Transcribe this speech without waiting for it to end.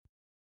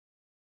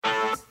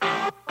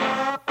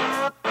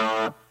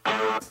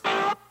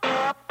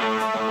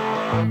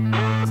Good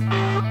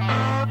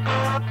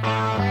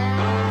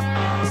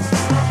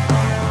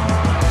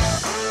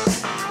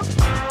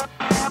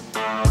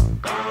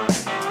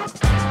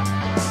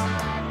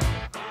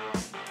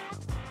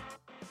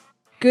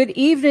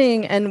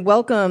evening and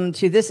welcome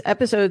to this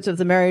episode of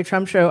the Mary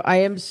Trump Show. I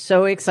am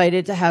so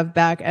excited to have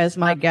back as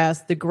my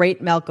guest the great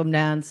Malcolm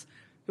Nance,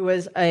 who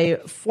is a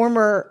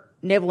former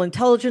naval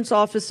intelligence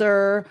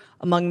officer,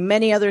 among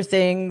many other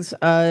things,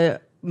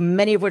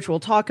 many of which we'll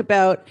talk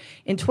about.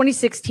 In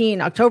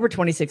 2016, October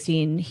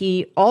 2016,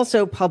 he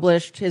also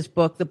published his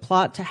book, The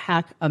Plot to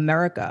Hack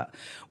America,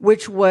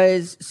 which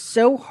was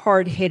so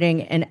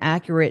hard-hitting and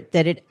accurate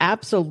that it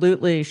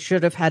absolutely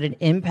should have had an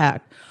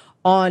impact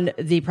on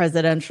the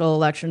presidential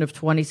election of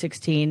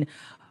 2016,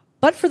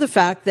 but for the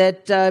fact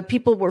that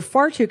people were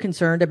far too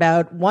concerned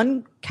about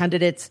one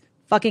candidate's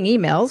fucking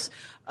emails.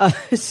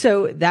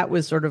 So that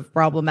was sort of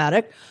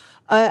problematic.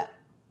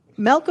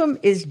 Malcolm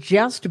is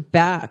just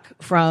back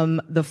from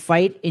the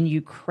fight in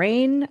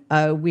Ukraine.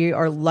 We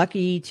are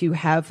lucky to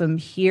have him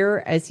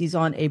here as he's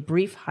on a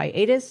brief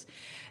hiatus.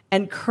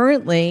 And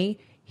currently,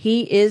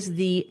 he is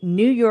the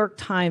New York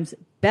Times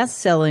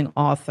best-selling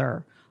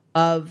author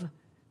of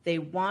They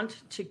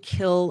Want to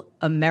Kill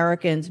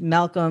Americans.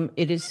 Malcolm,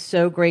 it is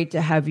so great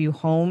to have you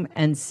home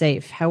and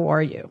safe. How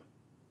are you?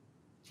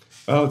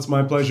 Oh, it's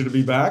my pleasure to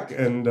be back,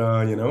 and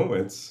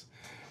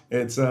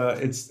it's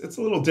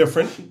a little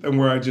different than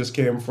where I just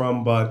came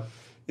from, but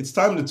it's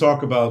time to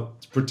talk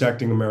about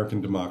protecting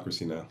American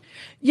democracy now.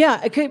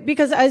 Yeah,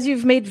 because as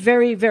you've made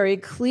very, very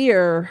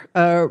clear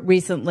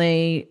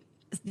recently,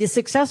 the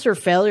success or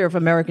failure of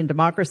American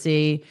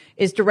democracy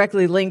is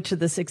directly linked to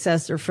the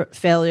success or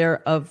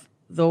failure of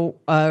the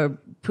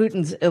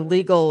Putin's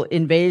illegal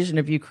invasion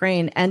of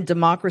Ukraine and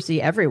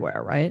democracy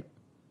everywhere, right?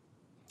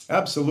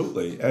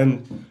 Absolutely.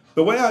 And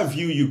the way I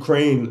view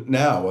Ukraine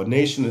now, a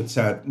nation that's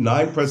had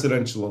 9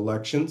 presidential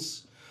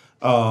elections,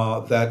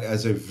 that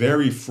has a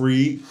very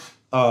free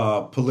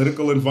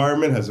political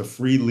environment, has a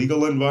free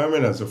legal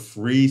environment, has a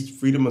free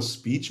freedom of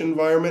speech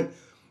environment.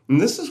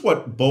 And this is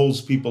what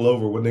bowls people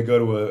over when they go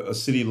to a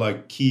city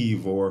like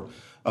Kyiv or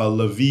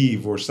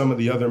Lviv or some of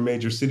the other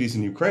major cities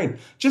in Ukraine,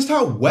 just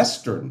how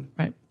Western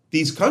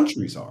these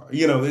countries are.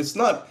 You know, it's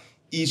not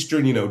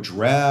Eastern,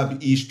 drab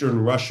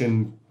Eastern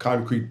Russian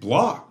concrete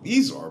block.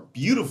 These are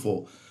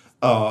beautiful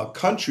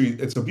country.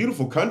 It's a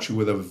beautiful country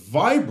with a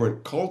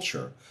vibrant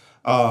culture.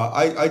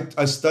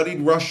 I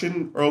studied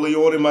Russian early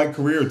on in my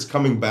career. It's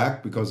coming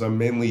back because I'm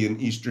mainly in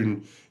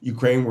Eastern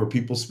Ukraine where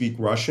people speak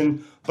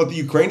Russian. But the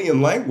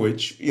Ukrainian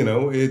language,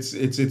 it's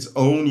its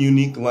own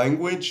unique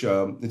language.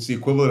 It's the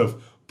equivalent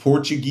of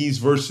Portuguese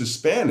versus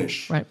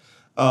Spanish, right?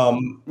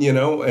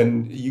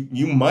 And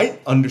you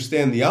might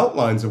understand the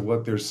outlines of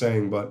what they're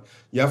saying, but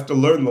you have to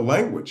learn the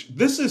language.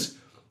 This is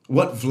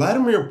what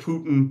Vladimir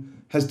Putin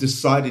has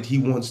decided he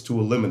wants to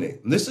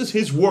eliminate. And this is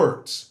his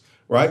words,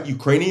 right?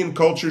 Ukrainian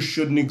culture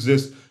shouldn't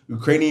exist.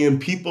 Ukrainian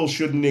people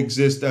shouldn't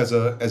exist as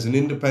an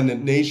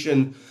independent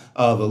nation.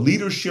 The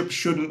leadership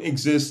shouldn't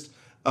exist.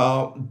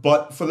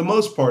 But for the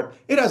most part,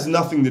 it has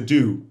nothing to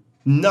do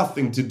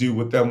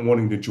with them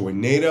wanting to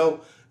join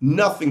NATO.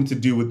 Nothing to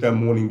do with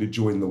them wanting to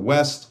join the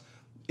West.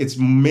 It's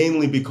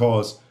mainly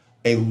because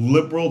a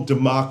liberal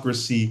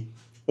democracy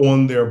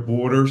on their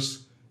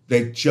borders,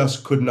 they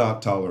just could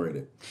not tolerate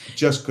it.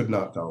 Just could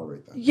not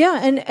tolerate that. Yeah,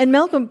 and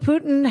Malcolm,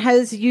 Putin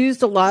has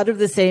used a lot of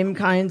the same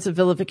kinds of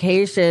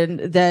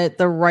vilification that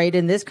the right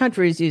in this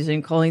country is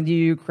using, calling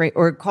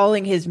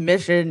his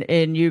mission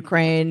in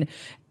Ukraine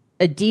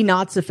a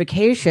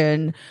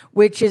denazification,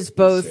 which is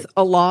both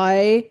a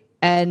lie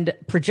and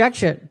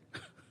projection.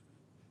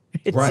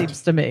 It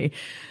seems to me.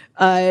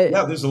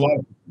 There's a lot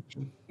of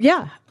projection.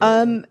 Yeah.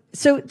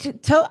 So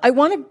I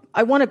want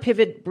to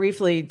pivot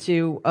briefly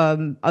to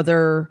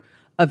other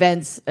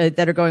events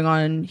that are going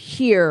on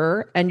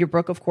here and your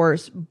book, of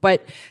course.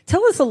 But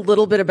tell us a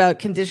little bit about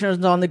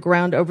conditions on the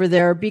ground over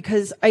there,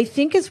 because I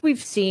think as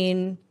we've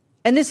seen,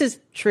 and this is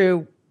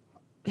true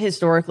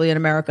historically in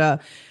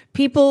America,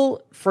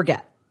 people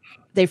forget.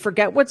 They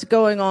forget what's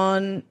going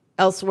on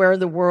elsewhere in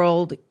the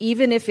world,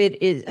 even if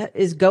it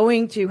is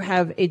going to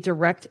have a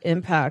direct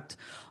impact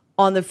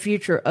on the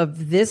future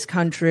of this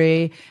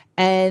country.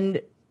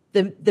 And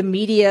the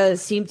media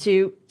seem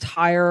to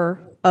tire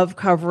of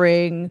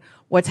covering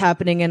what's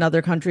happening in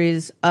other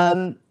countries.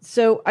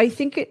 So I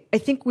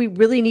think we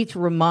really need to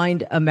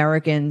remind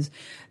Americans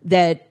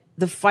that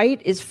the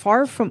fight is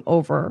far from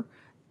over.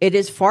 It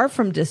is far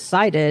from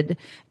decided,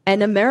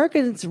 and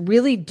Americans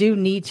really do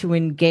need to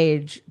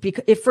engage,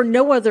 because if for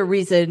no other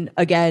reason,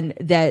 again,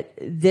 that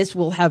this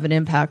will have an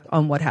impact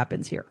on what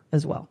happens here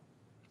as well.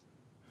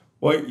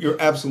 Well, you're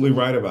absolutely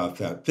right about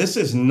that. This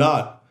is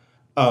not,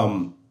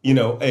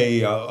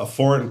 a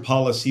foreign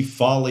policy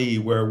folly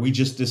where we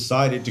just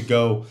decided to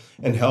go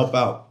and help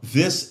out.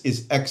 This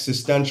is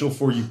existential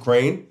for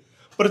Ukraine,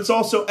 but it's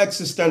also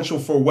existential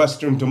for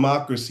Western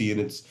democracy,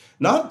 and it's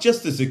not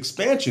just its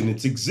expansion,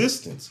 its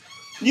existence.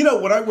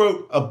 When I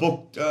wrote a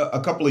book a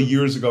couple of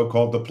years ago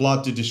called The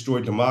Plot to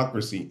Destroy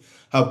Democracy,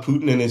 how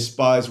Putin and his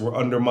spies were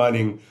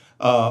undermining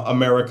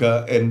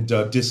America and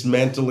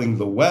dismantling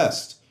the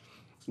West.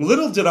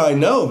 Little did I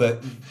know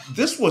that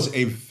this was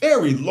a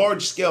very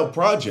large-scale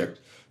project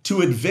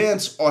to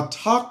advance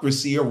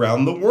autocracy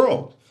around the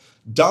world.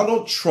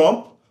 Donald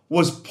Trump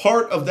was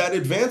part of that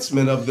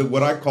advancement of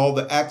what I call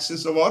the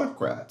axis of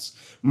autocrats.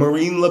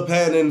 Marine Le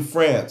Pen in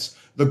France,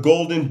 the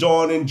Golden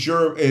Dawn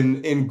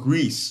in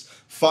Greece,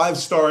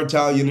 Five-Star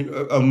Italian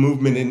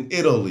movement in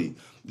Italy,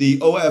 the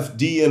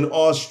OFD in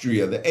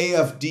Austria, the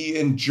AFD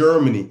in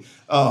Germany,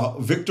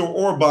 Viktor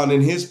Orban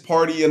and his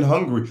party in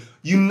Hungary.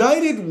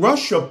 United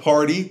Russia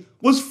Party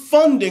was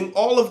funding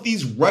all of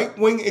these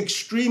right-wing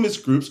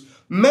extremist groups,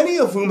 many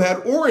of whom had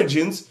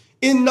origins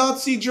in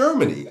Nazi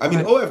Germany. I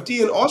mean,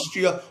 OFD in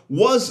Austria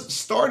was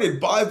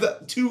started by the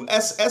two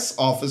SS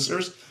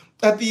officers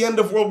at the end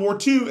of World War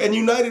II, and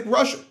United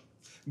Russia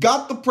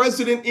got the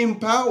president in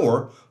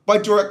power by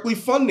directly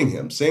funding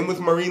him. Same with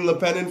Marine Le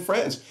Pen in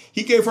France.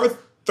 He gave her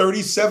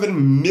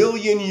 37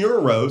 million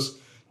euros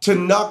to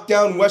knock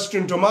down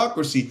Western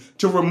democracy,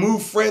 to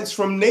remove France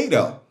from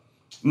NATO.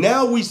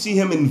 Now we see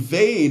him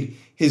invade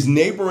his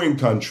neighboring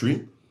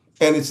country,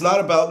 and it's not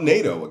about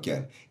NATO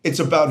again. It's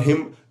about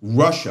him,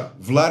 Russia,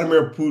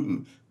 Vladimir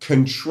Putin,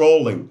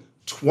 controlling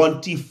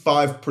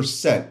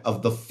 25%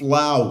 of the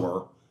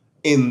flour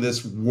in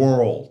this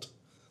world,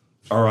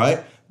 all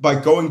right? By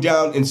going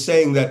down and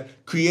saying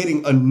that,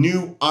 creating a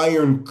new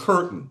iron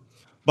curtain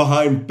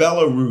behind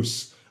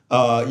Belarus,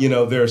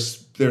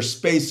 their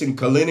space in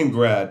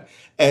Kaliningrad,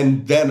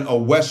 and then a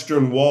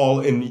Western wall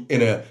in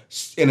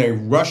a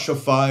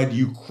Russified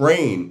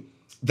Ukraine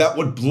that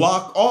would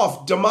block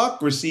off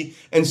democracy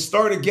and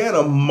start again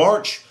a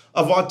march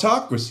of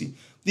autocracy.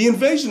 The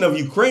invasion of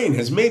Ukraine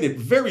has made it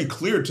very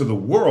clear to the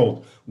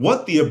world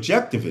what the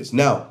objective is.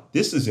 Now,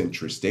 this is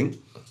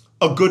interesting.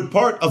 A good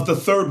part of the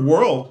third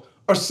world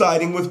are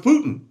siding with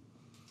Putin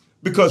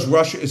because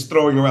Russia is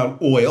throwing around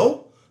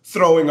oil,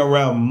 throwing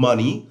around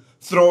money,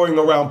 throwing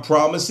around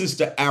promises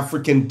to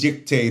African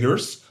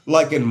dictators,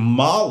 like in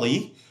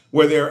Mali,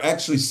 where they're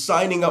actually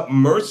signing up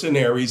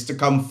mercenaries to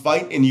come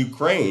fight in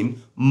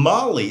Ukraine,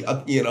 Mali,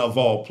 of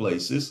all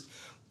places,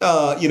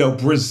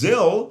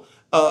 Brazil,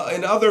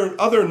 and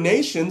other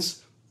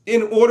nations,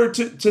 in order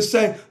to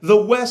say the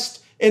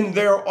West and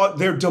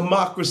their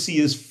democracy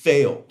has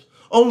failed.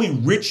 Only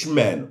rich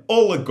men,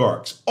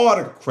 oligarchs,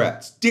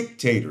 autocrats,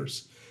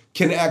 dictators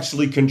can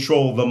actually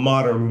control the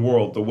modern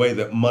world, the way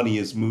that money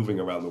is moving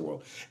around the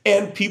world.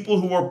 And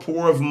people who are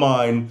poor of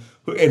mind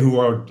and who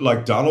are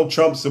like Donald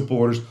Trump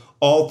supporters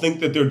all think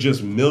that they're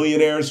just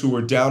millionaires who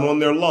are down on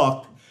their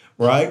luck,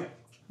 right?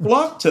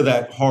 Flock to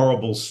that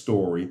horrible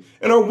story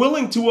and are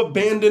willing to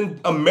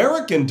abandon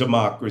American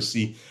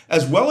democracy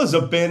as well as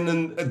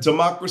abandon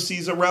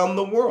democracies around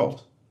the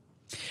world.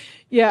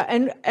 Yeah,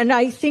 and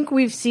I think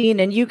we've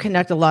seen, and you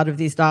connect a lot of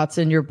these dots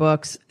in your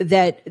books,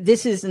 that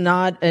this is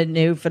not a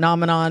new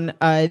phenomenon.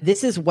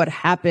 This is what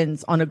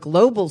happens on a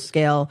global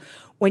scale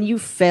when you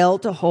fail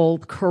to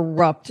hold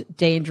corrupt,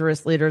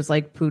 dangerous leaders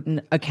like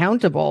Putin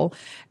accountable.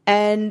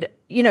 And,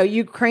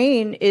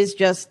 Ukraine is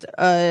just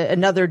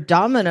another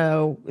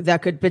domino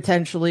that could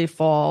potentially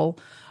fall,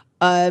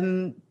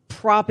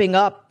 propping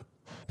up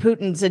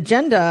Putin's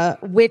agenda,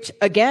 which,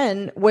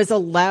 again, was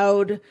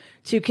allowed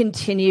to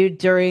continue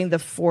during the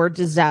 4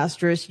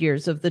 disastrous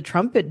years of the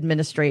Trump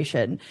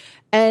administration.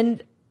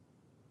 And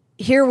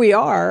here we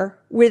are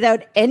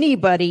without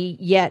anybody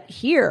yet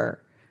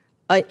here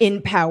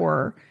in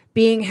power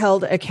being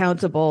held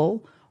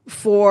accountable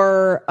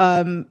for,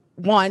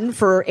 one,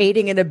 for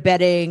aiding and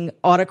abetting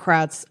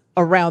autocrats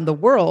around the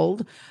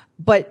world,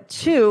 but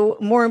 2,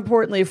 more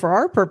importantly for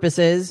our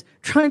purposes,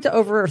 trying to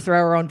overthrow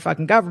our own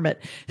fucking government.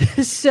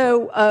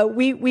 So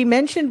we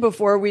mentioned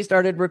before we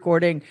started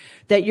recording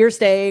that you're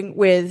staying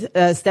with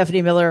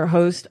Stephanie Miller,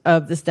 host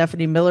of The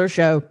Stephanie Miller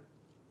Show.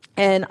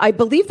 And I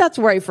believe that's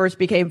where I first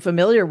became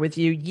familiar with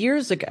you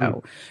years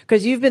ago,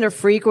 because you've been a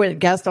frequent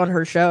guest on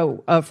her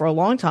show for a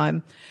long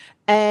time.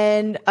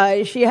 And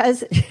she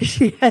has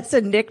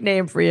a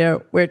nickname for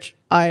you, which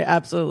I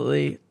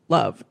absolutely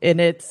love.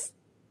 And it's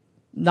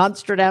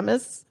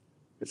Nostradamus.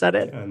 Is that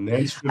it?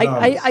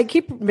 Yeah, I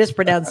keep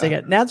mispronouncing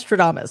it.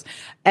 Nostradamus.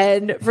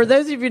 And for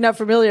those of you not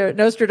familiar,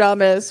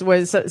 Nostradamus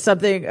was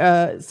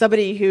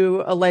somebody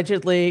who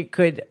allegedly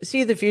could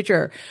see the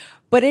future.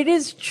 But it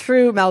is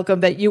true, Malcolm,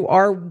 that you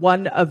are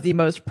one of the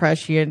most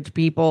prescient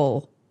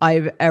people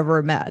I've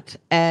ever met.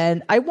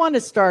 And I want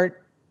to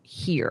start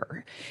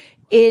here.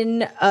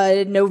 In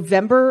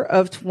November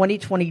of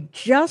 2020,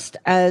 just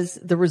as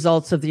the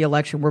results of the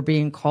election were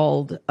being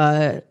called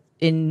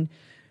in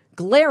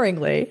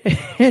glaringly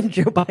in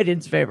Joe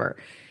Biden's favor,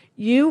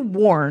 you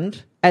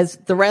warned, as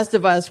the rest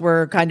of us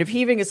were kind of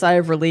heaving a sigh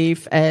of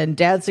relief and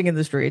dancing in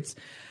the streets,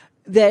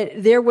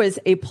 that there was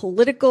a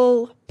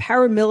political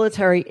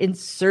paramilitary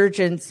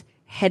insurgence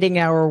heading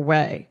our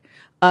way.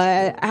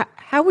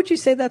 How would you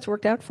say that's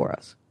worked out for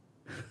us?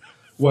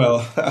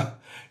 Well,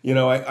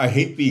 I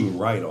hate being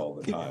right all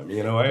the time.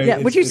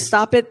 Would you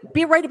stop it?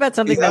 Be right about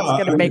something that's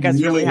going to make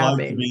us really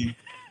happy. Like to be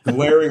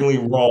glaringly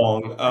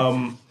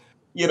wrong.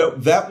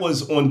 That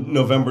was on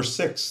November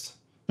 6th.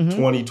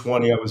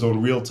 2020. I was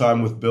on Real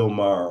Time with Bill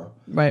Maher.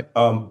 Right.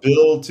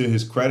 Bill, to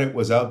his credit,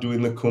 was out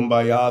doing the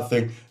kumbaya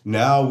thing.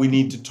 Now we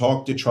need to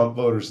talk to Trump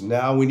voters.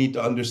 Now we need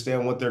to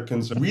understand what they're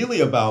concerned.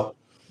 Really about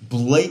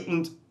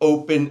blatant,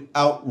 open,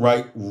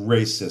 outright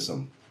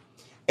racism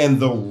and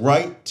the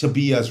right to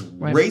be as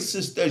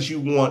racist as you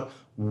want,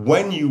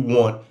 when you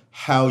want,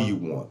 how you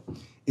want.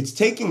 It's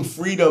taking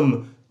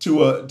freedom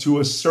to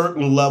a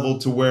certain level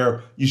to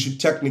where you should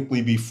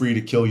technically be free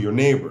to kill your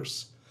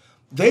neighbors.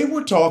 They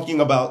were talking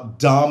about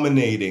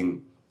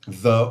dominating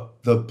the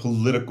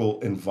political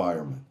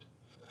environment.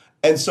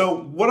 And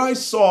so what I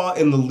saw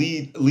in the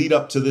lead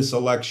up to this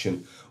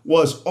election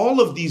was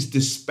all of these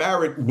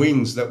disparate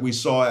wings that we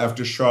saw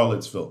after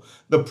Charlottesville.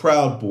 The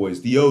Proud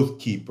Boys, the Oath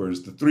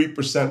Keepers, the 3%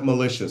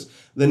 militias,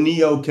 the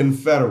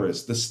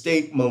Neo-Confederates, the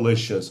state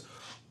militias.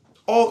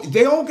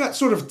 They all got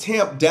sort of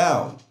tamped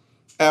down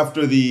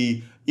after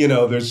the,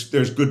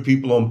 there's good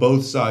people on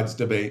both sides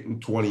debate in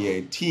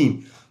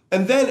 2018.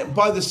 And then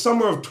by the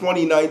summer of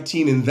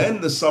 2019 and then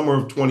the summer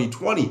of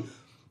 2020,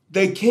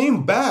 they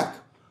came back,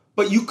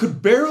 but you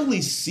could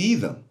barely see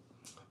them.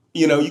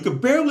 You could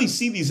barely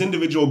see these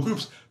individual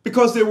groups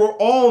because they were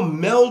all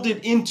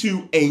melded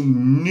into a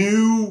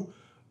new,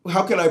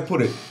 how can I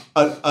put it?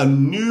 A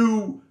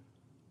new,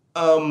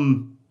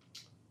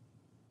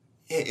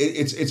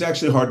 it's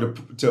actually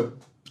hard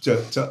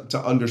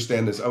to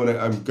understand this.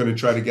 I'm going to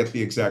try to get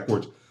the exact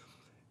words.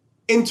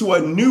 Into a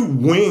new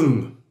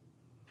wing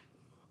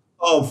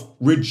of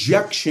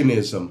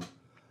rejectionism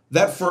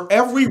that for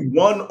every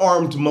one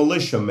armed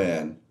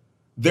militiaman,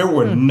 there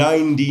were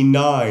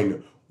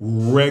 99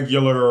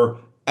 regular,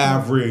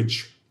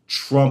 average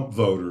Trump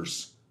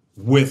voters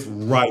with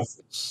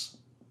rifles,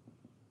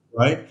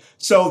 right?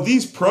 So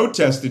these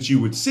protests that you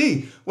would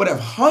see would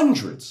have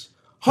hundreds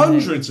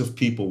of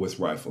people with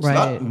rifles,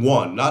 not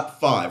one,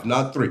 not five,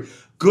 not three.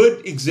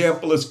 Good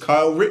example is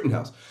Kyle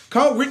Rittenhouse.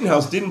 Kyle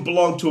Rittenhouse didn't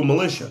belong to a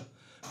militia.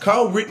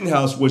 Kyle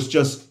Rittenhouse was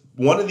just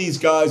one of these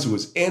guys who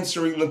was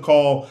answering the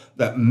call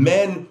that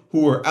men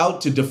who were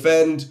out to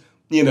defend,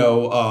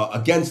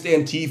 against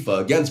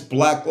Antifa, against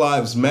Black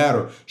Lives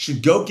Matter,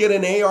 should go get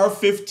an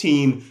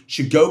AR-15,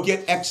 should go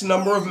get X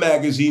number of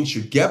magazines,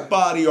 should get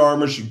body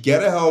armor, should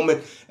get a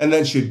helmet, and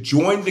then should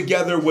join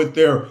together with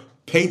their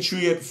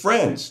patriot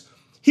friends.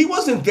 He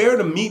wasn't there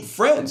to meet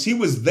friends. He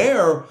was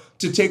there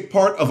to take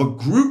part of a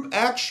group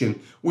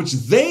action which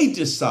they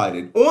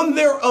decided on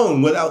their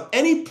own without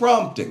any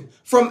prompting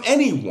from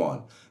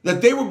anyone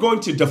that they were going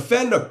to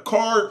defend a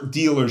car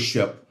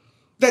dealership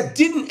that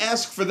didn't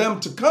ask for them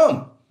to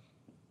come,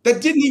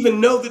 that didn't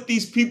even know that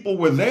these people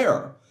were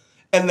there.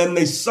 And then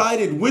they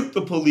sided with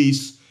the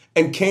police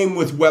and came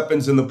with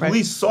weapons, and the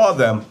police saw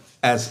them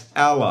as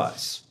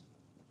allies,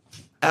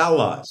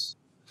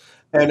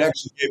 and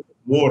actually gave them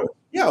water.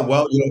 Yeah,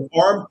 well,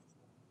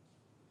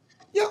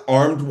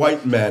 armed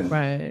white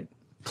men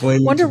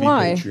claiming to be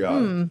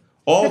patriotic.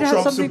 All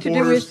Trump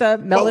supporters.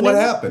 But what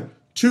happened?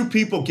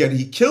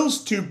 He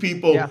kills two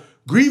people,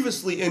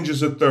 grievously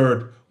injures a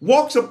third,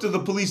 walks up to the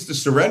police to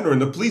surrender,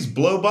 and the police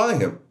blow by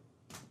him.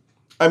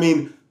 I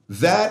mean,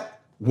 that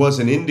was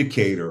an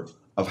indicator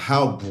of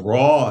how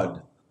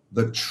broad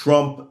the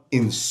Trump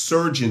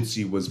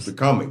insurgency was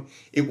becoming.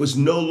 It was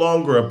no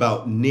longer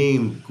about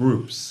named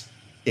groups.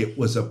 It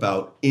was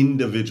about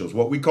individuals,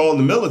 what we call in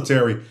the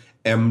military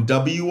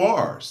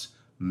MWRs,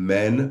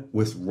 men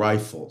with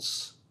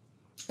rifles.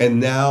 And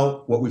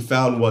now what we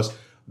found was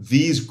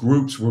these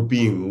groups were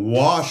being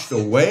washed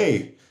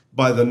away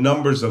by the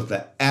numbers of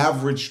the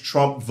average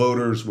Trump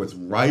voters with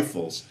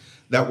rifles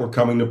that were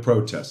coming to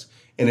protest.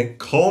 And it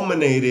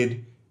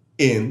culminated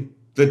in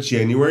the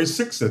January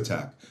 6th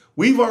attack.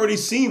 We've already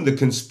seen the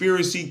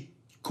conspiracy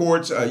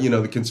courts,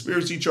 the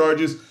conspiracy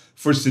charges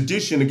for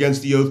sedition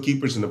against the Oath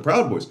Keepers and the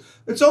Proud Boys.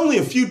 It's only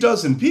a few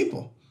dozen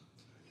people.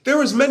 There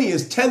were as many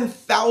as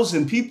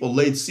 10,000 people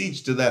laid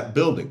siege to that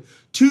building.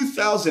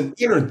 2,000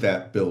 entered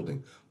that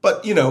building.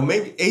 But,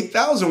 maybe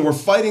 8,000 were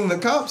fighting the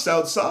cops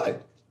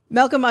outside.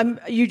 Malcolm,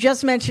 you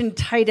just mentioned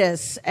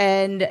Titus,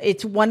 and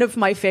it's one of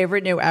my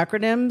favorite new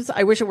acronyms.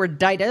 I wish it were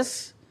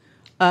DITUS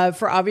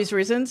for obvious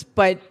reasons,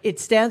 but it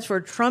stands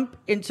for Trump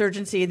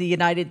Insurgency in the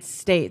United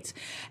States.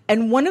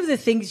 And one of the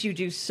things you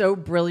do so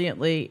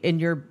brilliantly in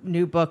your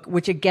new book,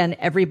 which again,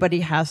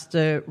 everybody has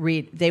to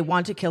read, They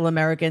Want to Kill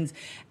Americans.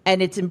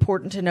 And it's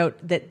important to note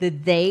that the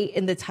they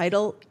in the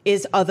title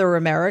is other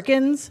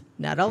Americans,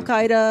 not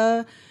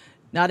Al-Qaeda,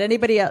 not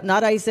anybody else,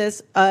 not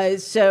ISIS.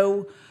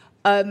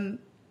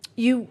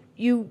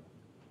 You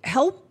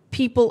help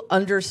people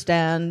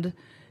understand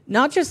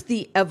not just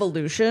the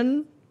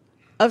evolution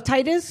of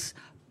Titus,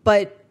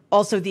 but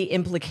also the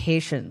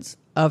implications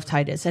of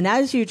Titus. And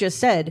as you just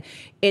said,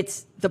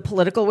 it's the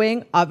political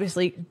wing,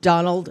 obviously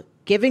Donald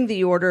giving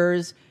the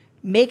orders,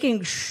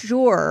 making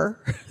sure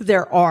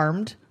they're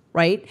armed,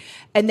 right?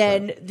 And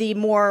then the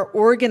more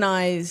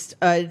organized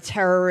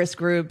terrorist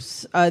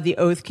groups, the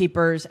Oath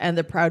Keepers and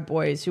the Proud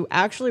Boys, who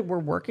actually were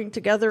working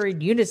together in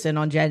unison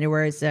on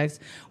January 6th,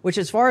 which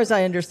as far as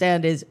I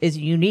understand is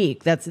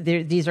unique.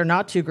 These are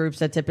not two groups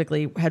that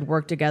typically had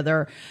worked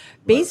together.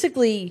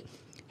 Basically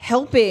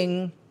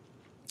helping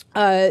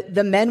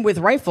the men with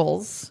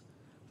rifles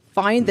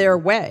find their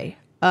way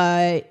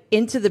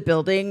into the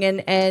building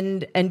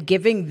and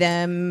giving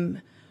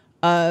them,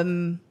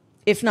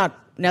 if not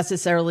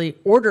necessarily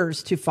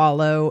orders to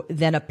follow,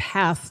 then a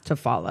path to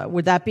follow.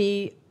 Would that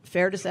be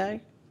fair to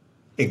say?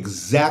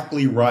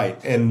 Exactly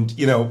right. And,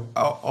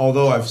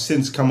 although I've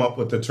since come up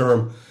with the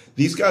term,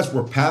 these guys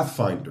were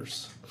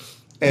pathfinders.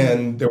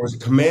 And there was a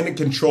command and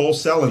control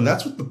cell, and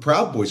that's what the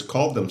Proud Boys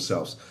called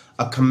themselves,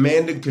 a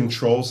command and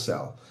control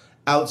cell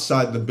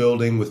outside the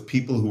building with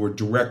people who were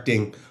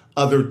directing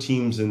other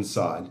teams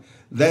inside.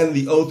 Then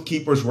the Oath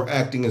Keepers were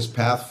acting as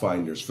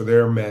pathfinders for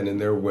their men and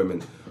their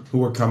women who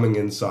were coming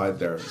inside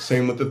there.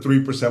 Same with the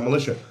 3%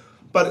 militia.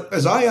 But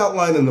as I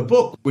outline in the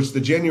book, which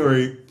the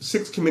January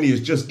 6th committee is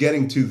just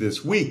getting to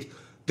this week,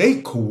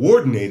 they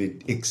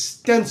coordinated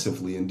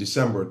extensively in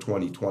December of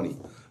 2020.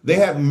 They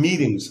had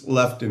meetings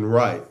left and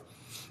right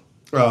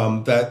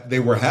that they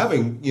were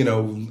having,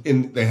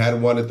 they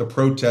had one at the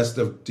protest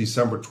of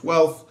December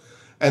 12th.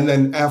 And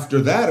then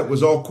after that, it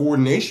was all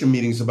coordination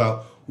meetings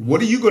about what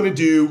are you going to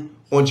do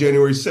on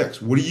January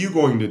 6th? What are you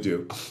going to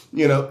do?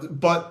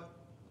 But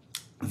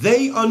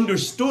they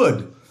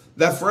understood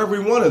that for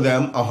every one of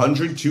them,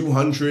 100,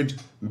 200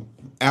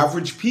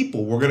 average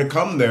people were going to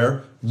come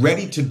there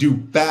ready to do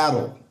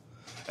battle.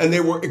 And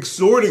they were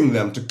exhorting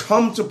them to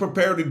come to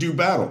prepare to do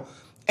battle.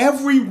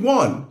 Every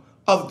one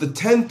of the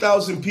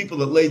 10,000 people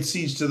that laid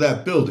siege to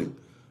that building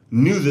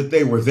knew that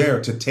they were there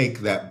to take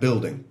that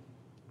building.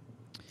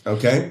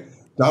 Okay?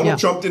 Donald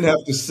Trump didn't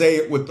have to say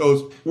it with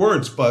those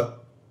words,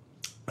 but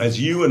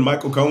as you and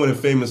Michael Cohen have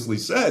famously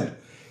said,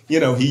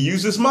 he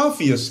uses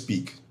mafia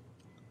speak.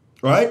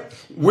 Right?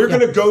 We're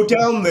going to go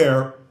down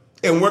there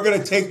and we're going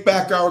to take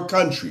back our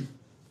country.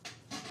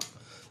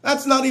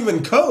 That's not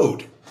even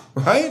code,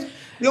 right?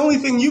 The only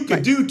thing you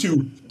could do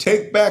to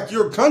take back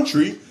your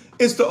country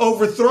is to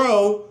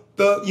overthrow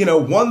the,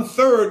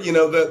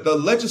 1/3, the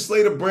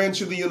legislative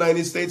branch of the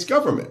United States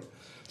government.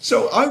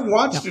 So I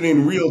watched it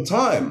in real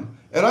time,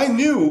 and I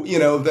knew,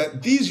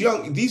 that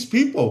these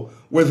people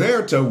were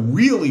there to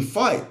really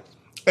fight.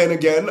 And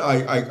again,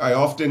 I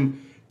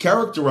often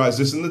characterize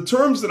this in the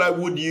terms that I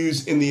would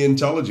use in the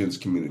intelligence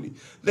community.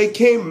 They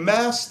came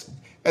masked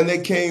and they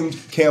came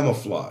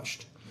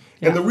camouflaged.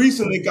 And the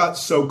reason they got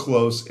so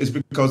close is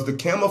because the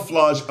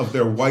camouflage of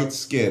their white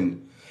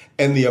skin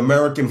and the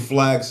American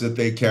flags that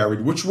they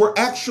carried, which were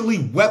actually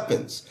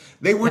weapons.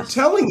 They were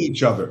telling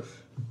each other,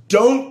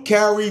 don't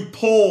carry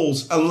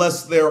poles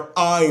unless they're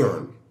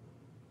iron,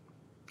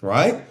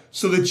 right?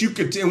 So that you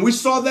could, and we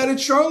saw that at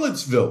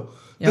Charlottesville.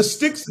 The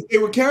sticks that they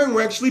were carrying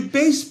were actually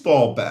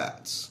baseball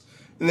bats.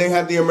 And they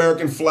had the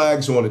American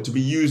flags on it to be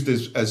used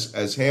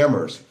as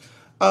hammers.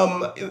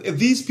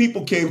 These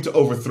people came to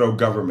overthrow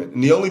government.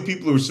 And the only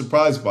people who were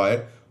surprised by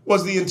it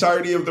was the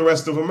entirety of the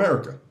rest of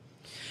America.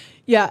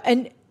 Yeah,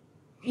 and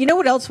you know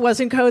what else was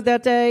in code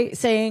that day?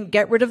 Saying,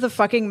 get rid of the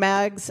fucking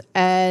mags,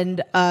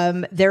 and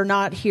they're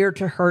not here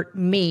to hurt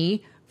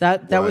me.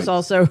 That was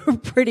also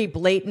pretty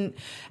blatant.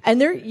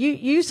 And you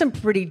use some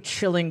pretty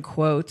chilling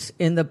quotes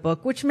in the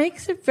book, which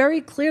makes it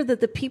very clear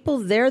that the people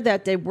there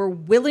that day were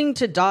willing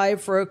to die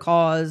for a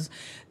cause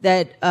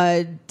that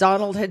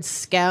Donald had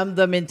scammed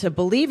them into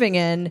believing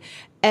in.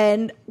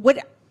 And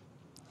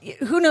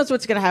who knows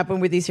what's going to happen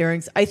with these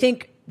hearings? I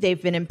think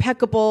they've been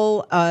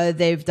impeccable.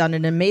 They've done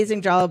an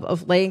amazing job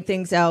of laying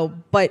things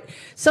out, but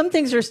some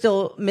things are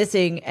still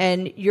missing.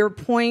 And your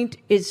point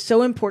is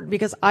so important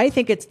because I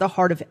think it's the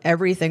heart of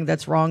everything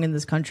that's wrong in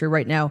this country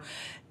right now.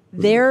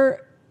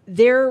 Their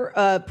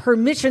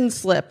permission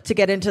slip to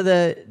get into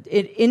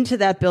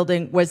that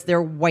building was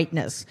their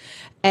whiteness.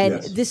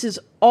 And this is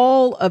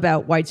all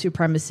about white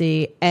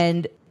supremacy,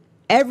 and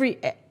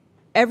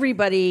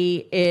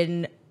everybody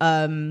in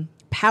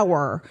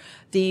power,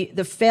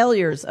 the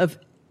failures of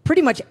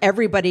pretty much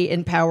everybody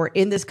in power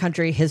in this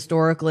country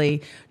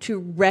historically to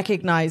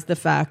recognize the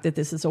fact that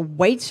this is a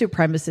white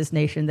supremacist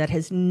nation that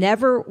has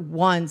never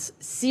once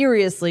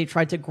seriously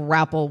tried to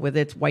grapple with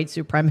its white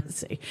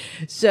supremacy.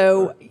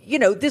 So,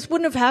 this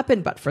wouldn't have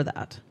happened but for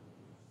that.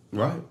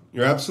 Right.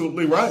 You're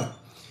absolutely right.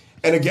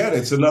 And again,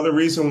 it's another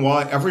reason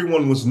why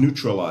everyone was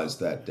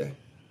neutralized that day.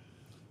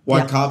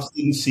 Why cops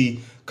didn't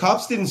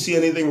see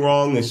anything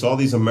wrong. They saw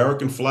these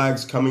American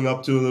flags coming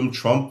up to them,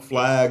 Trump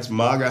flags,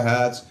 MAGA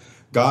hats,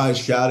 guys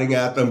shouting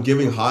at them,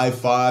 giving high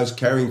fives,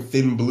 carrying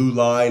thin blue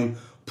line,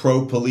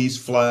 pro-police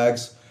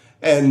flags.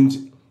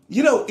 And,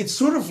 it's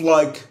sort of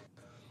like,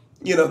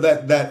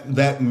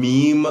 that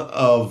meme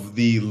of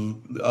the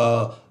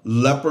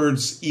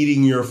leopards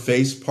eating your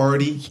face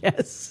party.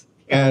 Yes.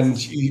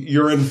 And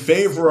you're in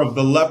favor of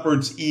the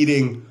leopards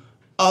eating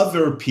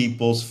other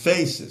people's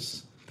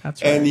faces.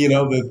 That's right. And,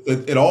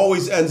 it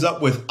always ends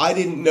up with, I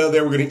didn't know they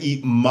were going to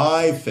eat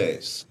my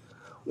face.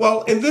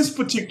 Well, in this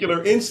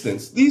particular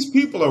instance, these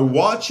people are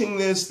watching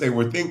this. They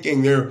were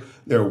thinking they're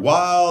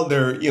wild.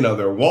 They're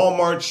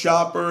Walmart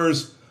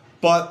shoppers,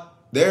 but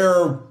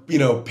they're,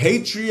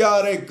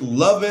 patriotic,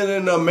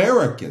 loving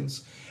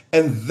Americans.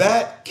 And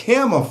that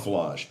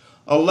camouflage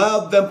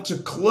allowed them to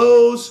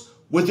close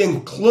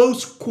within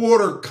close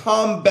quarter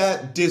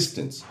combat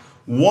distance.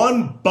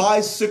 One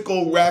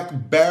bicycle rack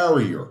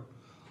barrier.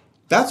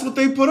 That's what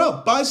they put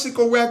up,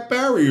 bicycle rack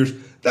barriers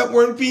that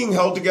weren't being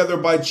held together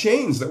by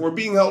chains, that were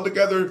being held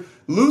together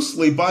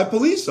loosely by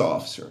police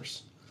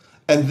officers.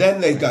 And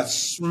then they got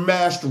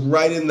smashed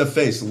right in the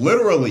face,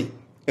 literally,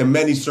 in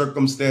many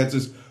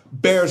circumstances,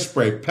 bear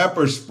spray,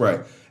 pepper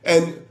spray.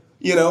 And,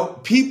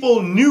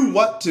 people knew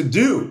what to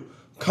do,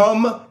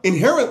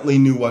 inherently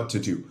knew what to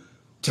do,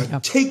 to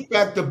take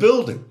back the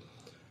building.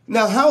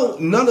 Now, how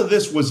none of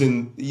this was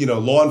in,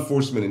 law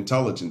enforcement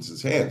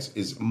intelligence's hands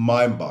is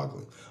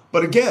mind-boggling.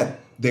 But again,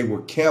 they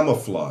were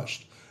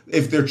camouflaged.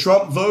 If they're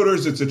Trump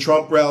voters, it's a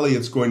Trump rally,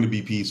 it's going to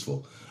be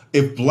peaceful.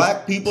 If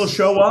black people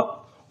show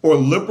up or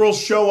liberals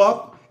show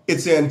up,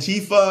 it's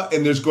Antifa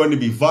and there's going to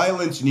be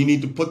violence and you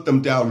need to put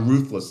them down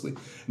ruthlessly.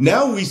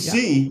 Now we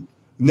see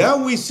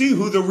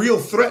who the real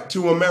threat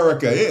to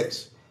America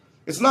is.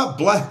 It's not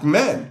black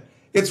men,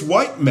 it's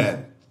white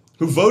men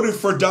who voted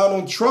for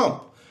Donald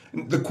Trump.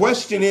 The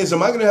question is,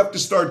 am I going to have to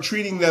start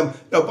treating them?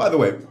 Now, by the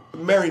way,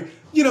 Mary,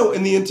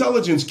 in the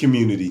intelligence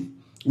community,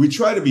 we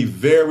try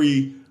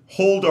to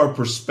hold our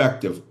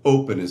perspective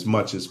open as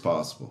much as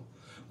possible.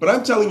 But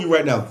I'm telling you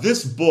right now,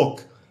 this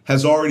book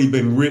has already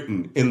been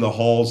written in the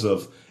halls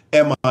of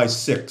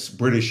MI6,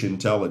 British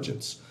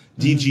intelligence,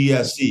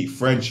 DGSE,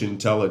 French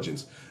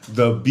intelligence,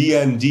 the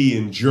BND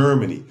in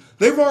Germany.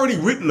 They've already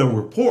written a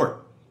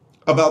report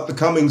about the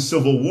coming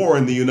civil war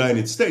in the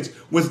United States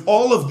with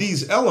all of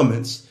these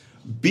elements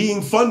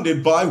being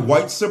funded by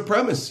white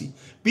supremacy,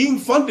 being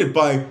funded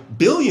by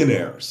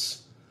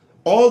billionaires,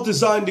 all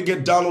designed to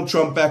get Donald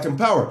Trump back in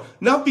power.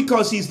 Not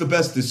because he's the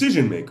best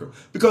decision maker,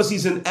 because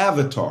he's an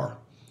avatar.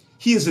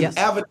 He is an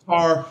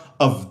avatar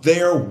of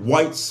their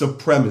white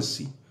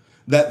supremacy,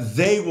 that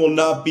they will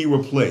not be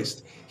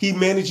replaced. He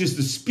manages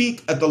to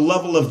speak at the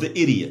level of the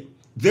idiot.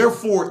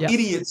 Therefore,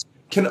 idiots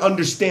can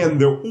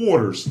understand their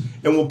orders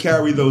and will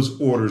carry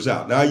those orders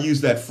out. Now, I use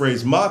that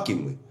phrase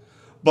mockingly,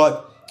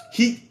 but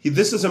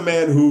this is a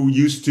man who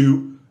used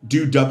to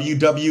do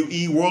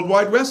WWE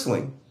Worldwide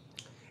Wrestling.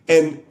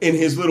 And in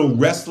his little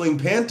wrestling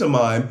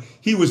pantomime,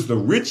 he was the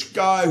rich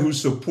guy who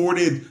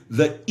supported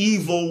the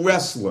evil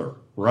wrestler,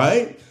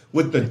 right?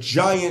 With the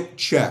giant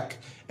check.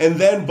 And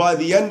then by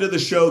the end of the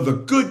show, the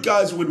good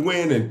guys would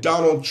win and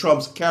Donald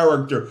Trump's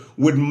character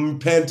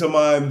would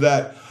pantomime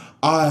that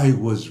I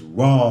was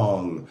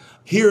wrong.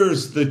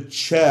 Here's the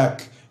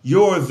check.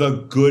 You're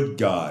the good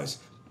guys.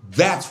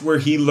 That's where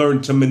he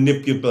learned to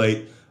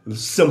manipulate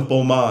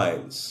simple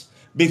minds,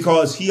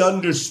 because he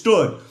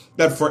understood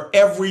that for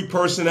every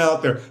person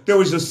out there, there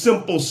was a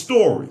simple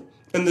story.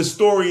 And the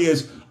story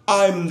is,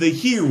 I'm the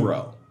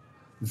hero.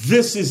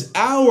 This is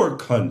our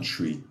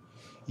country.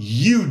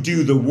 You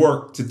do the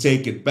work to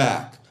take it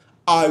back.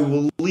 I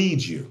will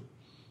lead you.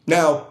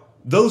 Now,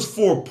 those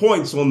 4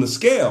 points on the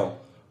scale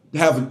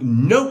have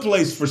no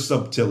place for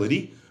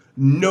subtlety,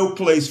 no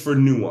place for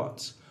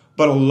nuance,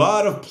 but a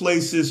lot of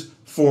places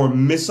for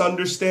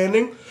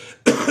misunderstanding,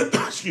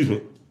 excuse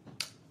me,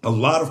 a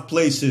lot of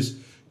places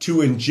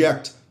to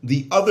inject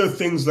the other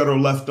things that are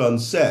left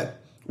unsaid,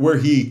 where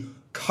he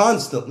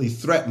constantly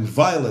threatened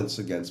violence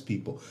against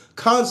people,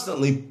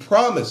 constantly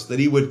promised that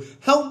he would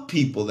help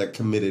people that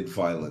committed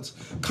violence,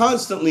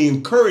 constantly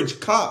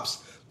encouraged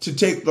cops to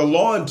take the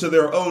law into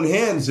their own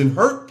hands and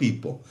hurt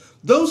people.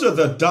 Those are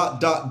the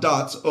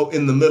dots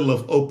in the middle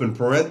of open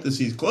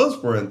parentheses, close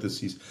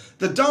parentheses,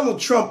 that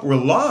Donald Trump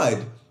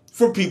relied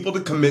for people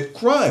to commit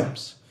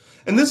crimes.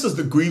 And this is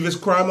the grievous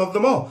crime of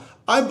them all.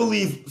 I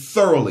believe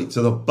thoroughly,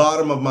 to the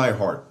bottom of my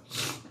heart,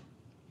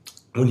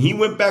 when he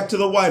went back to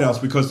the White House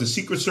because the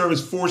Secret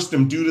Service forced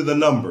him due to the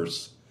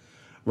numbers,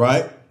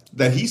 right,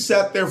 that he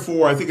sat there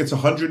for, I think it's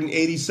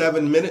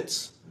 187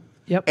 minutes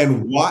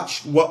and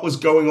watched what was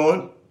going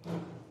on.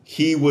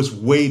 He was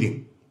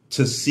waiting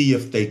to see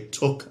if they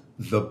took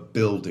the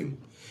building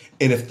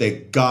and if they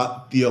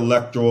got the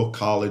Electoral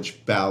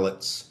College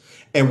ballots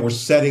and were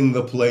setting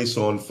the place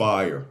on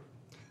fire.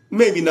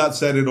 Maybe not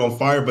set it on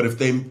fire, but if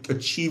they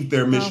achieved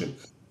their mission.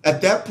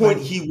 At that point,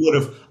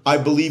 I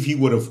believe he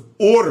would have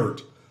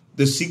ordered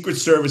the Secret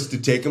Service to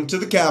take him to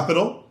the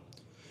Capitol,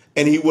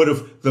 and he would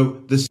have,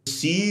 the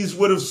seas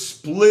would have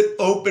split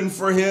open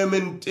for him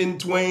in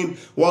twain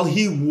while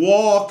he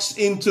walks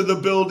into the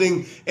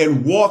building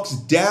and walks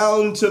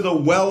down to the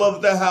well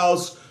of the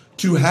house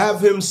to have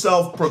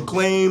himself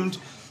proclaimed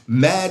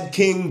Mad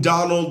King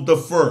Donald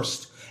I.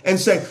 And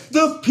say,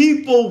 the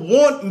people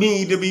want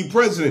me to be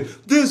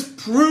president. This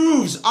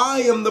proves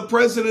I am the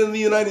president of the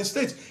United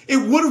States. It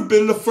would have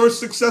been the first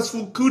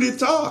successful coup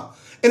d'etat.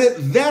 And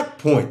at that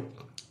point,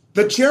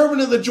 the chairman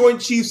of the Joint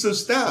Chiefs of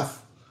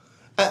Staff,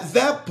 at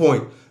that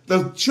point,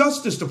 the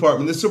Justice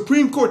Department, the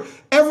Supreme Court,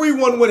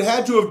 everyone would have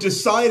had to have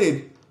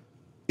decided,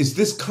 is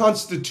this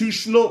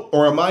constitutional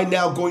or am I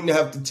now going to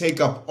have to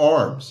take up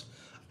arms?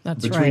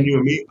 That's Between right. you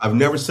and me, I've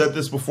never said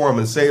this before. I'm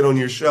going to say it on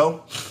your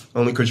show,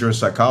 only because you're a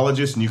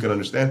psychologist and you can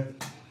understand.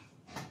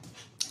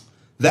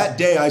 That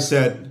day I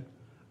said,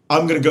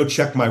 I'm going to go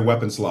check my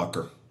weapons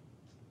locker.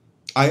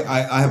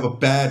 I have a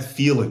bad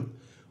feeling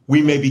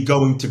we may be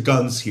going to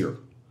guns here.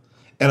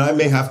 And I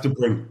may have to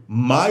bring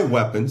my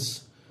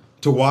weapons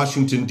to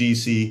Washington,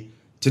 D.C.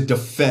 to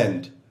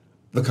defend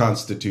the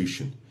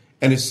Constitution.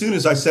 And as soon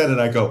as I said it,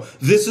 I go,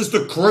 this is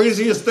the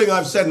craziest thing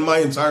I've said in my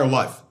entire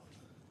life.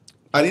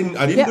 I didn't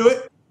do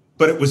it,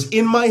 but it was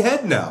in my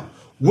head now.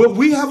 Well,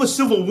 we have a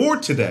civil war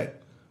today.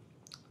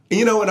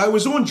 And I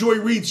was on Joy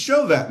Reid's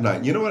show that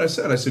night. You know what I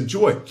said? I said,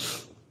 Joy,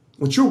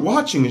 what you're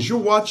watching is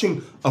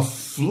a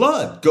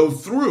flood go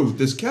through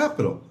this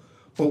Capitol.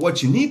 But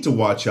what you need to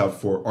watch out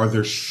for are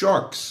there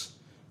sharks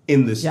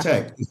in this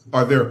tank?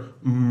 Are there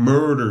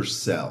murder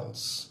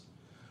cells?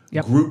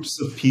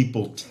 Groups of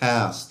people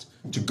tasked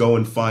to go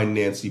and find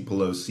Nancy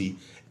Pelosi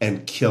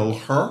and kill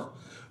her.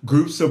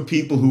 Groups of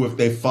people who, if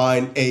they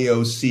find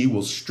AOC,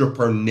 will strip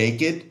her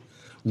naked,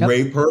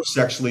 rape her,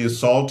 sexually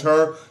assault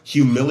her,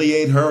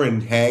 humiliate her,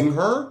 and hang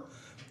her.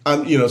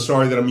 I'm,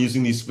 sorry that I'm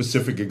using these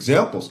specific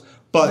examples,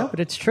 but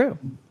it's true.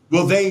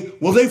 Will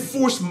they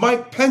force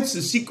Mike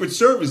Pence's Secret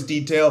Service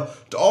detail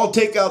to all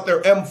take out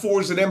their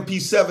M4s and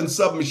MP7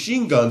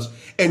 submachine guns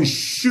and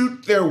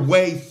shoot their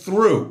way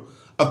through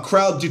a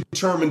crowd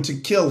determined to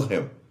kill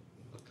him?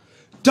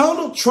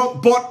 Donald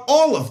Trump bought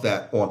all of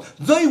that on.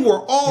 They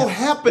were all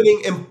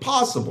happening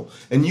impossible.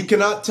 And you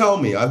cannot tell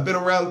me, I've been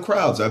around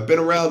crowds, I've been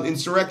around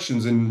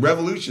insurrections and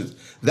revolutions.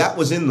 That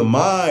was in the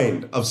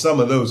mind of some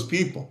of those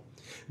people.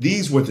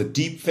 These were the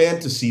deep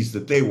fantasies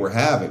that they were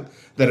having,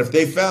 that if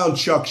they found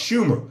Chuck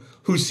Schumer,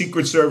 whose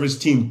Secret Service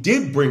team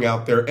did bring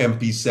out their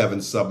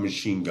MP7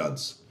 submachine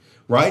guns,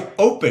 right?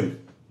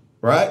 Open,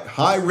 right?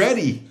 High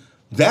ready.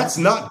 That's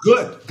not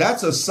good.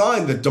 That's a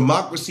sign that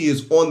democracy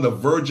is on the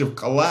verge of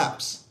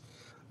collapse.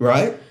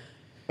 Right?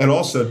 And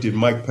also,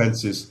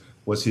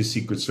 was his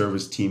Secret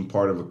Service team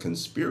part of a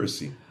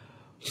conspiracy?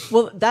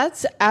 Well,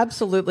 that's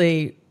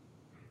absolutely,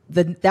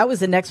 that was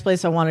the next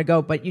place I want to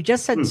go. But you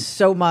just said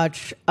so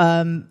much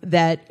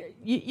that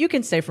you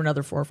can stay for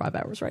another 4 or 5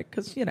 hours, right?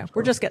 Because,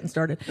 we're just getting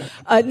started.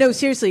 No,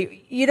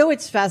 seriously,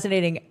 it's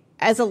fascinating.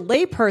 As a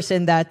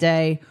layperson that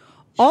day,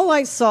 all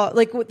I saw,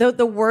 like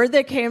the word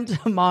that came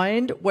to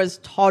mind was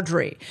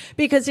tawdry,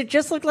 because it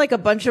just looked like a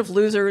bunch of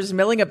losers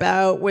milling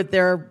about with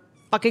their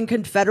fucking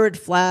Confederate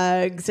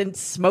flags and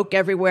smoke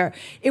everywhere.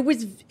 It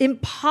was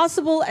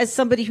impossible, as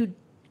somebody who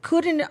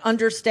couldn't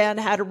understand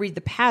how to read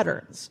the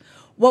patterns,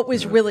 what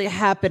was really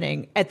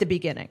happening at the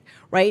beginning,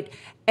 right?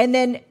 And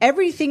then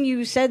everything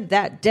you said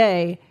that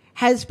day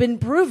has been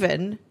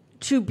proven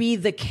to be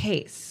the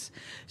case.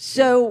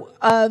 So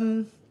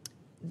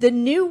the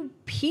new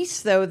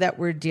piece, though, that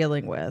we're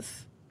dealing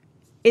with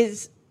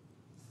is,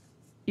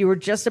 you were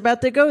just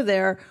about to go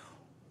there,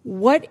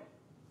 what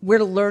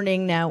we're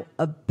learning now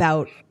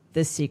about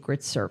the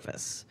Secret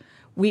Service.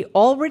 We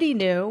already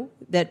knew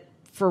that,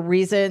 for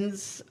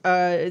reasons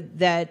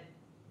that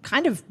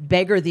kind of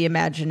beggar the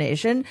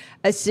imagination,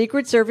 a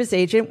Secret Service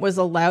agent was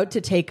allowed to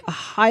take a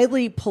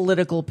highly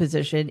political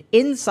position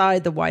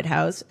inside the White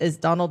House as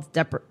Donald's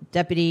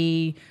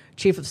deputy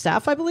chief of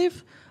staff, I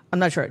believe. I'm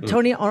not sure.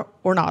 Tony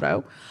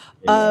Ornato,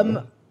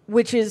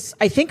 which is,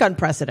 I think,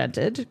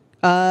 unprecedented.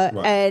 Right.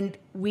 And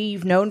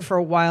we've known for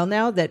a while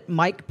now that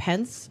Mike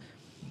Pence,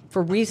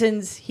 for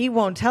reasons he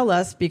won't tell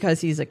us because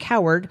he's a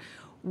coward,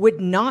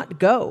 would not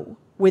go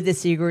with the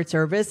Secret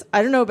Service.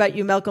 I don't know about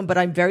you, Malcolm, but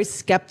I'm very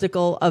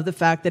skeptical of the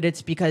fact that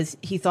it's because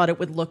he thought it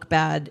would look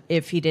bad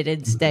if he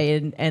didn't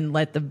stay and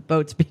let the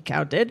votes be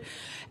counted.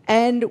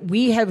 And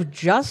we have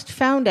just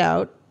found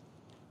out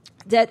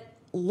that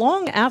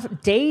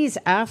days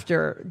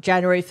after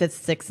January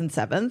 5th, 6th, and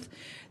 7th,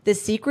 the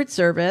Secret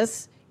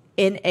Service,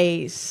 in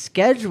a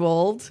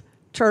scheduled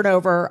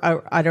turnover,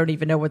 I don't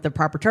even know what the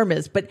proper term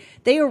is, but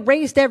they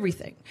erased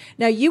everything.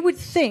 Now, you would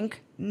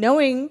think,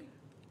 knowing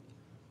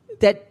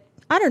that,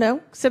 I don't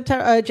know,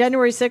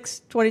 January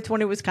 6th,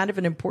 2021 was kind of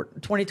an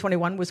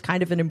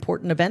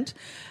important event,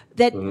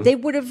 that they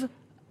would have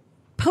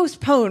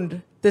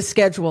postponed the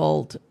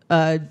scheduled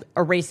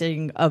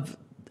erasing of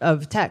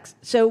text.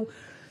 So,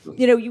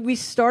 we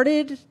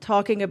started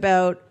talking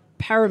about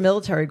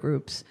paramilitary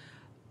groups.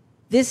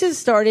 This is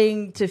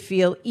starting to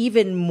feel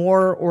even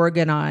more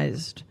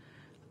organized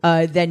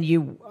than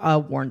you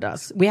warned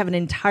us. We have an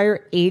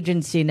entire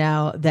agency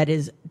now that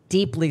is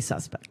deeply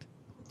suspect.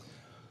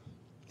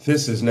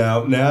 This is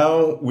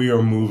now we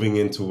are moving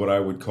into what I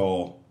would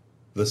call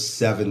the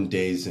 7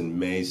 days in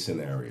May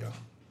scenario.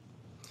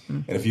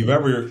 And if you've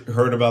ever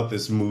heard about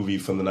this movie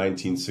from the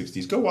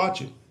 1960s, go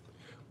watch it.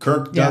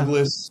 Kirk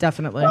Douglas,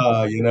 definitely.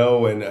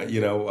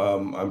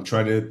 I'm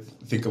trying to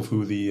think of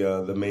who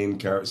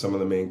some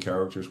of the main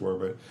characters were,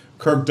 but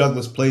Kirk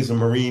Douglas plays a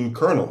Marine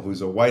colonel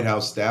who's a White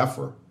House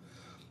staffer,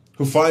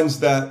 who finds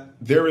that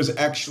there is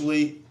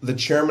actually the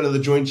chairman of the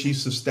Joint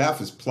Chiefs of Staff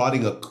is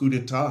plotting a coup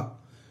d'etat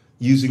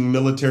using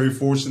military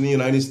force in the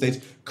United States,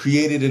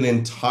 created an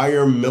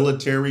entire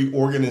military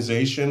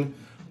organization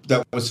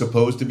that was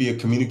supposed to be a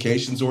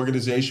communications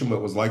organization,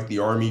 but was like the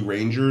Army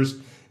Rangers,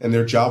 and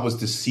their job was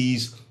to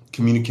seize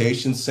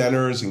communication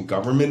centers and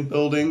government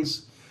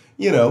buildings,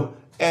 the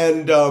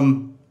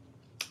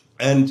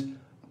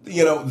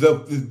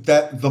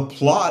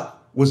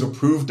plot was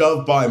approved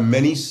of by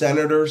many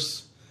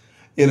senators,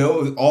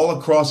 all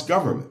across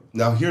government.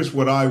 Now, here's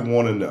what I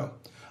want to know.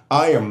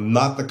 I am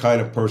not the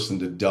kind of person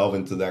to delve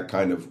into that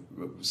kind of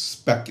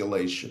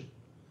speculation,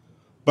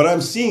 but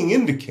I'm seeing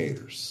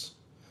indicators.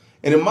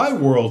 And in my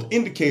world,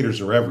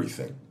 indicators are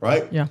everything,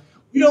 right? Yeah.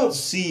 We don't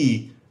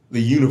see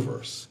the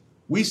universe.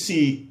 We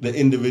see the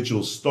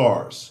individual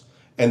stars.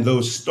 And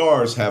those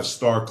stars have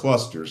star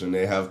clusters and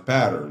they have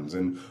patterns.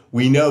 And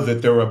we know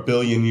that they're 1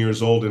 billion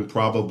years old and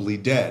probably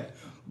dead.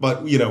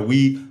 But,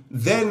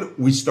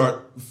 we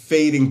start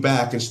fading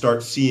back and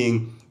start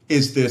seeing,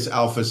 is this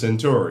Alpha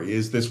Centauri?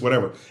 Is this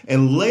whatever?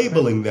 And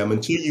labeling them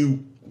until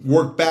you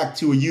work back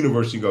to a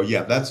universe and go,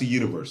 yeah, that's a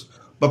universe.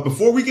 But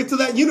before we get to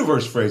that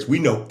universe phrase, we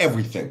know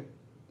everything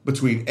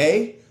between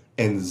A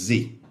and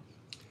Z.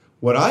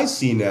 What I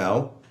see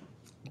now,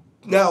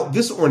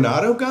 this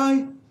Ornato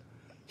guy,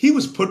 he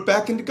was put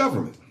back into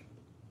government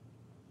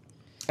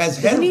as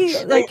head of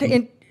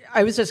training.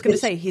 I was just going to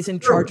say, he's in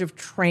charge of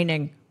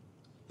training.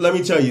 Let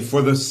me tell you,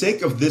 for the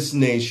sake of this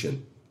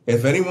nation,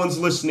 if anyone's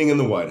listening in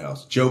the White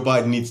House, Joe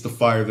Biden needs to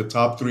fire the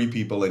top 3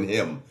 people in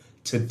him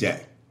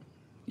today.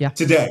 Yeah.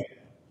 Today.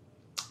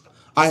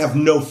 I have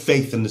no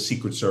faith in the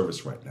Secret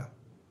Service right now.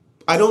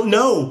 I don't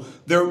know.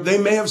 They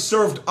may have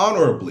served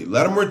honorably.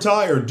 Let them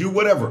retire, do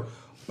whatever.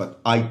 But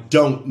I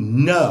don't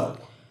know.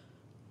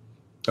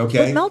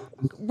 Okay?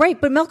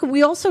 But Malcolm,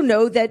 we also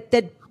know that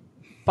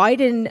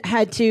Biden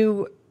had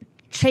to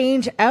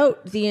change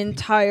out the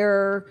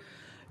entire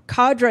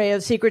cadre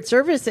of Secret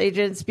Service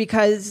agents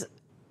because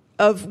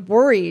of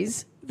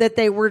worries that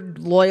they were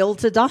loyal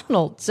to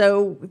Donald.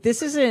 So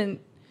this is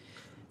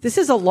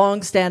a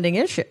long-standing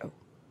issue.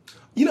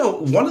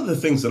 One of the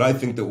things that I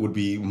think that would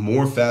be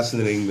more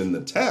fascinating than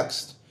the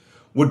text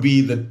would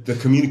be the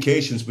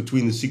communications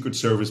between the Secret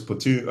Service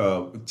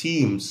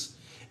teams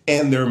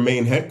and their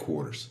main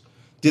headquarters.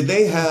 Did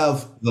they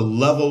have the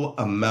level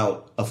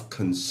amount of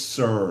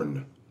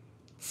concern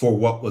for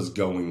what was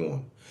going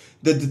on?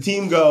 Did the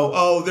team go,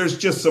 oh, there's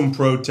just some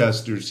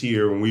protesters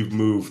here and we've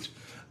moved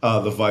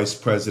the vice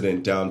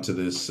president down to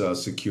this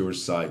secure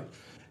site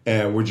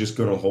and we're just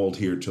going to hold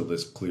here till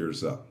this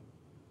clears up?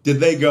 Did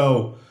they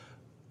go,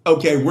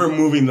 okay, we're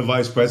moving the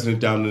vice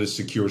president down to the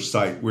secure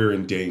site, we're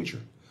in danger?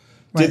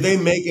 Right.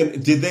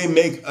 Did they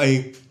make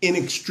a in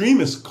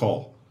extremis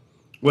call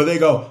where they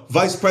go,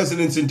 vice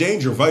president's in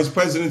danger,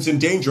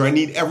 I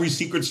need every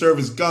Secret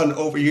Service gun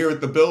over here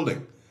at the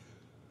building?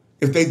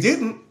 If they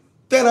didn't,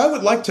 then I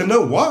would like to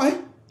know why.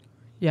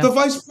 Yeah. The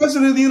vice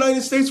president of the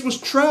United States was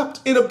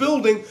trapped in a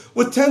building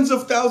with tens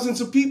of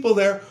thousands of people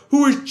there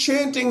who were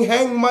chanting,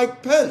 hang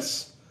Mike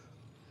Pence.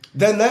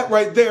 Then that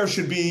right there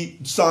should be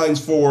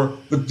signs for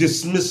the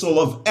dismissal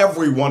of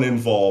everyone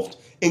involved,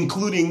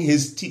 including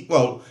his team.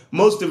 Well,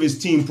 most of his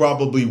team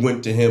probably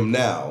went to him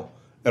now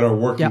and are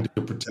working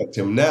to protect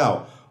him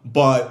now.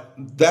 But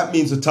that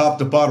means a top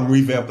to bottom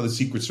revamp of the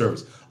Secret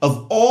Service.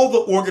 Of all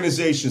the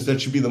organizations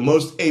that should be the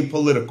most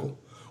apolitical,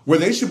 where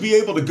they should be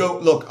able to go,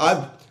 look,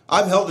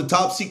 I've held the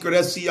top secret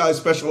SCI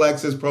special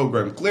access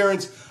program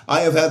clearance.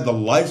 I have had the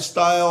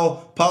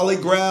lifestyle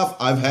polygraph.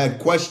 I've had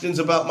questions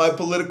about my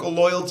political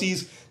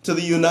loyalties to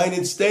the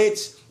United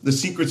States. The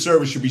Secret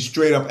Service should be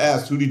straight up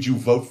asked, who did you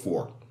vote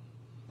for?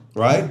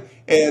 Right?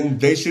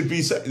 And they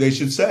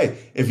should say,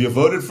 if you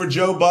voted for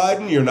Joe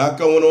Biden, you're not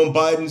going on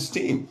Biden's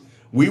team.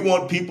 We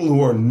want people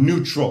who are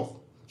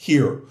neutral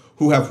here,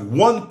 who have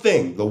one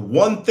thing, the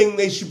one thing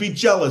they should be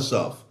jealous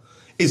of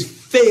is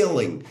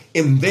failing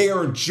in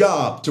their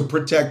job to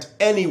protect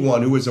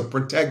anyone who is a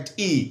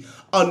protectee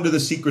under the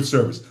Secret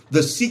Service.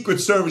 The Secret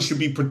Service should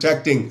be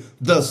protecting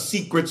the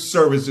Secret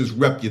Service's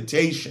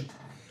reputation,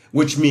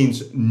 which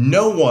means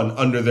no one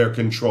under their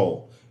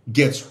control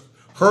gets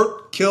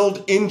hurt,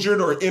 killed, injured,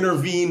 or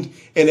intervened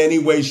in any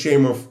way,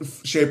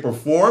 shape, or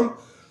form,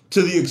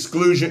 to the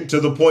exclusion, to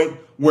the point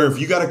where if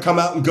you got to come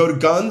out and go to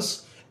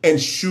guns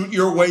and shoot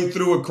your way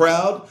through a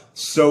crowd,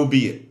 so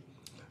be it.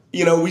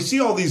 We see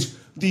all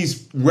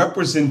these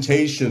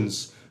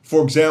representations.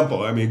 For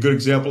example, a good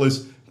example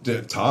is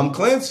Tom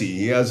Clancy.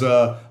 He has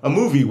a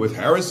movie with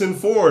Harrison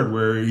Ford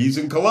where he's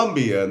in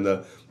Colombia and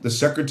the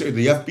secretary,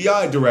 the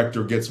FBI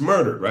director gets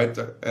murdered, right?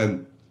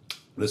 And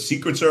the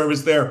Secret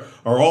Service there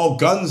are all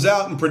guns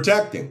out and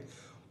protecting.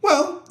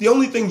 Well, the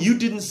only thing you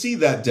didn't see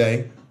that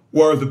day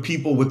were the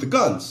people with the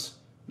guns.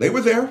 They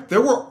were there.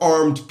 There were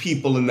armed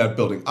people in that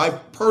building. I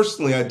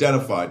personally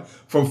identified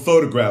from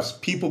photographs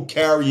people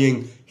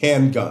carrying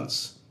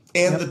handguns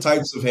and the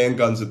types of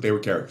handguns that they were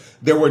carrying.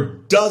 There were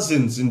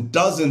dozens and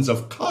dozens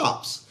of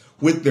cops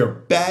with their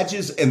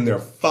badges and their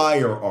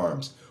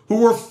firearms who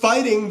were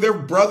fighting their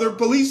brother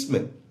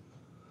policemen,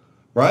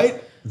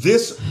 right?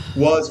 This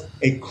was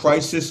a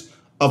crisis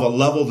of a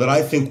level that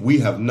I think we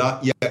have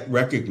not yet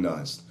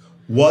recognized.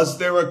 Was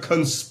there a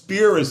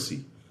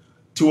conspiracy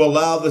to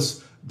allow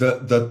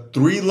the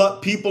 3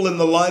 people in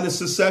the line of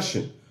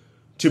secession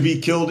to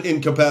be killed,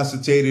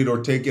 incapacitated,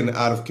 or taken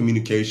out of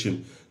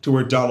communication to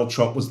where Donald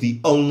Trump was the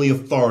only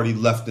authority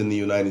left in the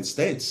United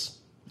States?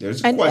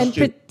 There's a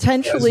question.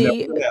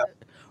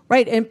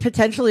 And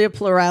potentially a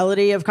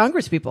plurality of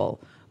congresspeople.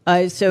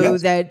 so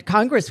Yes. that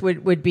Congress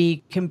would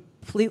be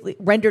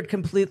rendered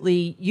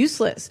completely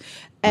useless.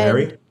 And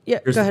Mary, yeah,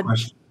 here's go the ahead.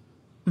 question.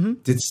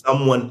 Did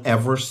someone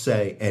ever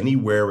say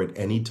anywhere at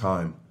any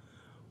time,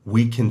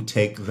 we can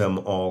take them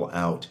all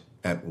out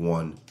at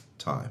one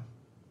time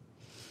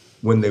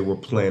when they were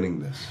planning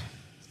this?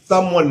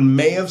 Someone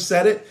may have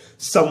said it.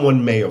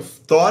 Someone may have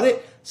thought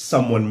it.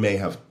 Someone may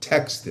have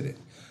texted it.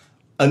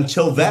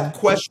 Until that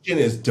question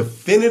is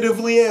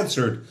definitively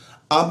answered,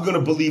 I'm going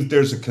to believe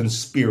there's a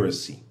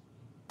conspiracy.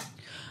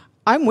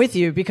 I'm with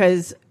you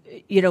because,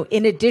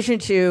 in addition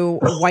to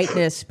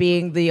whiteness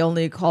being the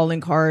only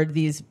calling card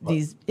these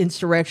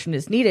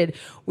insurrectionists needed,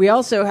 we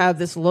also have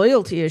this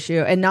loyalty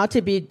issue. And not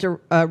to be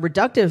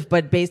reductive,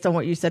 but based on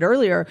what you said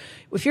earlier,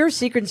 if you're a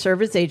Secret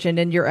Service agent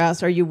and you're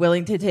asked, are you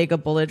willing to take a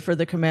bullet for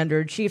the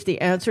commander in chief?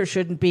 The answer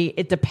shouldn't be,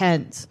 it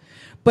depends.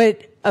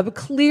 But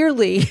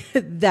clearly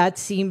that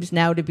seems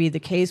now to be the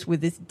case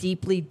with this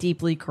deeply,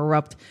 deeply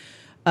corrupt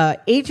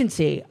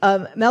agency.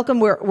 Malcolm,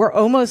 we're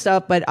almost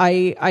up, but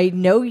I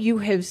know you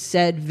have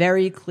said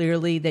very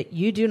clearly that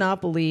you do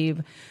not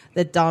believe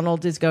that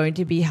Donald is going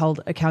to be held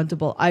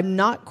accountable. I'm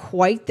not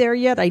quite there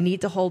yet. I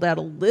need to hold out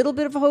a little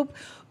bit of hope.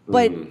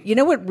 But you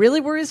know what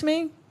really worries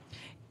me?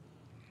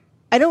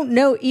 I don't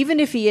know, even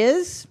if he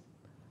is,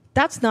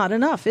 that's not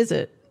enough, is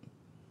it?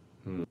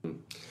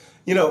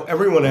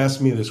 Everyone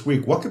asked me this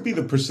week, what could be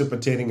the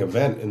precipitating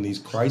event in these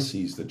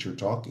crises that you're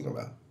talking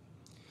about?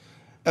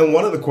 And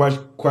one of the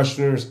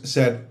questioners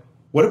said,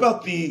 what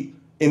about the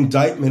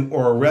indictment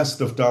or arrest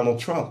of Donald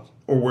Trump,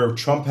 or where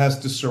Trump has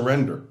to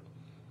surrender?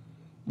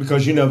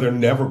 Because, they're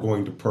never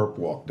going to perp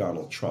walk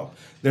Donald Trump.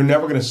 They're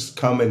never going to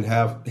come and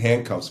have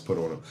handcuffs put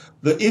on him.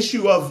 The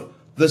issue of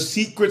the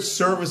Secret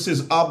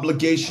Service's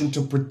obligation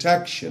to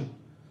protection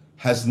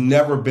has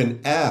never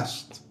been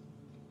asked.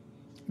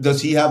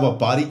 Does he have a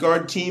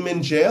bodyguard team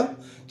in jail?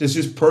 Does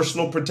his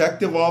personal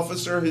protective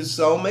officer his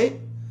cellmate?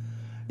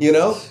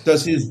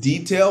 Does his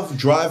detail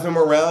drive him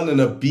around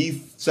in a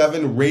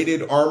B7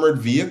 rated armored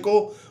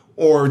vehicle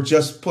or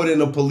just put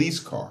in a police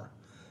car?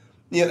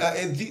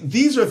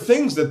 These are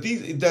things that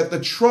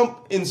the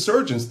Trump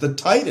insurgents, the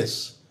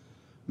Titus,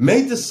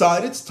 may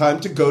decide it's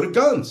time to go to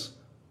guns.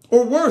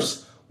 Or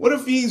worse, what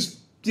if he's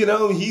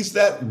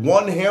that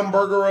one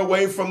hamburger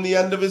away from the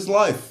end of his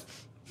life?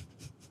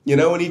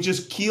 And he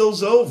just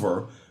keels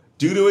over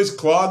due to his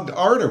clogged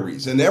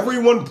arteries. And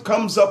everyone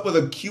comes up with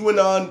a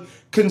QAnon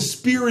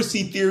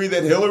conspiracy theory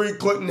that Hillary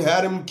Clinton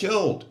had him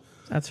killed.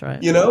 That's right.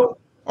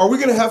 Are we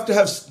going to have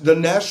the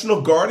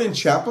National Guard in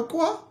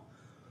Chappaqua?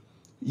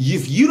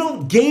 If you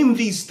don't game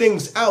these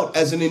things out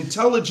as an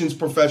intelligence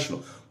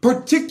professional,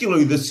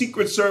 particularly the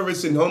Secret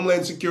Service and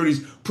Homeland Security's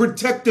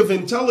protective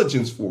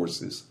intelligence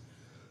forces,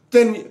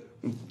 then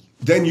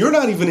you're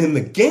not even in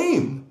the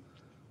game.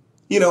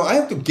 I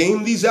have to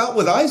game these out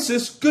with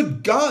ISIS.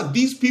 Good God,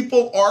 these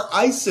people are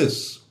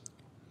ISIS.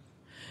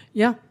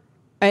 Yeah.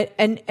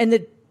 And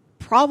the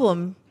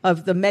problem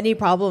of the many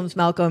problems,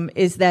 Malcolm,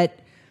 is that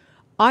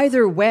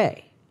either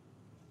way,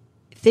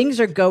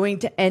 things are going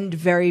to end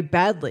very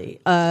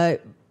badly.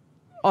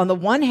 On the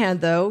one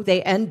hand, though,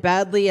 they end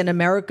badly and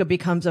America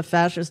becomes a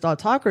fascist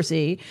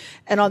autocracy.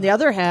 And on the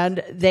other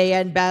hand, they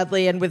end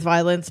badly and with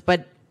violence,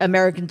 but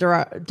American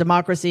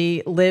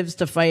democracy lives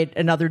to fight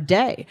another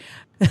day.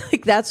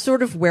 That's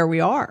sort of where we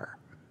are.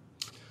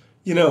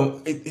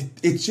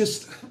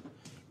 It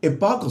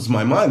boggles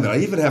my mind that I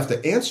even have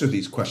to answer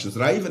these questions,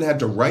 that I even had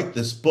to write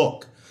this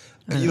book.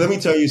 Let me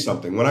tell you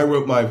something. When I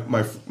wrote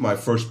my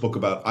first book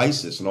about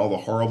ISIS and all the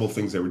horrible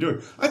things they were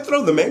doing, I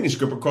throw the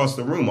manuscript across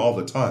the room all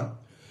the time.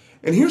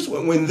 And here's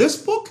when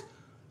this book,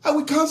 I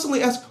would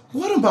constantly ask,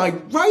 what am I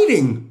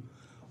writing?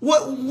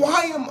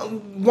 Why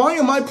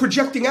am I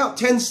projecting out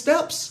 10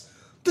 steps?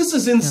 This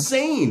is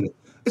insane. Yeah.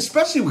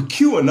 Especially with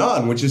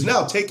QAnon, which has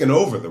now taken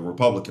over the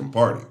Republican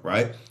Party,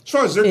 right? As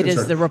far as they're concerned,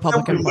 is the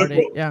Republican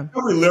Party. Yeah,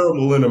 every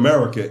liberal in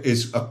America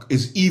is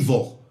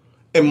evil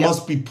and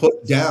must be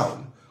put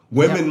down.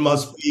 Women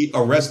must be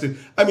arrested.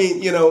 I mean,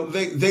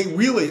 they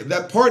really,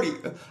 that party.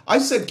 I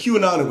said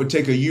QAnon, it would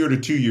take a year to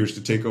 2 years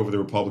to take over the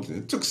Republicans.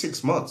 It took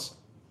 6 months.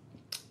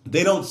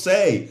 They don't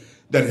say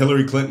that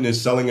Hillary Clinton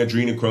is selling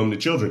adrenochrome to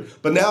children,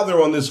 but now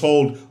they're on this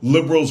whole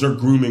liberals are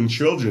grooming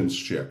children's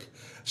stick.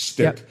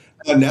 Yep.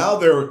 And now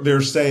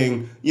they're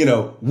saying,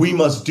 we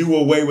must do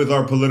away with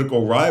our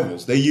political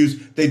rivals. They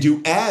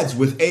do ads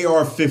with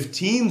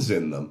AR-15s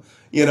in them,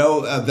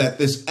 that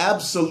this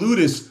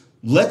absolutist,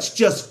 let's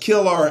just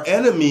kill our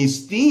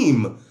enemies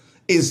theme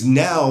is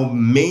now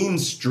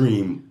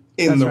mainstream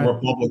in the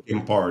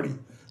Republican Party.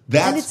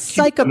 And it's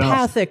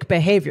psychopathic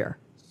behavior.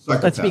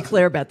 Let's be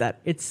clear about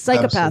that. It's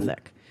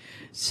psychopathic.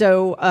 Absolutely.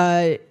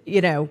 So,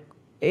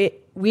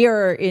 we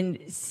are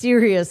in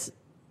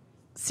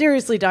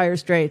seriously dire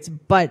straits,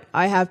 but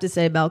I have to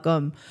say,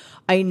 Malcolm,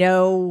 I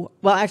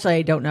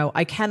don't know.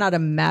 I cannot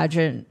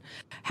imagine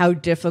how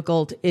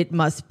difficult it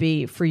must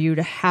be for you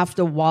to have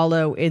to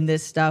wallow in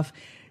this stuff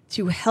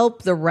to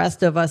help the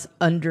rest of us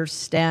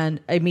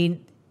understand. I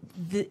mean,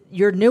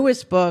 your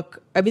newest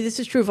book, this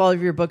is true of all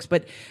of your books,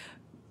 but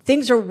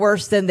things are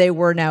worse than they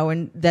were now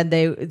and than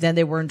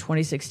they were in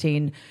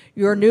 2016.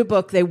 Your new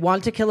book, They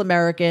Want to Kill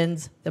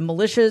Americans, the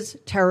Militias,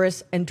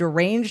 Terrorists, and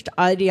Deranged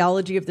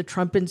Ideology of the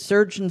Trump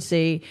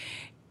Insurgency,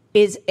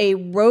 is a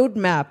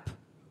roadmap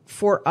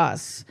for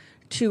us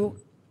to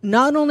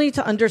not only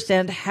to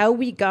understand how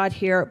we got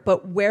here,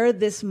 but where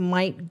this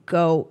might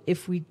go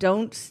if we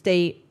don't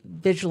stay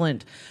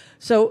vigilant.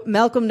 So,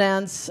 Malcolm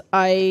Nance,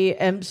 I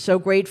am so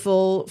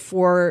grateful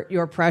for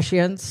your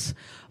prescience.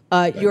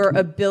 Your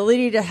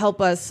ability to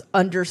help us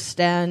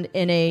understand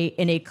in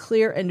a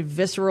clear and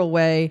visceral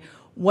way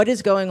what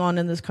is going on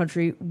in this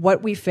country,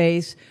 what we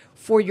face,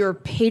 for your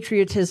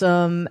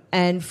patriotism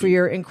and for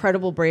your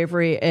incredible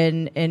bravery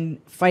in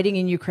fighting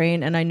in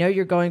Ukraine. And I know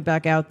you're going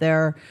back out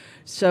there,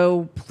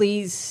 so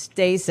please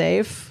stay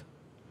safe.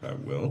 I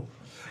will.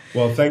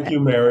 Well, thank you,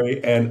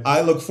 Mary. And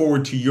I look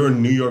forward to your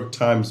New York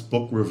Times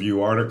book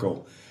review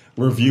article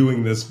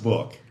reviewing this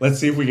book. Let's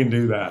see if we can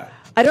do that.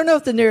 I don't know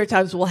if the New York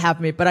Times will have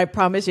me, but I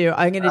promise you,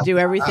 I'm going to do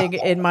everything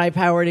in my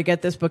power to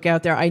get this book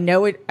out there. I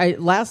know it.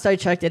 Last I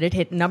checked it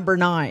hit number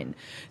 9.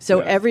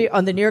 So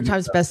on the New York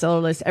Times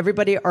bestseller list,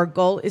 everybody, our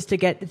goal is to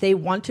get They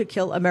Want to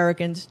Kill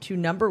Americans to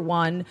number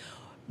 1.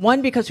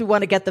 1, because we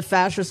want to get the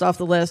fascists off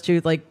the list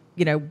who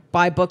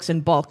buy books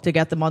in bulk to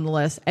get them on the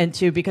list. And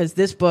 2, because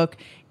this book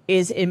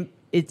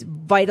it's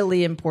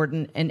vitally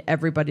important and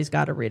everybody's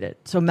got to read it.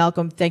 So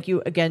Malcolm, thank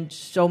you again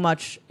so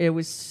much. It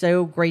was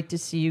so great to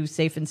see you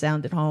safe and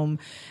sound at home,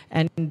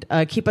 and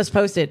keep us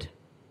posted.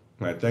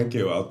 All right. Thank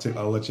you.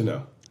 I'll let you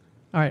know.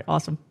 All right.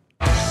 Awesome.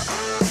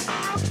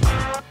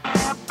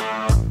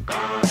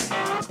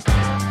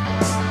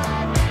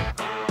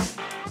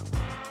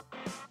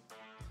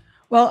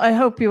 Well, I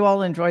hope you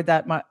all enjoyed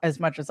that as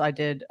much as I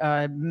did.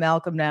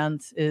 Malcolm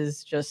Nance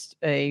is just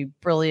a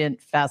brilliant,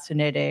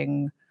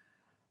 fascinating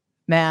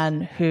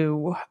man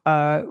who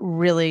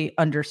really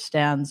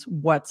understands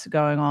what's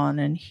going on.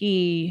 And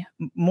he,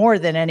 more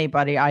than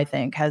anybody, I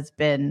think, has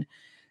been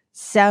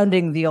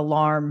sounding the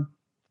alarm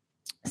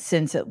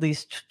since at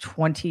least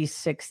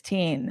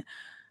 2016.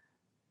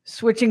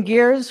 Switching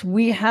gears,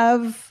 we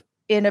have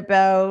in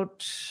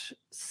about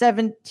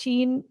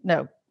 17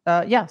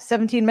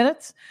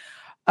 minutes,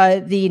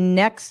 the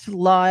next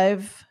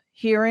live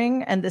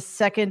hearing and the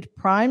second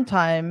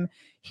primetime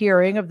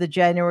hearing of the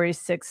January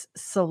 6th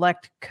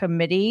Select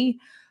Committee.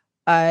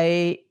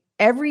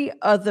 Every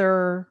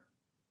other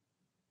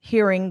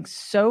hearing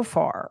so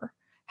far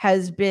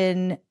has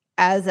been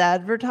as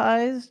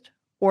advertised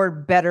or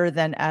better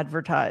than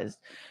advertised.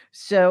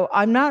 So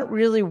I'm not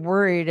really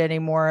worried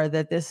anymore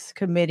that this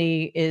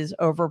committee is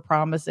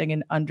overpromising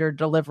and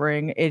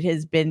under-delivering. It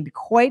has been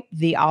quite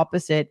the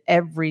opposite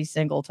every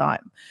single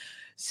time.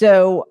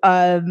 So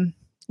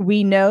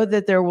we know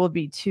that there will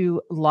be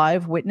 2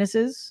 live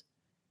witnesses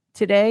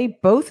today,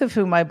 both of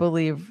whom I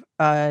believe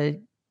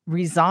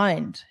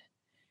resigned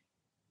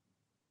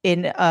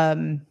in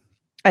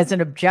as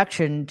an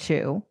objection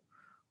to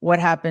what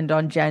happened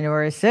on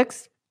January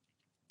 6th.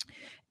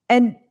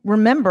 And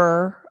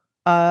remember,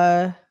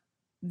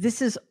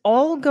 this is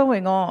all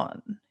going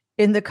on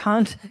in the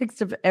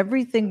context of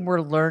everything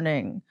we're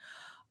learning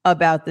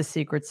about the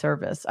Secret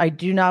Service. I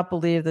do not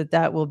believe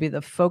that will be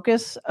the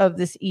focus of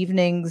this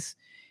evening's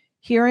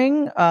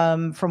hearing.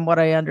 From what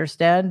I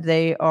understand,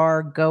 they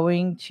are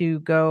going to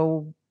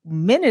go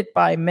minute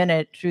by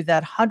minute through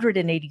that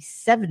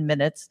 187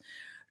 minutes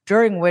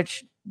during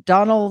which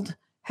Donald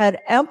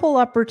had ample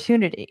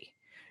opportunity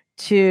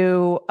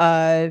to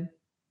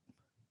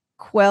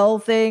quell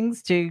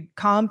things, to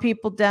calm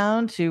people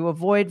down, to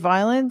avoid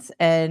violence.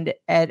 And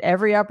at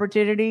every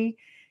opportunity,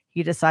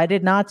 he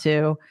decided not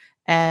to.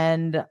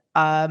 And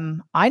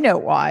I know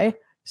why.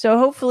 So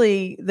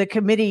hopefully the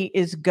committee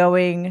is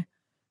going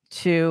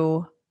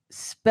to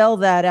spell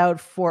that out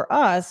for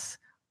us,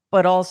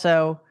 but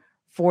also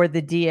for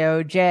the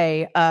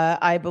DOJ.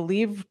 I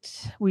believe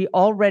we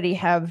already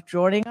have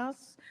joining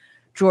us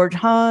George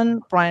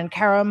Hahn, Brian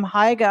Karam.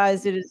 Hi,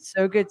 guys. It is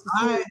so good to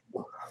see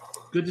you.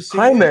 Good to see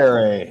you. Hi,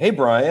 Mary. Hey,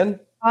 Brian.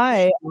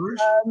 Hi.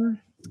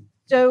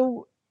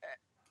 So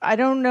I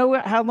don't know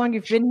how long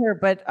you've been here,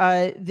 but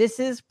this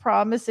is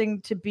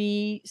promising to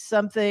be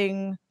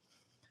something.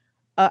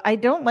 I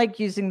don't like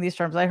using these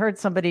terms. I heard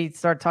somebody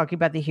start talking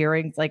about the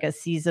hearings like a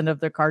season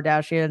of the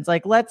Kardashians.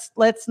 Like, let's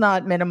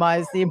not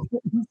minimize the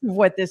importance of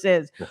what this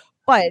is.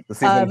 But the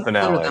season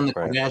finale. Than the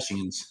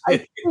Kardashians. I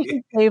think we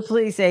can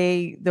safely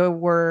say the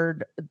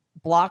word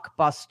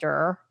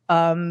blockbuster,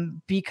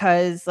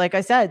 because, like I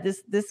said,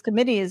 this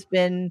committee has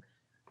been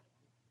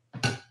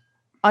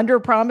under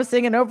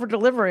promising and over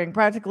delivering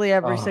practically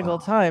every single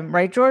time,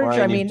 right, George?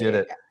 Brian, I mean, you did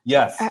it.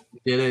 Yes,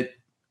 did it.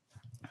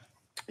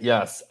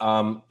 Yes,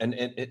 and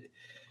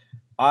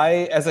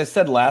as I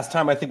said last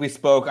time, I think we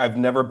spoke. I would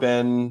never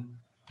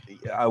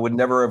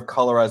have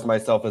colorized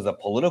myself as a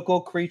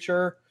political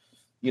creature,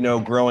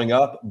 growing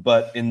up.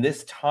 But in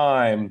this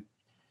time,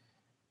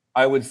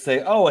 I would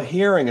say, a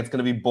hearing, it's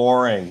going to be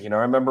boring. I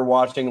remember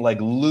watching,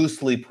 like,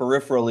 loosely,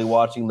 peripherally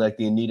watching, like,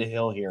 the Anita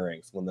Hill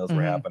hearings when those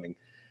were happening.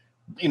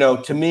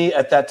 to me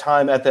at that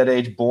time, at that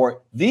age,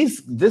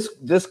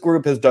 this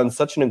group has done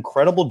such an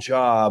incredible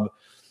job,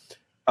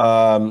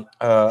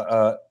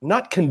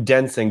 not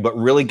condensing, but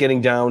really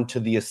getting down to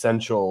the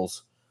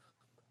essentials,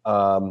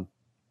 and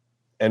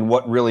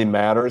what really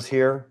matters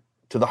here,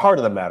 to the heart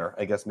of the matter.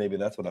 I guess maybe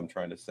that's what I'm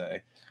trying to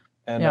say.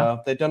 And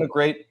they've done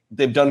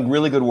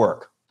really good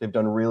work. They've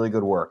done really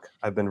good work.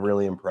 I've been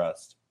really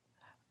impressed.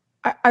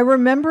 I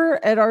remember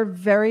at our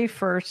very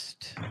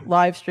first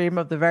live stream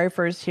of the very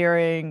first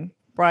hearing,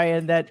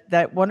 Brian,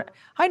 that one.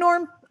 Hi,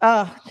 Norm.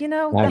 The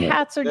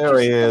hats are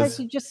guys,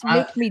 you just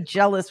make me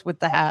jealous with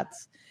the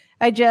hats.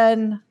 Hi,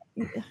 Jen.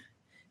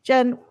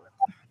 Jen,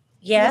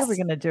 yes. What are we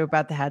going to do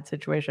about the hat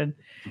situation?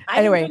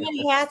 I didn't bring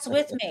any hats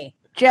with me.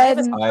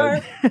 Jen,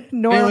 Norm.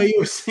 Anyway, you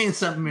were saying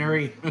something,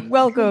 Mary.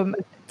 Welcome.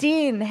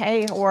 Dean,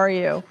 hey, how are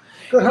you?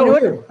 Good, how are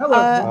you? Hello.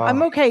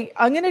 I'm okay.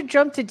 I'm going to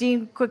jump to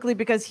Dean quickly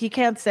because he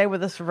can't stay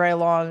with us for very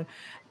long.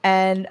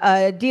 And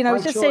Dean, I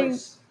was just saying.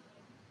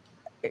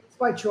 It's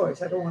by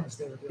choice. I don't want to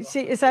stay with you.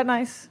 See, is that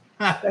nice?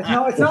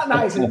 No, it's not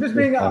nice. I'm just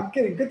being. I'm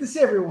kidding. Good to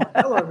see everyone.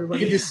 Hello, everybody.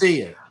 Good to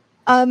see you.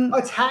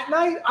 It's hat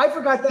night. I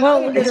forgot that.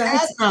 Well, it's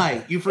hat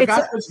night. You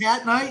forgot it was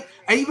hat night.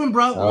 I even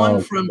brought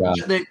one from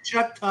that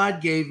Chuck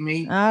Todd gave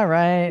me. All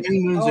right. Many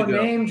moons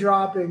ago. Name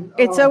dropping.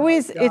 It's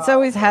always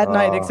hat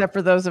night, except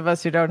for those of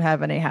us who don't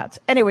have any hats.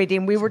 Anyway,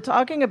 Dean, we were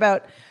talking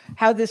about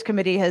how this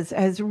committee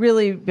has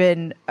really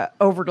been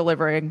over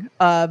delivering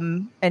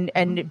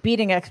and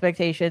beating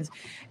expectations,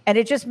 and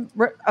it just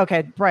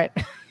okay, right.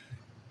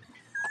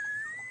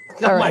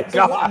 Oh my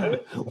God!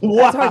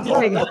 Wow.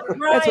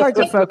 That's hard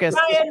to focus.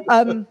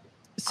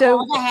 So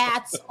all the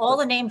hats, all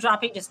the name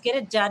dropping, just get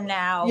it done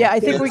now. Yeah, I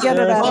think we get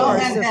it out of our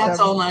system. Hats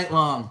all night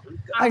long.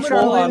 I'm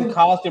on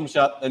costume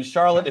shop, and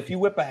Charlotte, if you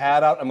whip a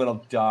hat out, I'm gonna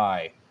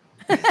die.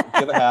 Do you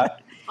have a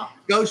hat?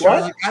 Go,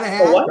 Charlotte. Got a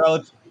hat?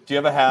 Charlotte, do you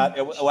have a hat?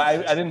 I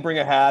didn't bring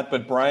a hat,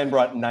 but Brian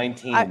brought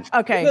 19.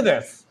 Okay. Look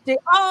at this.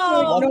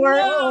 Oh, no.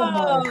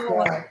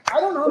 I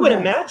don't know. What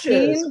it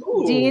matches.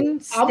 Dean,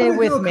 stay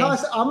with me.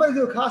 I'm going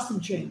to do a costume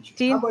change.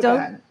 Dean,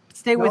 don't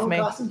stay with me.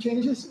 Costume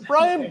changes.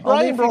 Brian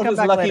brought his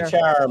Lucky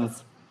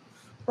Charms.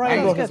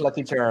 Brian brought his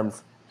Lucky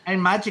Charms.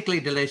 And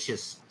magically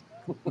delicious.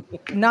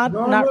 Not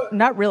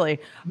really.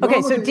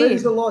 Okay, so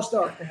Dean, the lost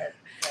ark ahead.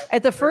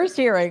 At the first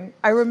hearing,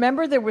 I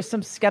remember there was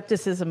some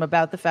skepticism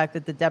about the fact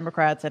that the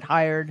Democrats had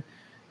hired,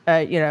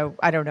 I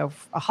don't know,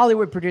 a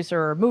Hollywood producer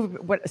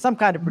or some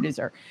kind of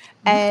producer.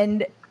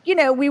 And,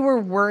 we were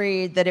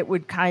worried that it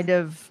would kind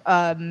of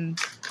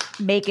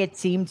make it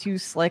seem too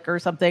slick or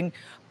something.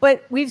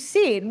 But we've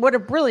seen what a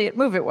brilliant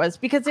move it was,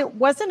 because it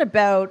wasn't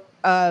about,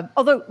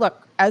 although,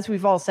 look, as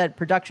we've all said,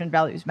 production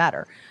values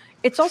matter.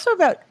 It's also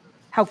about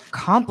how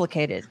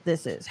complicated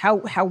this is,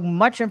 how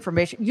much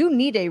information. You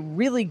need a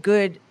really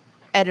good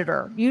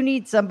editor. You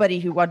need somebody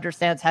who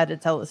understands how to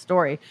tell a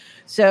story.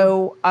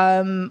 So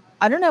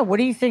I don't know. What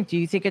do you think? Do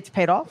you think it's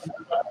paid off?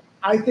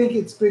 I think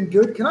it's been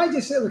good. Can I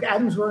just say, look,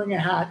 Adam's wearing a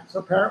hat, so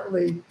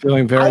apparently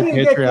feeling very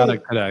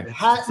patriotic today.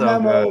 Hat so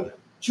memo. Good.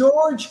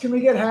 George, can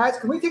we get hats?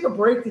 Can we take a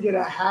break to get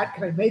a hat?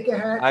 Can I make a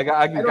hat?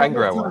 I can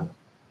grab one.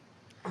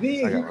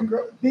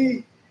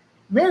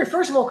 Mary,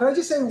 first of all, can I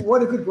just say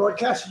what a good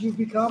broadcaster you've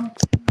become?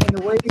 And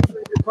the way you answer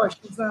your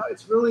questions now,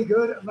 it's really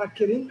good. I'm not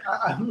kidding.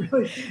 I'm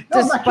really.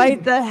 No,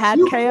 despite the hat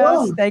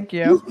chaos, thank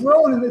you. You've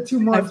grown in the 2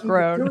 months I've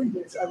grown. Doing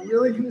this. I'm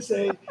really going to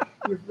say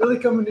you're really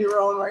coming to your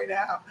own right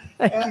now.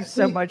 Thank you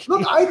so much.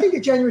 Look, I think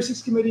the January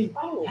 6th committee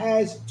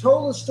has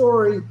told a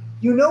story.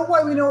 You know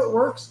why we know it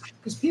works?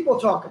 Because people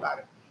talk about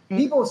it.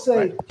 People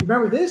say, do you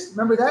remember this?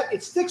 Remember that?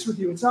 It sticks with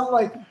you. It's not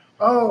like,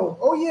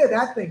 oh yeah,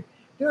 that thing.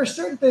 There are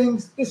certain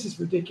things. This is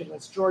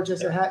ridiculous. George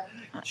has a hat.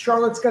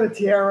 Charlotte's got a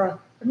tiara.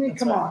 I mean,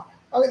 come on.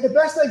 The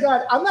best I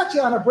got. I'm actually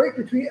on a break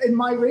in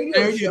my radio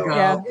there show. You go.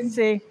 Yeah,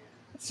 see,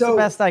 so the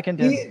best I can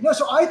do.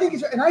 So I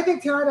think I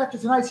think tonight after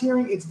tonight's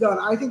hearing, it's done.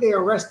 I think they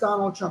arrest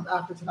Donald Trump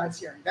after tonight's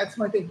hearing. That's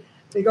my thing.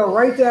 They go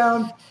right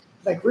down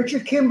like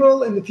Richard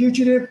Kimball in The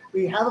Fugitive.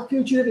 We have a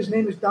fugitive. His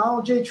name is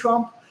Donald J.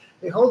 Trump.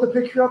 They hold the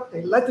picture up.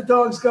 They let the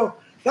dogs go.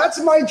 That's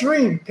my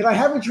dream. Can I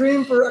have a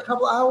dream for a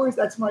couple hours?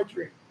 That's my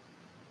dream.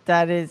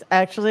 That is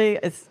actually,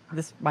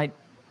 this might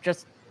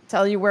just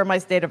tell you where my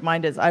state of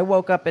mind is. I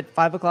woke up at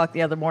 5:00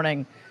 the other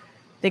morning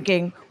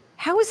thinking,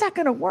 how is that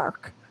going to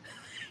work?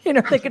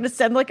 They're going to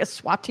send like a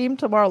SWAT team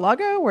to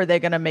Mar-a-Lago, or are they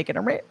going to make it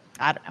a raid?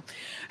 I don't know.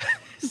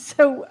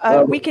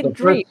 So we can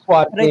dream. The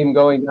SWAT team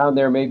going down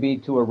there may be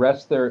to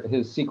arrest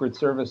his Secret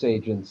Service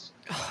agents.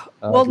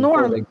 Well,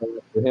 Norm, they go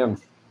after him.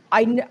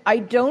 I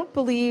don't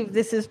believe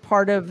this is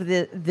part of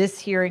this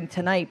hearing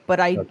tonight, but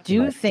I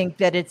do think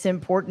that it's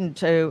important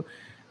to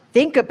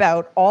think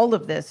about all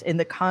of this in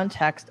the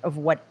context of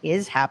what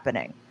is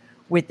happening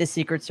with the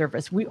Secret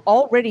Service. We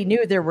already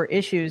knew there were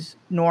issues,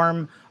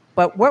 Norm,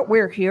 but what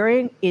we're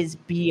hearing is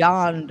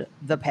beyond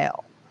the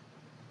pale.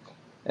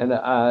 And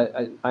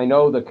I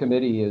know the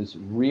committee is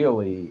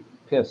really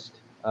pissed,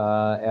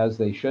 as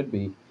they should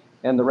be,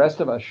 and the rest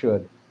of us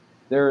should.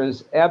 There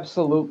is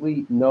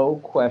absolutely no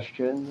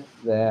question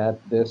that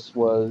this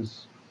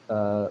was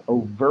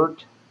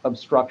overt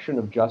obstruction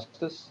of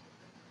justice.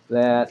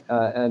 that,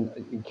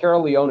 and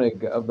Carol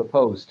Leonig of the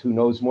Post, who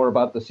knows more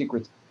about the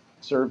Secret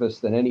Service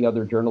than any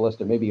other journalist,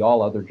 and maybe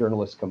all other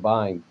journalists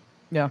combined,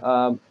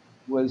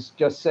 was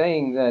just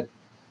saying that,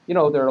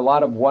 there are a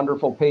lot of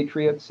wonderful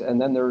patriots, and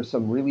then there are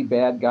some really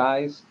bad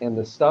guys, and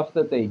the stuff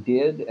that they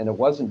did, and it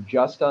wasn't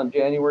just on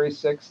January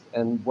 6th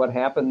and what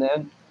happened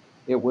then.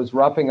 It was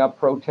roughing up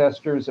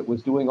protesters. It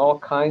was doing all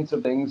kinds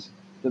of things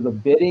to the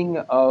bidding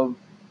of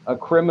a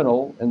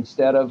criminal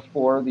instead of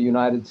for the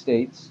United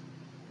States.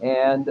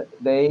 And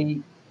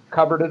they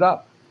covered it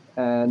up.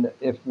 And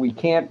if we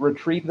can't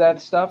retrieve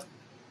that stuff,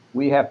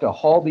 we have to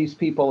haul these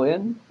people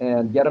in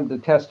and get them to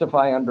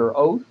testify under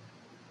oath.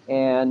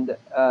 And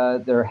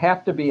there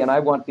have to be, and I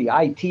want the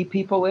IT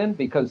people in,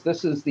 because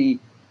this is the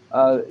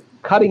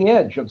cutting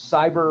edge of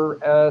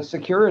cyber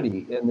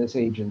security in this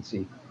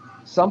agency.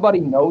 Somebody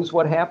knows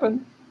what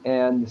happened,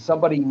 and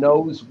somebody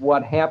knows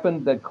what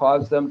happened that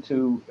caused them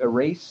to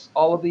erase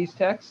all of these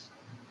texts.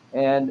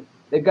 And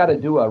they've got to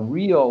do a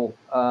real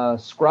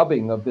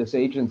scrubbing of this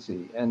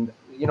agency. And,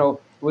 it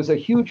was a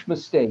huge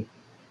mistake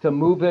to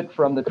move it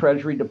from the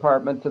Treasury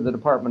Department to the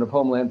Department of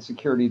Homeland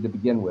Security to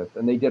begin with.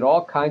 And they did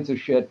all kinds of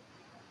shit,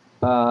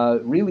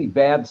 really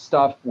bad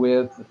stuff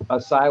with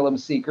asylum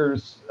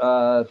seekers,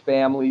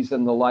 families,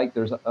 and the like.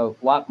 There's a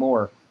lot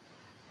more.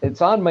 It's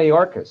on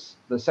Mayorkas,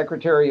 the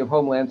Secretary of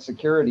Homeland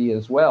Security,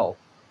 as well,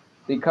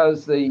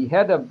 because the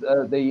head of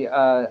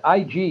the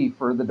IG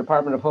for the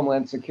Department of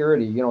Homeland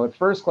Security, at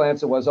first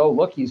glance it was, oh,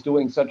 look, he's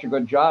doing such a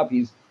good job.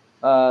 He's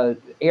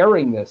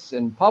airing this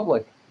in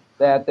public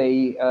that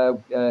they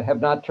have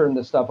not turned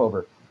this stuff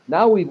over.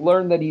 Now we've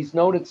learned that he's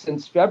known it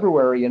since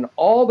February, and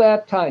all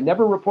that time,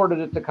 never reported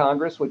it to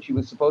Congress, which he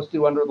was supposed to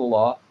do under the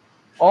law.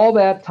 All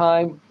that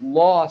time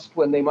lost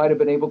when they might have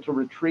been able to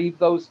retrieve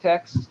those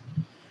texts.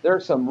 There are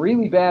some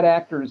really bad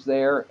actors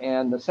there,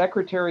 and the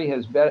secretary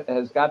has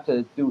got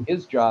to do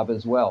his job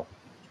as well.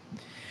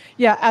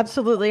 Yeah,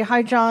 absolutely.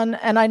 Hi, John.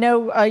 And I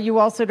know you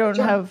also don't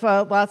have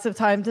lots of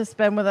time to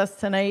spend with us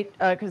tonight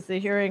because the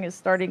hearing is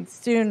starting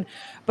soon.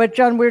 But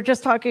John, we're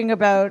just talking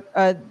about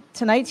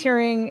tonight's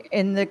hearing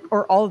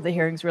or all of the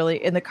hearings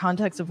really, in the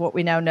context of what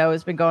we now know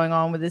has been going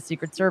on with the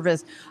Secret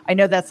Service. I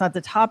know that's not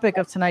the topic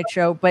of tonight's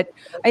show, but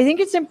I think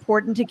it's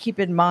important to keep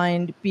in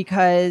mind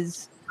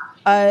because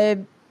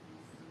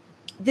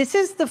this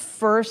is the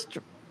first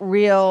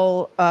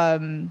real,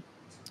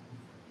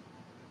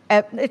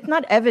 it's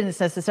not evidence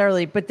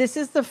necessarily, but this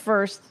is the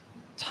first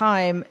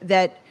time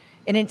that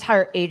an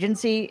entire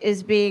agency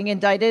is being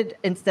indicted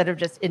instead of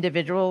just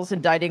individuals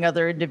indicting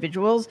other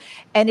individuals.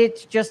 And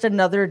it's just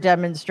another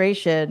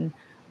demonstration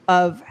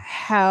of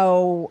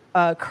how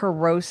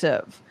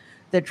corrosive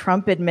the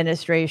Trump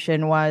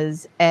administration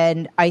was.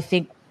 And I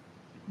think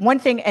one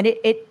thing, and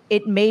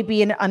it may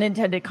be an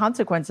unintended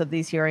consequence of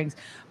these hearings,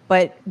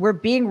 but we're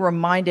being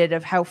reminded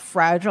of how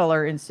fragile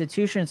our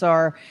institutions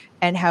are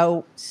and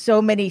how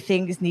so many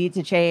things need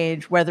to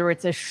change, whether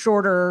it's a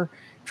shorter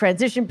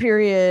transition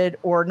period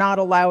or not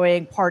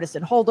allowing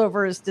partisan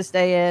holdovers to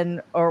stay in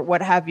or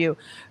what have you.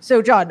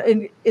 So, John,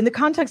 in the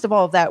context of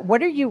all of that,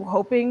 what are you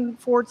hoping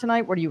for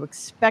tonight? What are you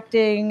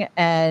expecting?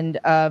 And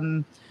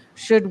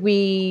should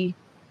we,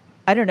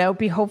 I don't know,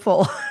 be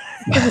hopeful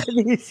that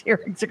these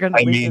hearings are going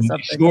to lead to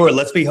something? Sure,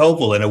 let's be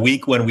hopeful. In a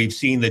week when we've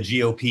seen the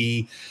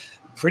GOP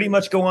pretty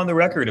much go on the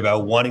record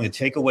about wanting to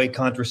take away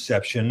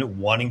contraception,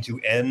 wanting to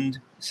end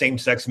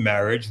same-sex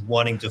marriage,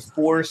 wanting to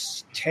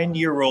force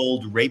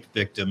 10-year-old rape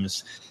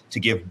victims to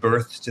give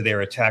birth to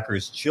their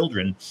attackers'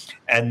 children.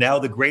 And now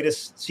the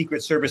greatest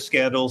Secret Service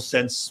scandal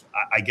since,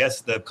 I guess,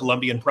 the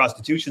Colombian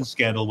prostitution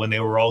scandal when they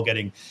were all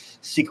getting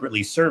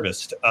secretly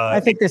serviced. I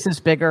think this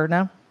is bigger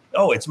now.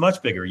 Oh, it's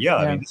much bigger. Yeah.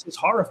 I mean, this is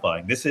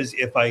horrifying. This is,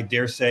 if I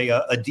dare say,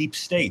 a deep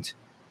state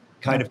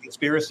kind of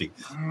conspiracy,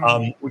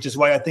 which is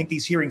why I think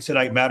these hearings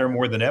tonight matter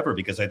more than ever,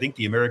 because I think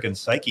the American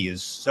psyche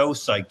is so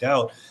psyched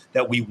out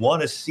that we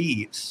want to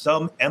see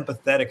some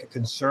empathetic,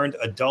 concerned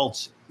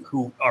adults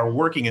who are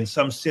working in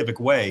some civic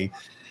way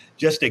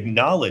just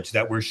acknowledge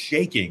that we're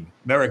shaking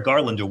Merrick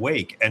Garland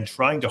awake and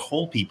trying to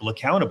hold people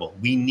accountable.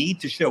 We need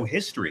to show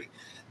history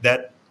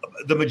that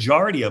the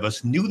majority of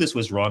us knew this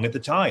was wrong at the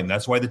time.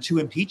 That's why the two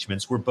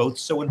impeachments were both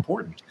so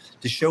important,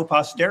 to show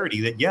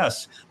posterity that,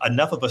 yes,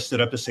 enough of us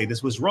stood up to say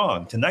this was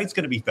wrong. Tonight's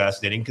going to be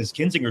fascinating because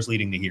Kinzinger's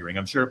leading the hearing.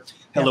 I'm sure.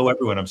 Hello,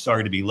 everyone. I'm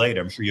sorry to be late.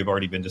 I'm sure you've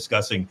already been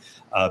discussing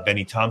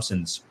Benny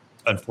Thompson's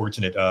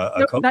unfortunate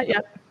not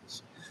yet.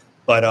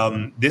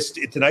 But this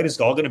tonight is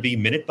all going to be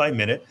minute by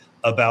minute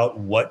about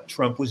what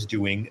Trump was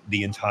doing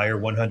the entire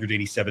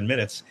 187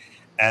 minutes.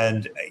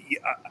 And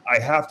I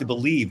have to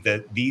believe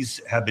that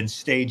these have been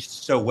staged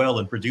so well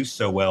and produced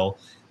so well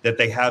that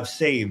they have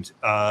saved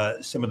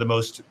some of the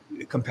most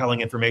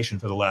compelling information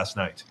for the last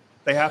night.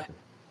 They have to.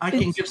 I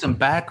can give some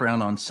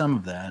background on some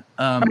of that.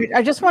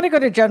 I just want to go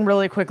to Jen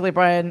really quickly,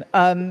 Brian,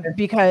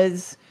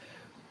 because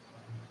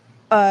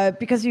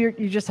you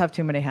just have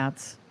too many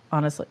hats.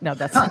 Honestly, no,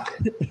 that's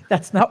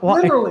not why.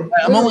 Literally.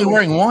 I'm only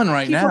wearing one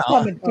right now.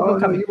 No,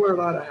 you wear a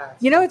lot of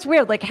hats. You know, it's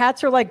weird. Like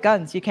hats are like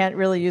guns. You can't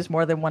really use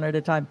more than one at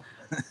a time.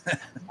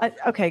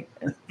 Okay,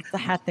 the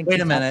hat thing.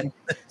 Wait a minute.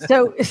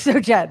 So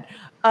Jen,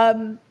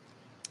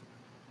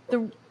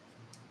 the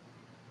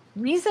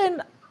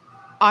reason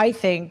I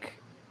think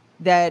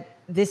that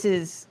this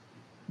is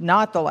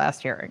not the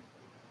last hearing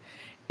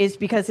is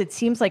because it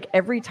seems like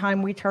every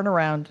time we turn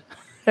around,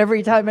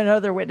 every time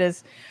another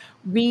witness,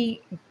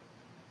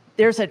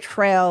 there's a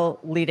trail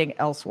leading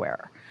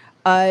elsewhere.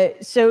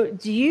 So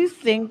do you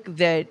think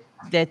that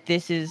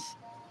this is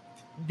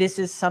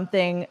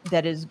something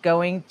that is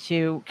going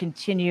to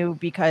continue,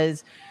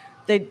 because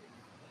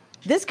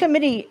this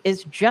committee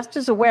is just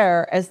as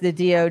aware as the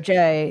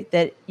DOJ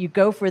that you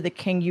go for the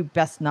king you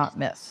best not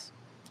miss?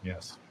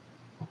 Yes.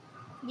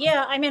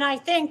 Yeah, I mean, I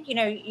think,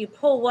 you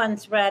pull one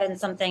thread and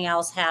something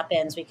else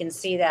happens. We can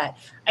see that.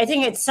 I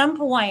think at some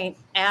point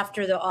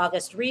after the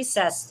August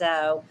recess,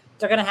 though,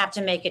 they're going to have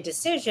to make a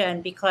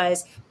decision,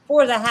 because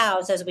for the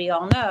House, as we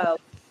all know,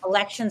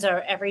 elections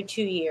are every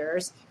 2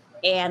 years.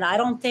 And I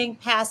don't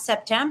think past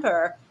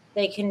September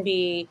they can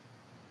be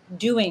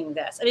doing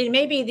this. I mean,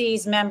 maybe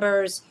these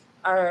members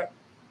are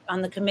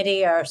on the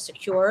committee are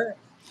secure.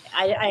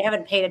 I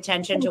haven't paid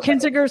attention to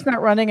Kinzinger's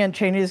not running, and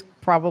Cheney's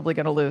probably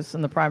going to lose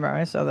in the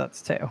primary, so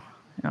that's two.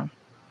 Yeah.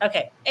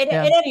 Okay. At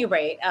any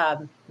rate,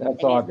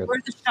 that's August.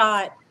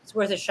 It's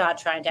worth a shot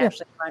trying to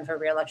actually run for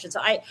re-election. So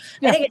I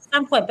think at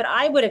some point, but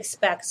I would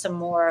expect some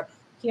more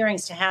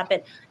hearings to happen.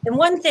 And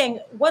one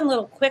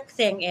little quick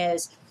thing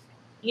is,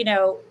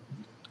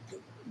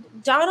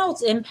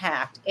 Donald's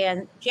impact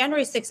and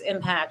January 6th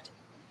impact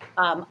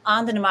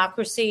on the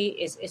democracy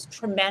is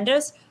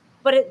tremendous.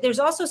 But there's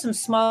also some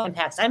small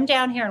impacts. I'm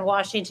down here in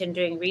Washington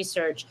doing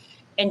research,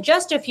 and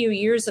just a few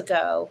years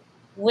ago,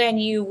 when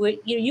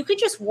you could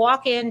just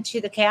walk into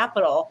the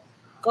Capitol,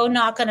 go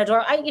knock on a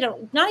door.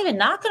 Not even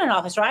knock on an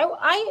office door.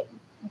 I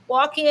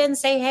walk in,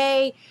 say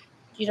hey,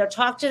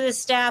 talk to the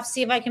staff,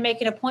 see if I can make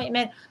an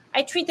appointment.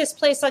 I treat this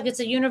place like it's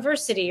a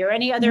university or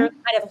any other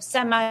kind of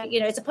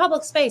it's a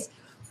public space.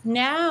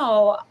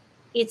 Now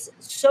it's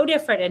so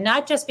different, and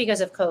not just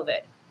because of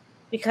COVID.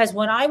 Because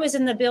when I was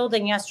in the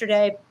building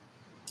yesterday,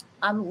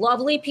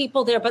 lovely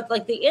people there, but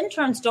like the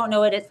interns don't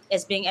know it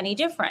as being any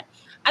different.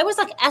 I was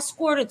like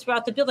escorted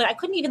throughout the building. I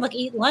couldn't even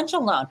eat lunch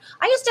alone.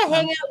 I used to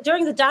hang out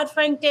during the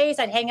Dodd-Frank days.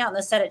 I'd hang out in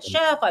the Senate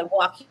chef. I'd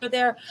walk here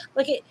there.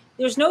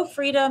 There's no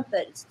freedom.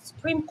 The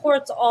Supreme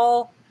Court's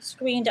all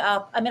screened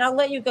up. I mean, I'll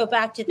let you go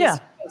back to this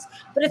place,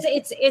 but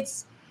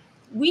it's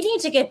we need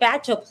to get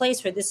back to a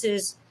place where this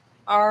is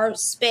our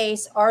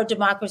space, our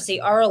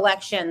democracy, our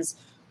elections.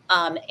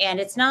 And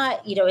it's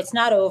not, it's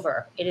not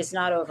over. It is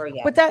not over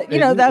yet. But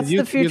that's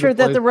the future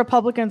that the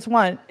Republicans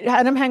want.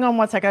 Adam, hang on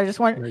one second. I just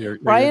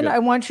want, Brian, I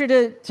want you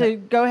to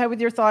go ahead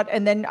with your thought.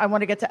 And then I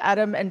want to get to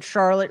Adam and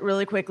Charlotte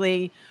really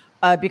quickly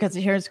because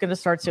the hearing's going to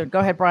start soon. Go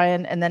ahead,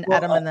 Brian, and then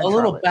Adam, and then Charlotte.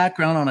 Little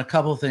background on a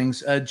couple of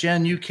things.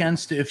 Jen, you can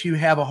if you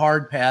have a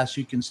hard pass,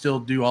 you can still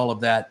do all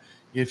of that.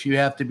 If you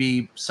have to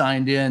be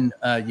signed in,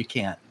 you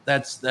can't.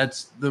 That's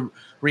the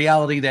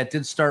reality. That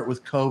did start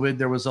with COVID.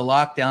 There was a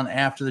lockdown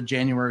after the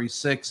January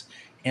 6th,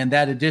 and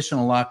that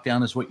additional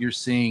lockdown is what you're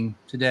seeing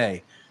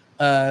today.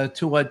 To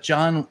what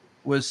John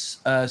was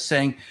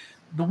saying,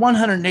 the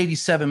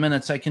 187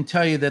 minutes, I can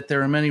tell you that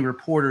there are many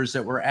reporters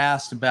that were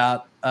asked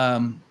about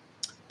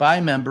by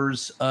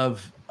members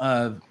of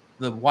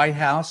the White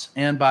House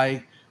and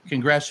by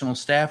congressional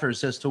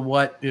staffers as to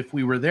what, if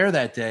we were there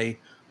that day,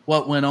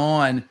 what went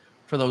on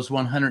for those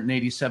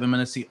 187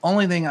 minutes. The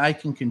only thing I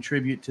can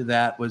contribute to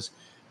that was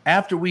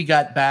after we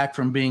got back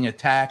from being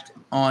attacked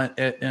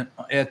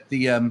at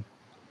the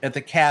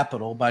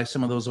Capitol by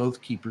some of those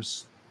Oath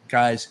Keepers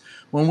guys,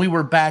 when we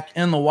were back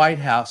in the White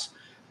House,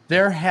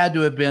 there had to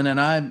have been, and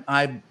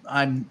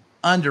I'm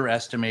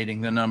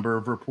underestimating the number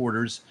of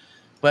reporters,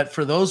 but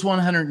for those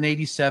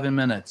 187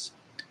 minutes,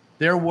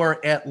 there were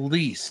at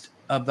least,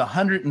 of the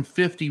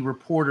 150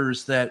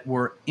 reporters that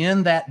were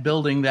in that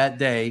building that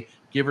day,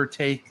 give or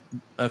take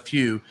a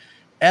few,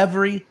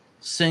 every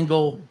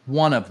single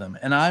one of them.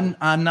 And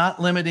I'm not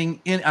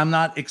I'm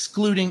not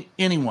excluding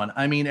anyone.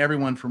 I mean,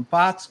 everyone from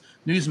Fox,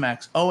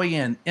 Newsmax,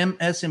 OAN,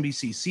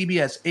 MSNBC,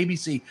 CBS,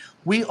 ABC.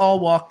 We all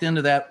walked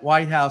into that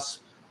White House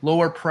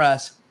lower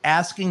press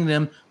asking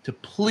them to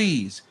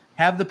please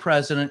have the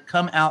president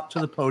come out to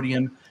the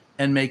podium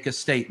and make a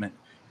statement.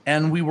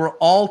 And we were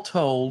all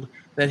told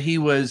that he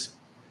was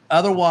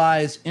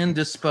otherwise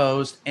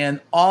indisposed, and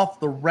off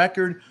the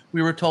record,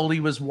 we were told he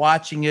was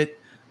watching it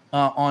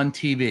on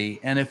TV.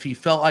 And if he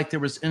felt like there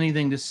was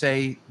anything to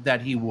say,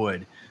 that he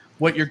would.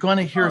 What you're going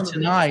to hear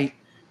tonight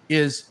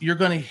is you're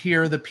going to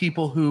hear the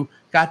people who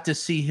got to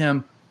see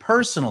him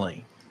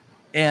personally,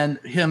 and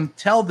him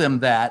tell them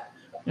that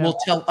will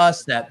tell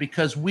us that,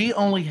 because we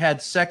only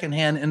had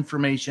secondhand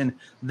information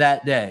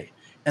that day.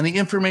 And the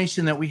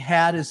information that we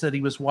had is that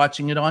he was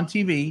watching it on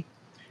TV,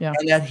 and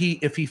that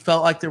if he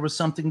felt like there was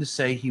something to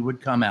say, he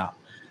would come out.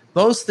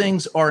 Those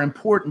things are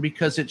important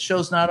because it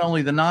shows not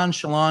only the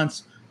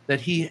nonchalance that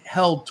he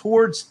held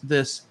towards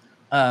this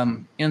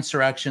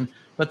insurrection,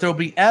 but there'll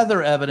be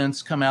other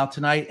evidence come out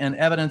tonight, and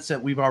evidence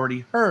that we've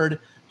already heard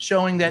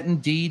showing that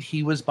indeed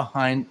he was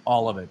behind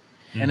all of it.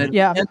 And at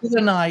the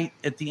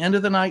end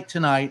of the night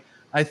tonight,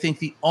 I think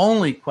the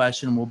only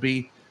question will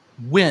be,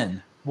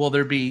 when will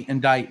there be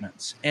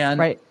indictments?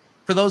 And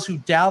for those who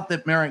doubt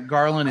that Merrick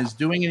Garland is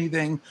doing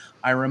anything,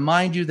 I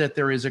remind you that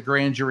there is a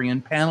grand jury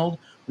impaneled.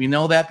 We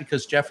know that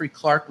because Jeffrey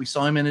Clark, we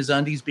saw him in his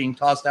undies being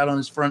tossed out on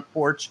his front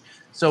porch.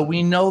 So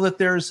we know that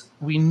there's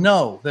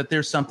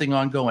something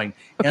ongoing.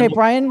 Okay,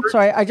 Brian,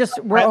 sorry,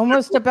 we're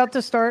almost about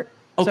to start.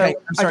 Okay,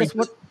 I'm sorry.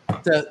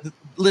 The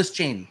Liz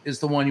Cheney is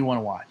the one you want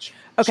to watch.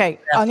 Okay,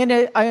 I'm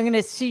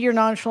gonna see your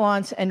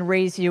nonchalance and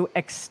raise you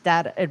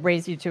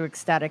to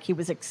ecstatic. He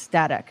was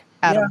ecstatic.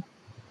 Adam.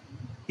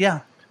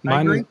 Yeah.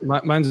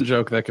 Mine's a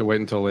joke that could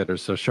wait until later.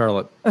 So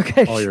Charlotte,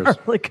 okay, all yours.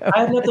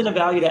 I have nothing of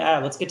value to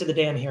add. Let's get to the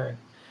damn hearing.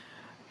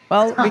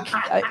 Well,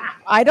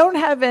 I don't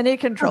have any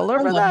control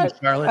over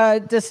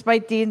that,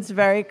 despite Dean's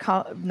very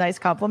nice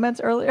compliments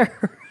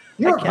earlier.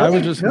 I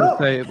was just going to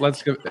say,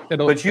 let's go.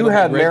 But you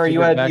had, Mary,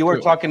 you were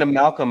talking to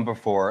Malcolm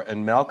before,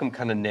 and Malcolm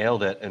kind of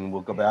nailed it, and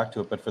we'll go back to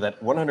it. But for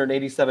that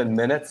 187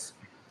 minutes,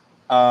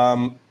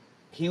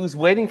 he was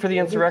waiting for the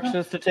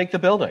insurrectionists to take the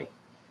building.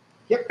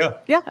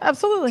 Yep. Yeah,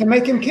 absolutely. To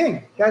make him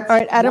king. That's all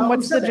right, Adam,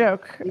 what's the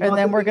joke? And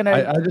then we're going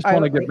to... I just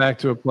want to get back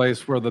to a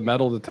place where the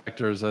metal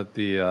detectors at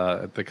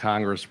the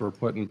Congress were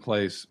put in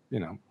place,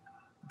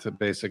 to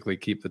basically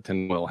keep the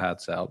tinfoil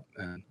hats out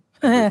and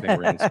everything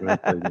ran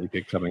smoothly. You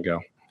could come and go.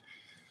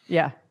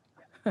 Yeah.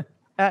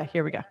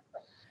 Here we go.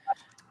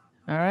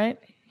 All right.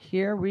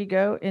 Here we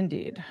go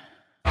indeed.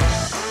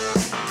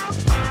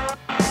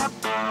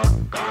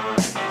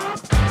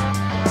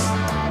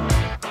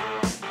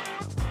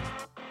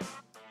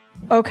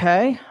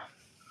 Okay.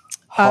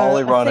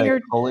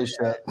 Holy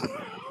shit.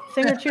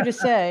 Thing or two to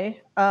say.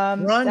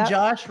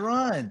 Josh,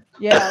 run.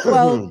 Yeah.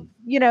 Well,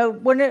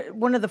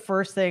 one of the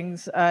first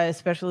things,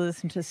 especially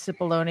listening to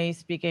Cipollone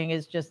speaking,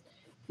 is just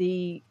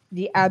the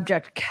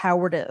abject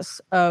cowardice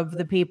of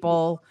the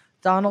people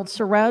Donald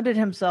surrounded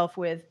himself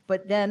with.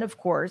 But then, of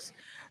course,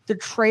 the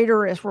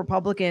traitorous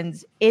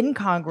Republicans in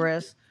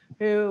Congress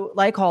who,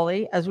 like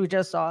Hawley, as we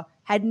just saw,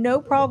 had no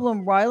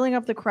problem riling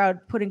up the crowd,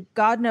 putting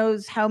God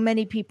knows how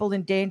many people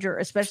in danger,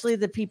 especially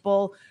the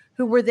people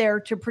who were there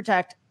to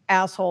protect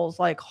assholes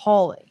like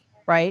Hawley,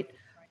 right?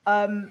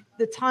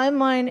 The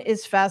timeline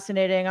is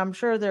fascinating. I'm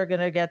sure they're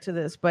going to get to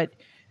this, but,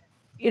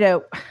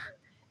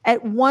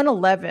 at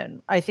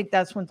 1:11, I think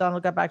that's when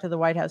Donald got back to the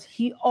White House.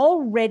 He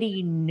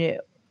already knew,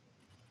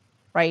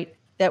 right,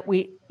 that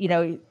we,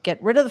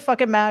 get rid of the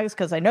fucking mags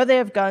because I know they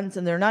have guns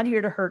and they're not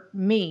here to hurt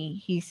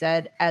me, he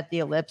said at the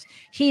Ellipse.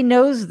 He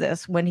knows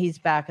this when he's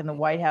back in the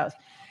White House.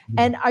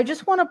 And I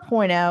just want to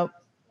point out,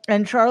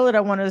 and Charlotte,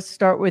 I want to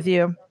start with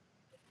you.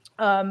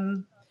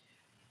 Two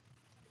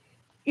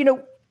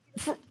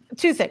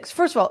things.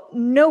 First of all,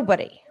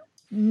 nobody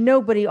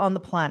on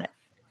the planet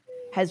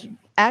has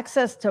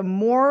access to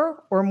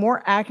more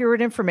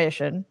accurate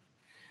information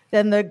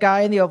than the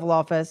guy in the Oval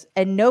Office,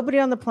 and nobody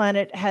on the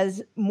planet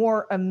has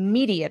more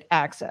immediate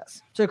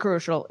access to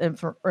crucial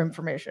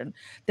information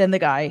than the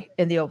guy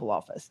in the Oval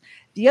Office.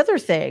 The other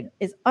thing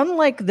is,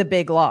 unlike the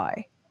big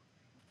lie,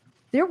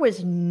 there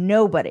was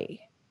nobody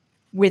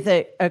with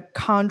a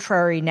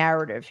contrary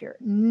narrative here.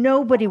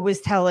 Nobody was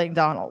telling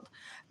Donald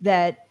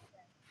that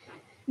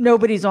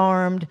nobody's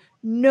armed.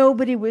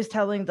 Nobody was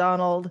telling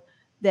Donald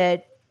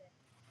that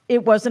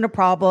it wasn't a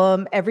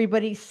problem.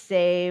 Everybody's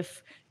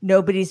safe.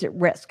 Nobody's at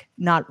risk.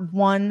 Not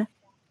one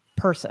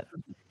person.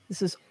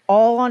 This is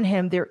all on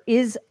him. There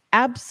is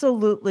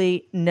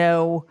absolutely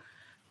no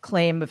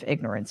claim of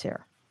ignorance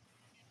here.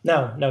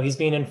 No, he's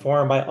being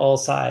informed by all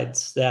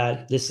sides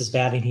that this is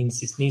bad and he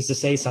needs to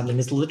say something.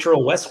 His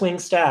literal West Wing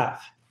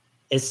staff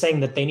is saying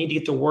that they need to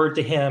get the word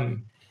to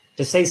him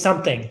to say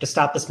something to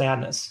stop this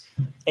madness.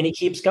 And he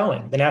keeps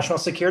going. The National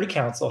Security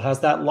Council has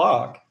that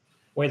log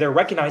where they're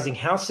recognizing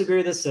how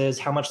severe this is,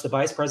 how much the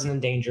vice president in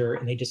danger,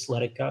 and they just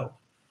let it go.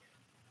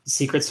 The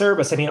Secret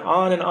Service, on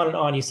and on and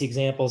on, you see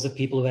examples of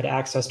people who had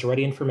access to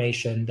ready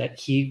information that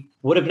he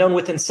would have known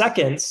within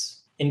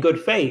seconds in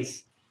good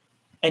faith,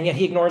 and yet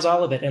he ignores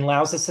all of it and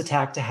allows this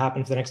attack to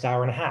happen for the next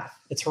hour and a half.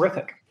 It's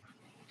horrific.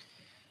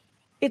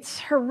 It's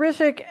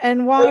horrific,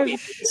 and while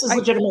this is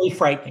legitimately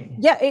frightening.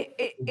 Yeah,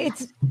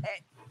 it's.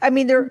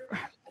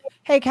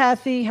 Hey,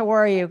 Kathy, how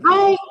are you?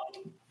 Hi.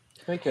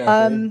 Hey,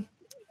 Kathy.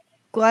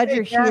 Glad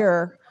you're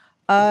here.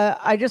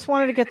 I just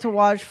wanted to get to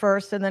Waj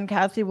first, and then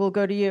Kathy will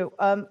go to you.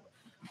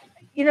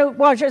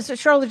 Waj, as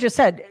Charlotte just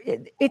said,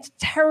 it's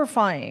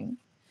terrifying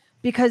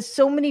because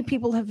so many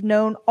people have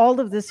known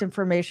all of this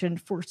information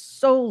for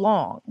so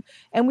long,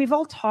 and we've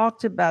all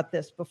talked about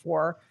this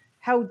before.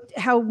 How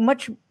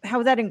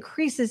that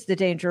increases the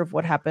danger of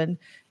what happened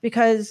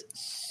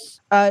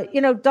because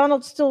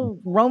Donald's still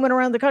roaming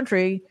around the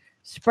country,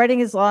 spreading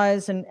his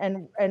lies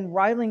and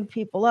riling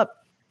people up.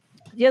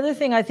 The other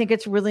thing I think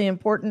it's really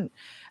important,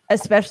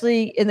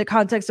 especially in the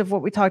context of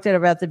what we talked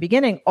about at the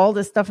beginning, all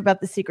this stuff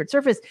about the Secret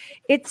Service,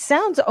 it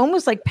sounds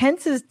almost like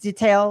Pence's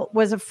detail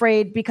was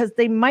afraid because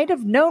they might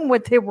have known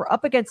what they were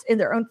up against in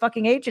their own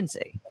fucking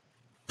agency.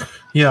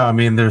 Yeah, I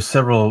mean, there's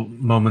several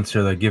moments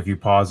here that give you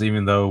pause,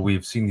 even though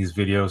we've seen these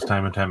videos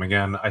time and time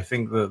again. I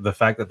think the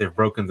fact that they've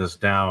broken this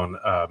down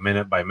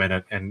minute by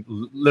minute and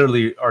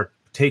literally are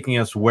taking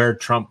us where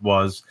Trump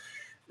was,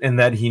 and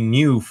that he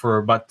knew for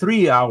about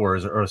 3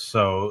 hours or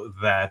so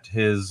that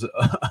his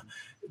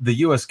the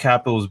U.S.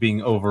 Capitol was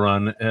being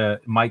overrun.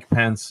 Mike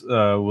Pence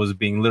was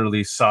being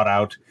literally sought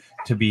out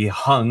to be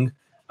hung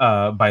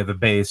by the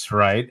base,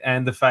 right?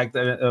 And the fact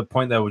that a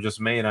point that was just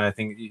made, and I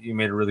think you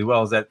made it really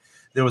well, is that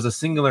there was a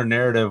singular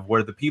narrative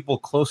where the people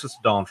closest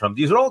to Donald Trump,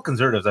 these are all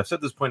conservatives. I've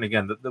said this point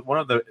again, that one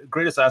of the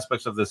greatest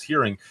aspects of this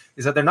hearing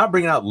is that they're not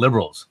bringing out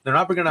liberals. They're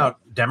not bringing out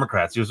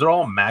Democrats. These are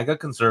all MAGA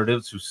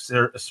conservatives who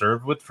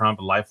served with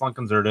Trump, lifelong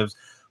conservatives,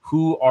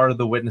 who are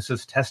the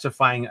witnesses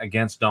testifying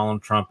against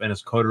Donald Trump and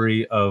his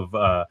coterie of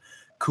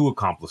coup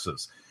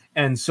accomplices.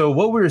 And so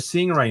what we're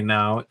seeing right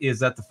now is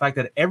that the fact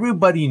that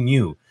everybody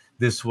knew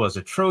this was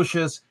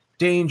atrocious,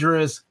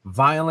 dangerous,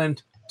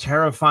 violent,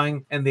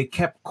 terrifying, and they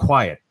kept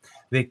quiet.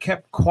 They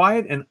kept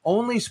quiet and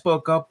only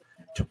spoke up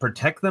to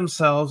protect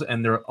themselves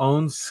and their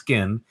own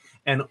skin.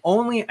 And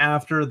only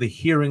after the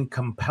hearing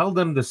compelled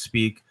them to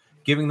speak,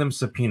 giving them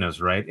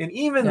subpoenas, right? And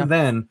even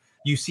then,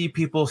 you see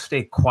people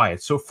stay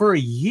quiet. So for a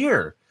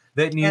year,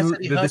 that knew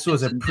that this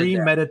was a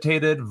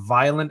premeditated,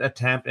 violent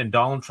attempt, and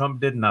Donald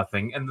Trump did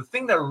nothing. And the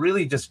thing that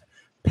really just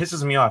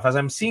pisses me off, as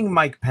I'm seeing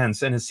Mike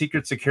Pence and his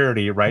secret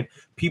security, right?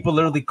 People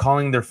literally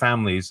calling their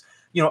families,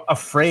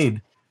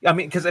 afraid. I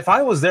mean, because if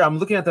I was there, I'm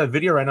looking at that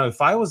video right now.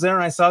 If I was there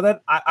and I saw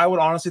that, I would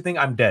honestly think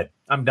I'm dead.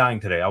 I'm dying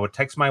today. I would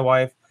text my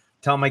wife,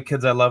 tell my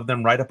kids I love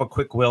them, write up a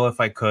quick will if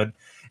I could.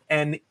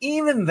 And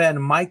even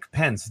then, Mike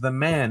Pence, the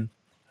man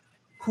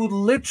who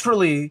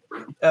literally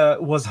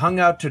was hung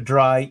out to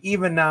dry,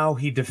 even now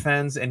he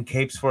defends and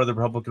capes for the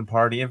Republican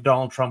Party. If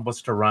Donald Trump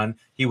was to run,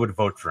 he would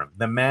vote for him.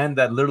 The man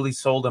that literally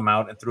sold him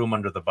out and threw him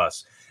under the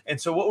bus. And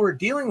so what we're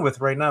dealing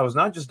with right now is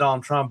not just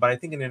Donald Trump, but I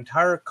think an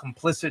entire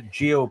complicit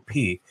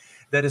GOP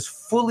that is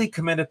fully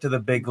committed to the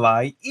big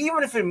lie,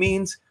 even if it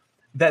means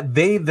that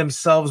they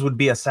themselves would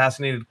be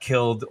assassinated,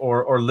 killed,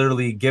 or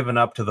literally given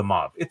up to the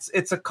mob.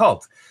 It's a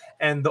cult.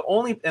 And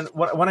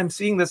when I'm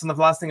seeing this, and the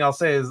last thing I'll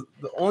say is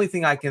the only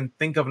thing I can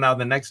think of now,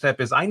 the next step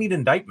is I need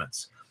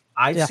indictments.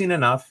 I've seen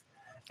enough.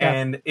 Yeah.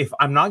 And if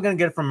I'm not going to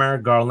get it from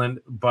Merrick Garland,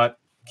 but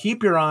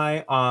keep your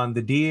eye on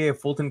the DA of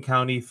Fulton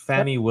County,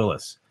 Fannie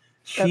Willis.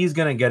 She's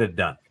going to get it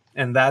done.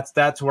 And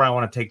that's where I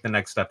want to take the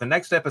next step. The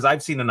next step is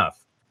I've seen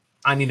enough.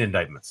 I need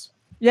indictments.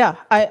 Yeah,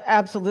 I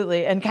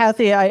absolutely. And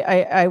Kathy,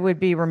 I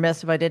would be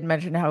remiss if I didn't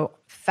mention how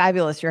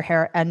fabulous your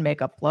hair and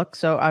makeup look.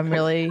 So I'm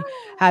really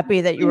happy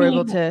that you were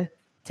able to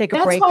take a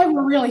break. That's why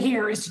we're really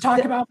here, is to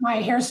talk about my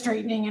hair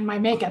straightening and my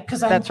makeup, because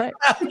that's right.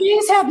 The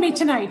gays have me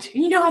tonight.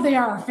 You know how they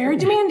are, very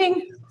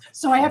demanding.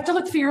 So I have to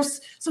look fierce.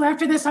 So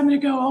after this, I'm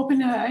going to go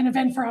open an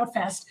event for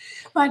Outfest.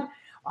 But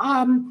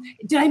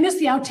did I miss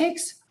the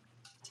outtakes?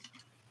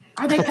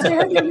 Are they? Because I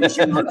heard you miss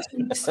your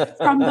outtakes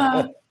from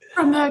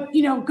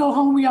the go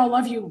home, we all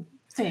love you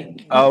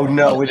thing. Oh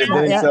no, we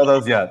didn't show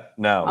those yet.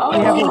 No. We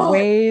have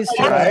ways,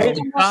 right?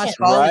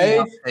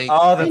 Right?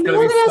 Oh, that's going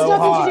to be so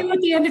hot. Nothing to do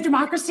with the end of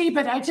democracy,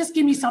 but just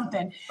give me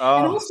something. Oh.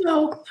 And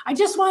also, I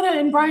just want to,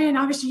 and Brian,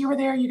 obviously you were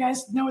there. You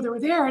guys know they were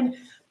there. And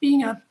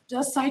being a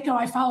psycho,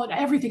 I followed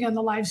everything on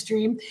the live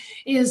stream.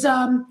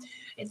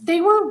 They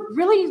were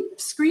really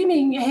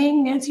screaming,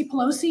 hang Nancy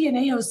Pelosi and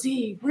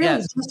AOC, really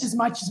just as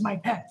much as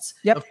Mike Pence.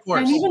 Yep, of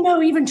course. And even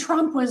though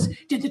Trump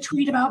did the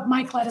tweet about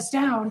Mike let us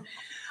down,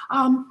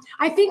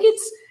 I think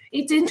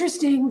it's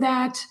interesting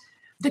that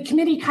the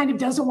committee kind of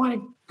doesn't want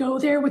to go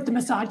there with the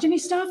misogyny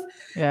stuff.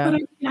 Yeah.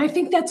 But I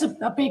think that's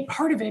a big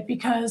part of it,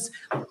 because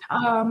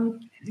I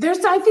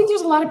think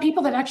there's a lot of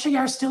people that actually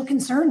are still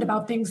concerned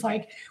about things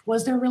like,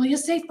 was there really a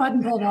safe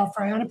button pulled off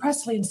for Ayanna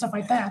Pressley and stuff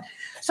like that?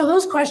 So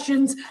those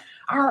questions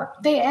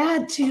they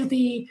add to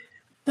the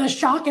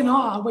shock and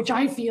awe, which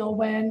I feel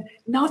when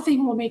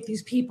nothing will make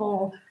these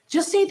people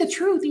just say the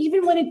truth,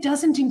 even when it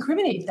doesn't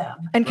incriminate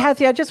them. And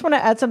Kathy, I just want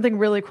to add something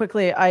really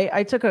quickly.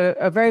 I took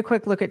a very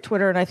quick look at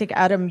Twitter, and I think,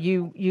 Adam,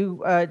 you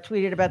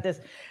tweeted about this.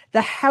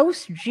 The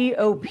House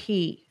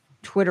GOP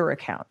Twitter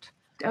account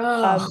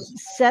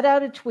set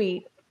out a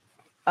tweet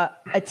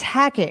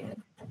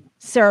attacking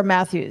Sarah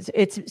Matthews.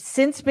 It's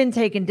since been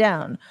taken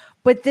down,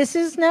 but this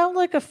is now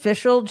like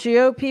official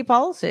GOP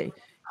policy.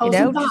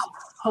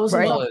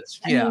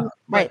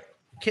 Right.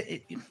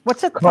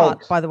 What's a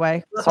thought, by the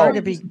way? Sorry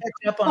to be.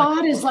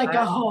 Thought is like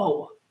a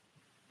hoe,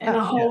 and a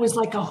hoe is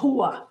like a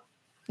hua.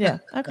 Yeah.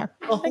 Okay.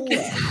 Thank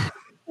you.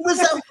 Was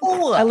a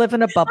hua. I live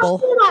in a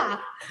bubble.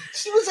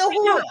 She was a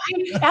hua.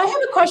 I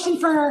have a question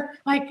for her.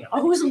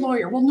 Who's a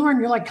lawyer? Well,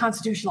 Norm, you're like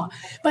constitutional law,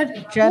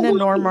 but Jen and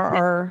Norm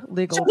are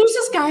legal. So there's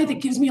this guy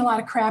that gives me a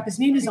lot of crap. His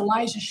name is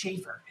Elijah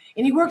Schaefer,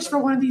 and he works for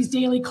one of these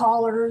daily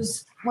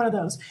callers. One of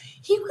those.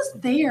 He was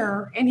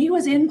there, and he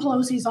was in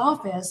Pelosi's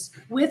office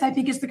with, I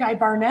think it's the guy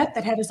Barnett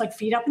that had his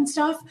feet up and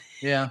stuff.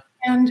 Yeah.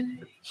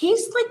 And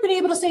he's been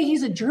able to say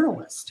he's a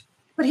journalist,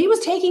 but he was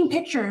taking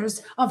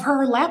pictures of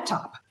her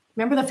laptop.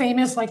 Remember the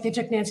famous, they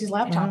took Nancy's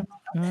laptop.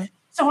 Mm-hmm.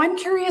 So I'm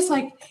curious,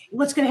 like,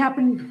 what's going to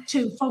happen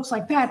to folks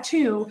like that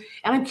too?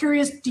 And I'm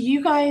curious, do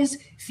you guys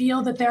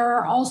feel that there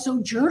are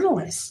also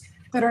journalists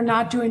that are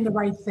not doing the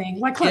right thing?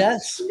 Like, look,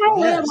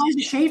 Elijah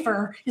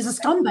Schaefer is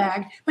a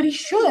scumbag, but he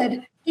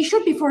should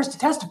be forced to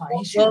testify.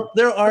 He should. Well,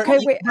 there are. Okay,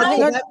 wait. Can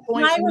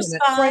I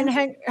respond?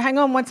 Brian, hang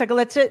on one second.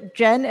 Let's hit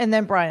Jen and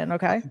then Brian.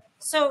 Okay.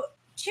 So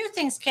 2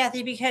 things,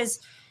 Kathy, because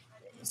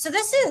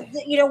this is,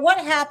 what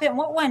happened,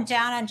 what went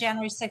down on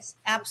January 6th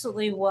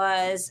absolutely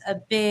was a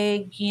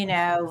big,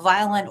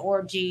 violent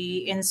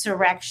orgy,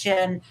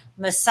 insurrection,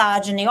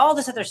 misogyny, all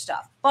this other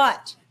stuff.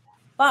 But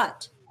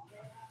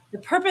the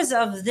purpose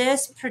of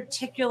this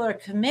particular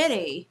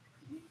committee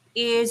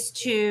is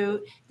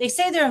they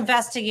say they're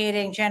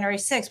investigating January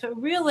 6th, but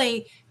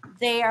really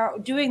they are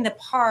doing the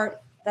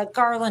part that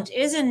Garland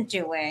isn't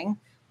doing,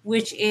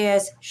 which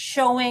is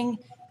showing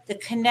the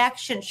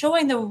connection,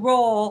 showing the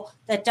role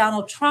that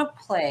Donald Trump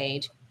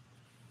played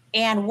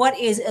and what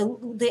is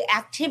the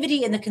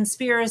activity and the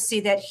conspiracy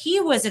that he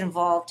was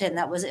involved in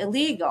that was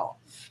illegal.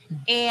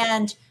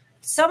 And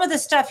some of the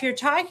stuff you're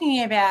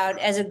talking about,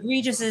 as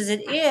egregious as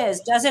it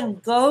is,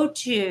 doesn't go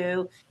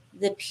to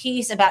the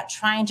piece about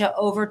trying to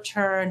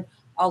overturn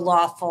a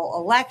lawful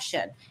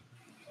election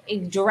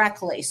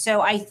directly.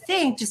 So I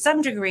think to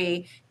some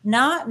degree,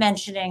 not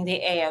mentioning the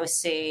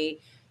AOC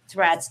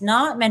threats,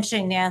 not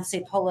mentioning Nancy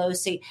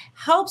Pelosi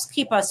helps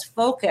keep us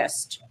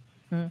focused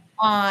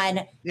on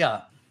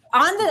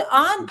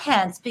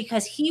Pence,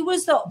 because he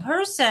was the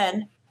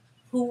person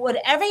who, would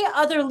every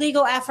other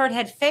legal effort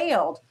had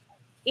failed,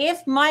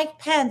 if Mike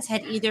Pence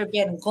had either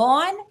been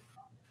gone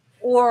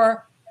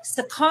or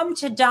succumbed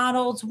to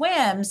Donald's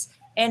whims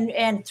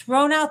and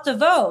thrown out the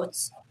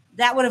votes,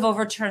 that would have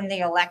overturned the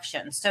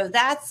election. So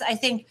that's, I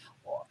think,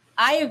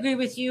 I agree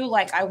with you.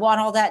 Like, I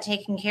want all that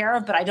taken care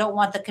of, but I don't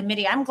want the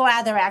committee. I'm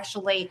glad they're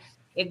actually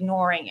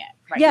ignoring it.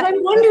 Right? Yeah,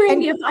 I'm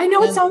wondering if, I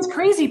know it sounds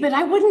crazy, but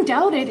I wouldn't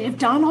doubt it if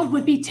Donald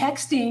would be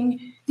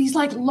texting these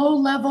like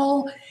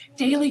low-level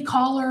daily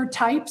caller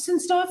types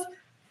and stuff.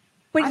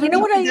 But you know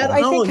what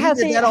I think,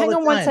 Kathy, hang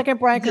on one second,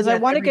 Brian, because I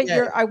want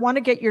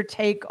to get your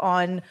take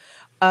on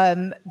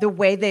the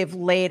way they've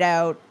laid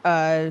out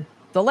the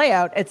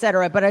layout, et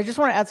cetera. But I just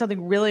want to add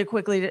something really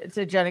quickly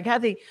to Jen and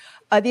Kathy.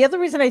 The other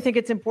reason I think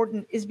it's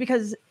important is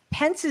because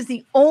Pence is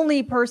the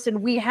only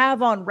person we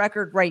have on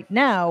record right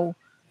now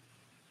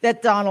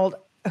that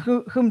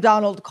whom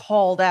Donald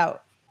called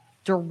out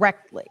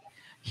directly.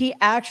 He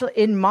actually,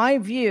 in my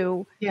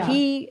view,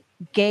 he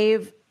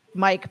gave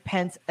Mike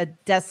Pence a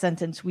death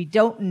sentence. We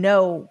don't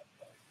know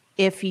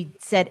if he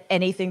said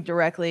anything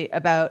directly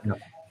about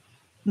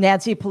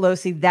Nancy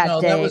Pelosi that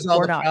day. That was all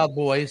or the not. Proud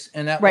Boys,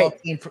 and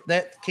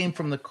that came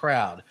from the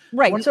crowd.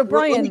 Right. So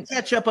Brian, let me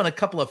catch up on a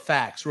couple of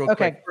facts real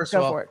quick. First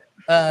of all,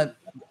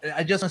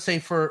 I just want to say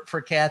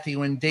for Kathy,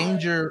 when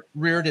danger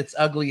reared its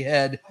ugly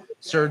head,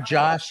 Sir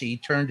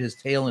Joshi turned his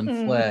tail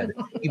and fled.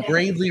 He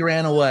bravely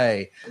ran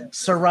away.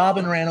 Sir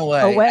Robin ran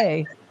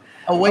away.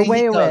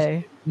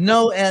 Away.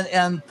 No,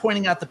 and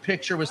pointing out the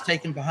picture was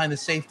taken behind the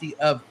safety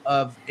of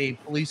a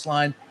police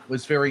line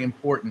was very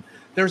important.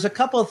 There's a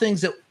couple of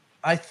things that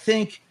I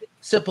think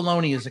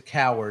Cipollone is a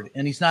coward,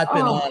 and he's not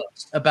been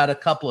honest about a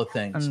couple of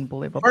things.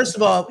 Unbelievable. First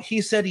of all,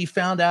 he said he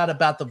found out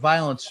about the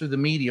violence through the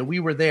media. We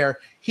were there.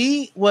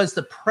 He was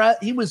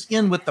he was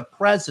in with the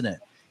president.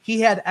 He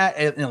had,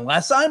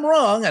 unless I'm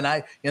wrong,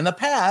 and in the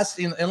past,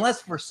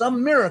 unless for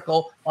some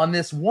miracle on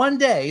this one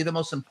day, the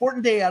most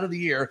important day out of the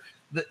year,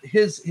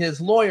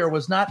 his lawyer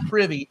was not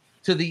privy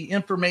to the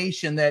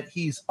information that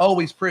he's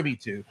always privy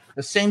to.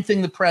 The same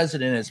thing the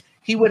president is.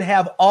 He would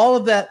have all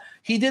of that.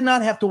 He did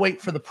not have to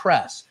wait for the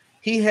press.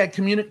 He had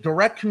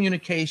direct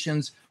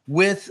communications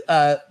with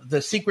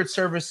the Secret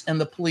Service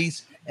and the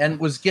police and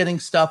was getting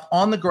stuff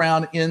on the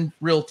ground in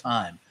real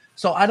time.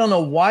 So I don't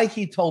know why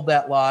he told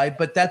that lie,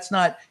 but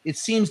it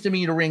seems to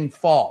me to ring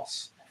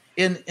false.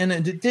 In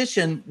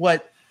addition,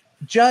 what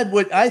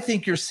I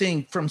think you're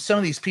seeing from some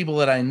of these people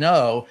that I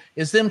know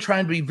is them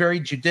trying to be very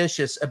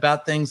judicious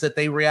about things that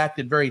they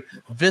reacted very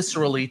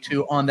viscerally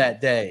to on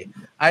that day.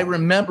 I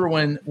remember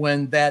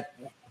when that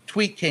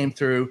tweet came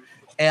through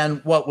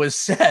and what was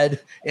said,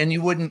 and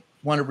you wouldn't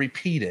want to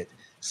repeat it.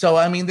 So,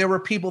 I mean, there were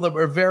people that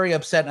were very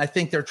upset, and I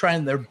think they're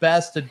trying their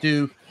best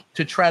to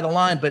try to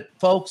line. But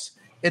folks,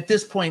 at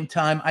this point in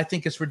time, I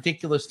think it's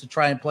ridiculous to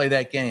try and play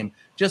that game.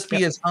 Just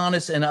be as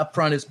honest and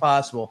upfront as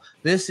possible.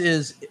 This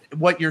is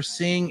what you're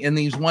seeing in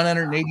these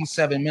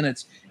 187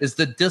 minutes is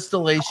the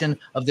distillation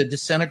of the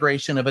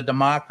disintegration of a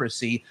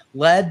democracy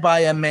led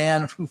by a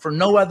man who, for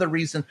no other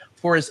reason,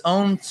 for his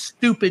own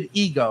stupid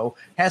ego,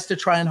 has to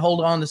try and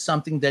hold on to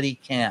something that he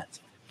can't,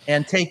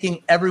 and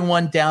taking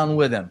everyone down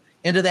with him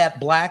into that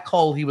black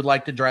hole he would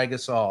like to drag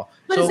us all.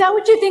 But is that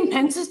what you think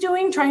Pence is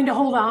doing, trying to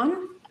hold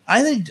on?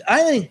 I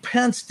think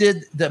Pence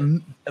did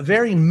the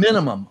very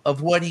minimum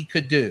of what he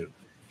could do.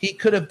 He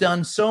could have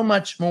done so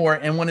much more.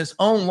 And when his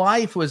own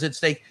life was at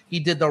stake, he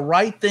did the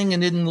right thing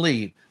and didn't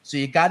leave. So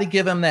you got to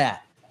give him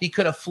that. He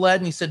could have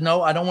fled and he said,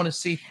 no, I don't want to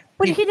see.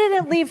 But he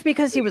didn't leave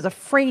because he was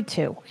afraid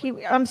to.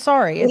 I'm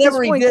sorry. At this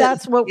point,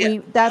 that's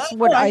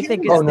what I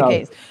think is the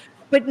case.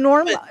 But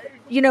Norm,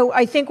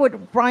 I think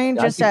what Brian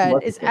I just think said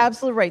Mark is is right.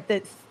 absolutely right.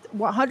 That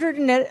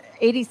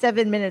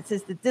 187 minutes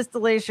is the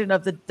distillation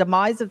of the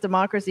demise of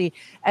democracy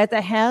at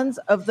the hands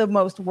of the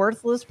most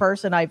worthless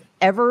person I've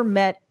ever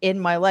met in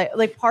my life.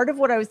 Like, part of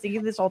what I was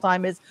thinking this whole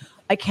time is,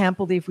 I can't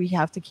believe we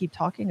have to keep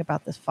talking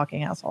about this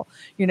fucking asshole,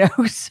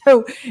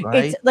 So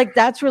Right. it's like,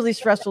 that's really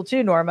stressful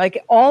too, Norm.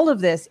 Like, all of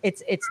this,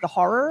 it's the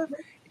horror,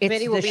 it's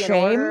Committee will the be in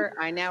shame. order.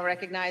 I now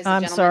recognize the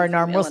I'm gentleman sorry, from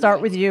Norm. We'll start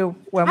Illinois. with you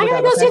when I we're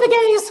gotta done. go see the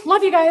gays.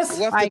 Love you guys.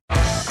 We'll have to-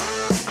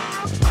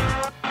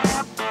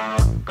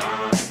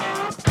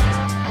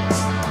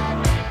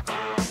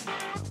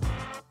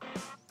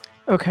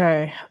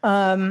 Okay.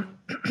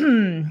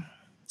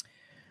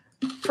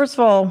 First of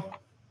all,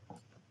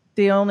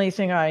 the only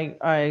thing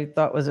I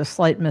thought was a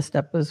slight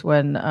misstep was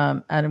when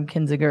Adam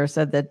Kinzinger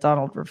said that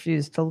Donald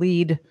refused to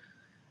lead.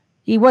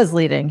 He was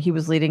leading. He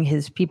was leading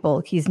his people.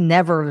 He's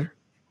never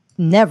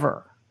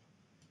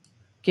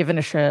given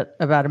a shit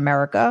about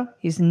America.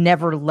 He's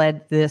never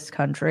led this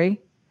country.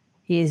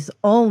 He's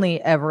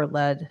only ever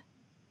led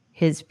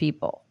his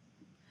people.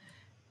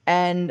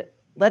 And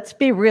let's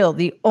be real,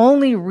 the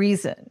only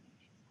reason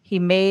he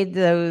made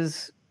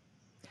those,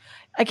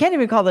 I can't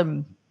even call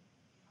them,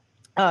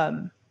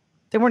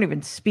 they weren't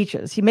even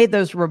speeches. He made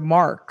those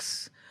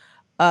remarks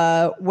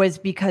was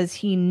because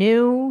he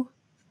knew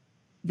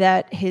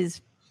that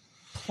his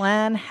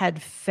plan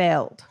had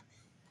failed.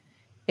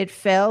 It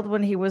failed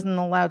when he wasn't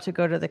allowed to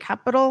go to the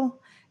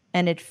Capitol,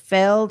 and it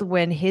failed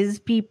when his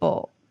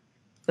people,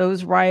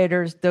 those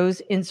rioters, those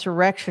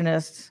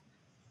insurrectionists,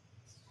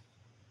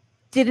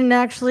 didn't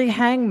actually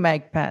hang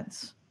Mike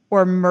Pence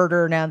or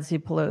murder Nancy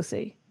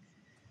Pelosi.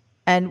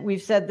 And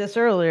we've said this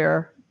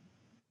earlier.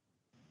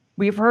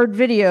 We've heard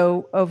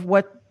video of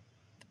what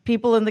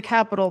people in the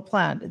Capitol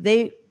planned.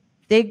 They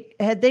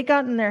had they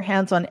gotten their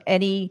hands on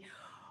any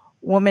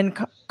woman,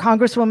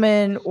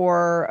 congresswoman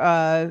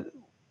or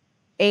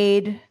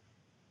aide,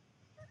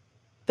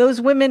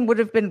 those women would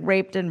have been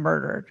raped and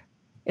murdered.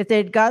 If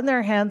they'd gotten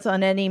their hands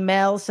on any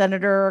male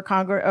senator or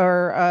Congress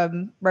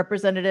or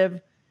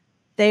representative,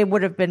 they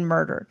would have been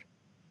murdered.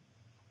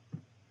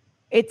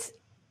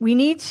 We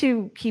need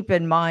to keep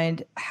in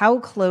mind how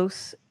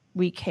close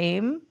we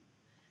came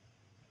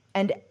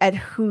and at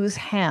whose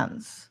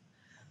hands.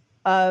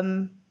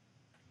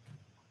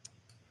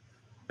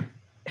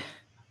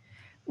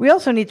 We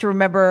also need to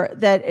remember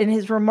that in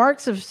his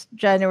remarks of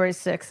January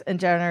 6th and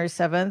January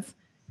 7th,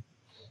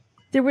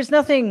 there was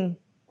nothing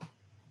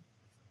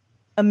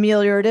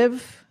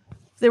ameliorative.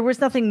 There was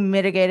nothing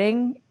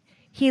mitigating.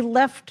 He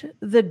left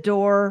the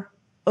door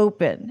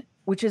open,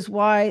 which is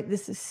why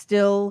this is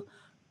still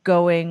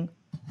going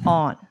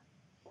on.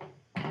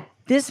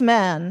 This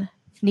man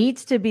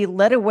needs to be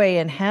led away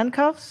in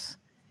handcuffs.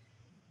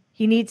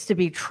 He needs to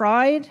be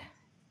tried,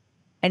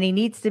 and he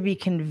needs to be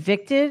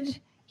convicted.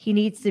 He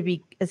needs to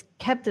be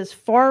kept as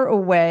far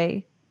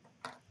away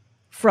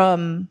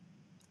from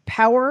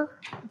power.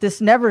 This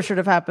never should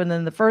have happened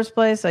in the first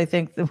place. I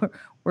think that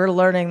we're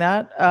learning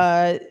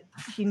that.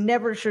 He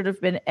never should have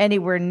been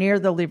anywhere near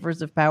the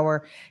levers of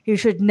power. He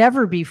should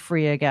never be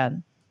free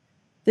again.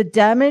 The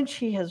damage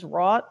he has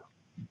wrought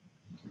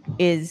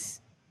is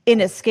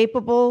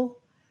inescapable.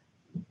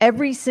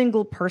 Every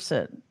single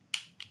person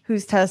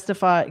who's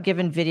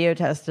given video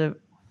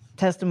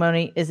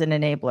testimony is an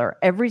enabler.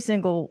 Every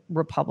single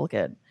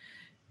Republican,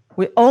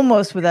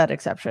 almost without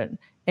exception,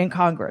 in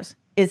Congress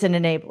is an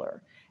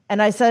enabler.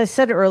 And as I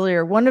said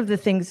earlier, one of the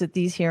things that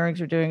these hearings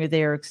are doing is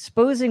they are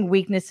exposing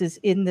weaknesses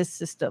in this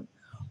system.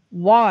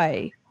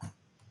 Why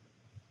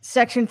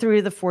Section 3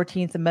 of the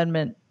 14th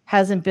Amendment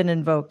hasn't been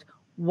invoked.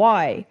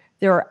 Why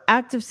there are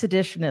active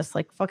seditionists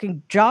like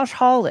fucking Josh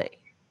Hawley,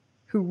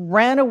 who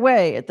ran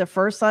away at the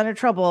first sign of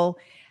trouble,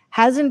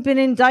 hasn't been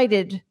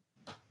indicted,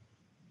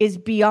 is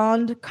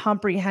beyond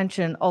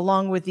comprehension,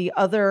 along with the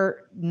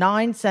other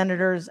 9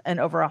 senators and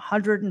over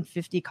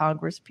 150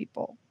 Congress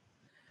people.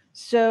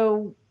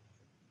 So,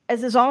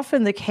 as is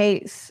often the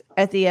case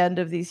at the end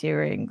of these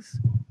hearings,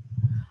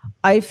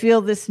 I feel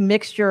this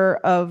mixture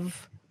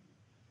of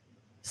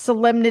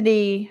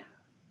solemnity,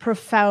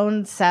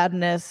 profound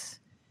sadness,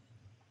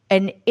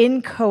 and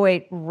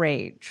inchoate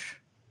rage.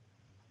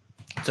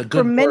 It's a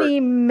good for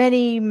word.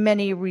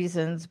 many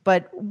reasons.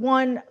 But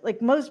one,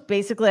 like most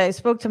basically, I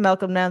spoke to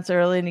Malcolm Nance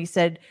earlier, and he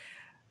said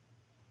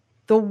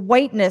the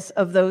whiteness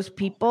of those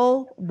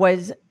people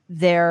was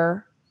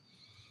their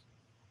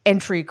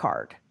entry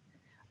card.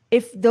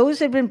 If those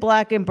had been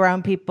black and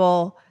brown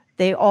people,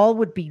 they all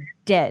would be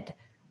dead.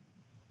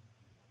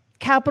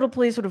 Capitol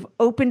Police would have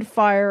opened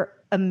fire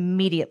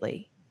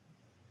immediately.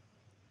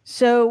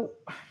 So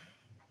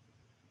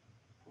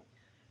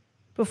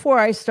before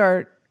I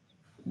start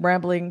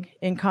rambling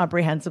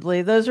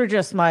incomprehensibly, those are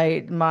just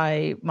my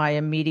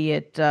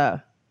immediate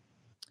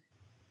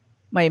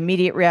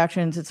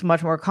reactions. It's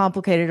much more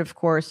complicated, of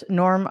course.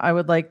 Norm, I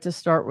would like to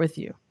start with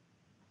you.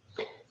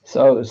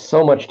 So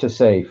much to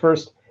say.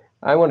 First,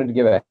 I wanted to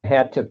give a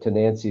hat tip to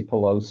Nancy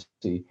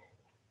Pelosi.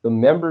 The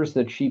members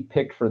that she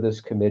picked for this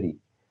committee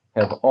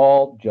have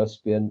all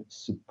just been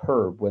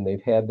superb when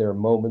they've had their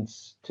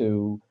moments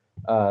to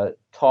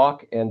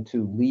talk and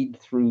to lead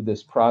through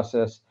this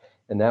process.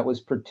 And that was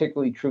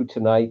particularly true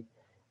tonight.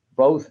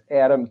 Both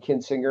Adam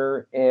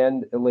Kinzinger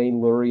and Elaine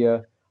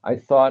Luria, I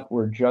thought,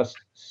 were just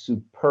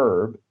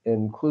superb,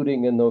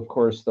 including of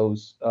course,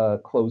 those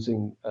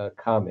closing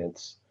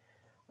comments.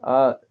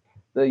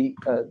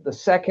 The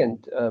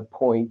second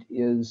point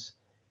is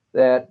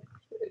that,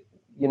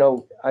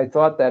 I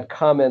thought that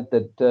comment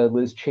that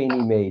Liz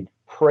Cheney made,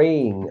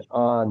 preying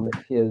on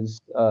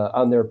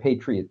their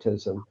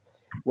patriotism,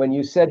 when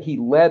you said he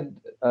led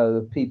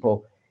the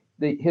people,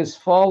 his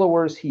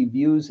followers he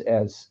views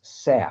as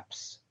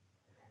saps.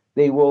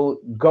 They will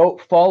go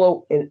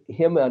follow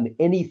him on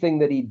anything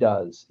that he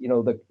does.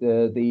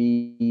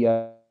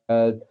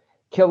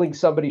 Killing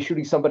somebody,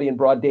 shooting somebody in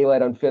broad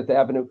daylight on Fifth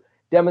Avenue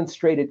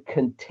demonstrated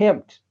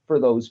contempt for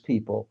those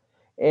people.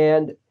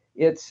 And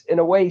it's in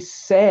a way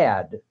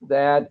sad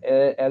that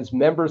as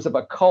members of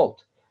a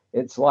cult,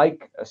 it's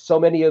like so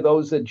many of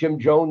those that Jim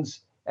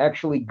Jones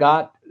actually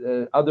got,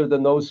 other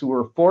than those who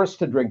were forced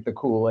to drink the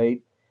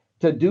Kool-Aid,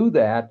 to do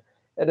that.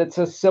 And it's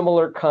a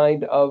similar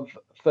kind of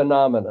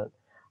phenomenon.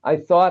 I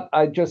thought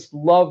I just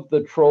loved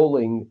the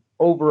trolling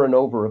over and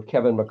over of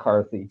Kevin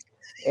McCarthy.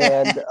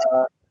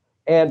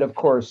 And of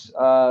course,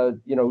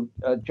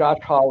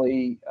 Josh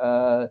Hawley,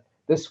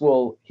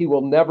 he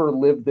will never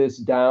live this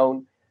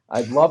down.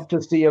 I'd love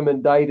to see him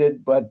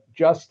indicted, but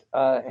just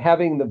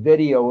having the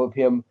video of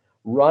him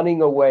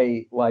running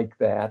away like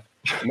that,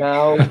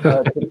 now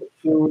to the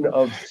tune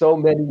of so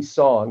many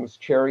songs,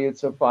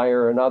 Chariots of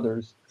Fire and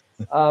others,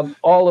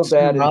 all of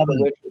that is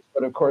delicious,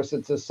 but of course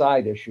it's a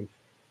side issue.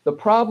 The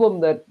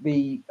problem that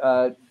the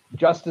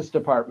Justice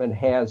Department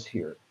has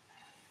here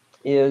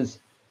is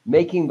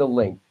making the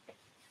link.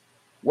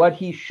 What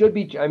he should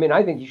be,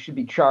 I think he should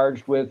be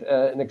charged with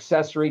an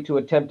accessory to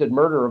attempted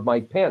murder of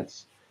Mike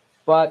Pence.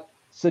 But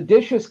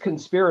seditious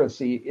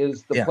conspiracy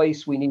is the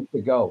place we need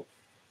to go.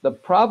 The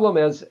problem,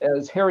 as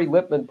Harry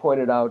Lipman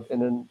pointed out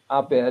in an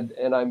op-ed,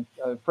 and I'm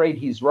afraid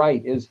he's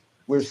right, is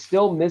we're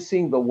still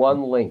missing the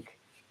one link,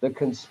 the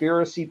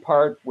conspiracy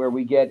part where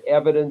we get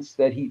evidence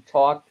that he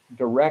talked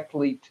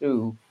directly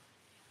to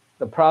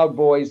the Proud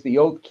Boys, the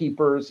Oath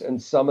Keepers,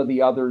 and some of the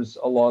others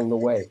along the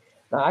way.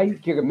 Now, you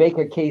can make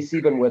a case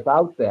even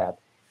without that.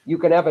 You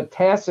can have a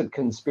tacit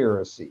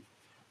conspiracy,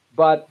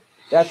 but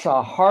that's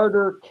a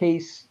harder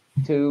case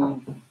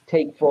to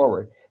take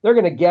forward. They're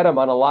going to get him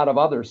on a lot of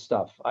other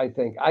stuff, I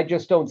think. I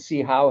just don't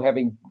see how,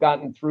 having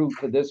gotten through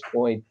to this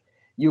point,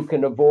 you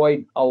can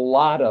avoid a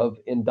lot of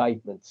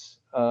indictments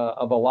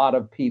of a lot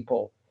of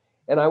people.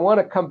 And I want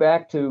to come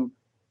back to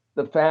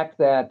the fact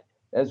that,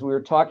 as we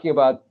were talking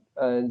about,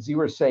 as you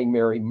were saying,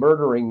 Mary,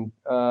 murdering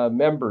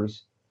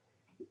members,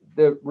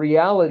 the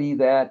reality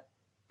that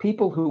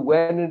people who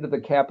went into the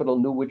Capitol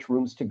knew which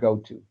rooms to go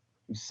to.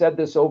 We've said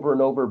this over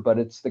and over, but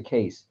it's the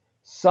case.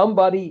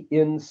 Somebody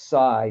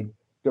inside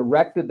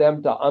directed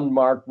them to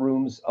unmarked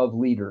rooms of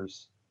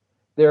leaders.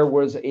 There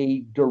was a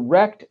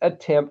direct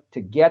attempt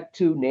to get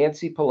to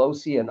Nancy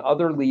Pelosi and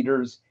other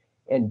leaders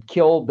and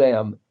kill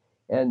them.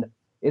 And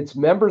it's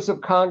members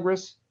of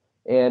Congress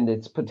and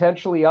it's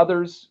potentially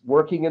others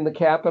working in the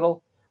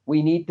Capitol.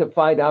 We need to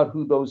find out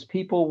who those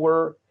people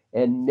were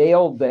and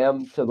nail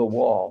them to the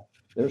wall.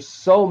 There's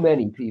so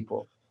many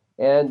people.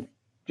 And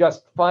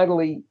just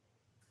finally,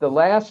 the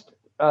last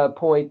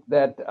point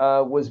that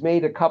was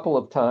made a couple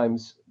of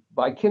times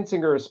by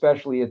Kinzinger,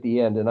 especially at the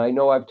end, and I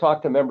know I've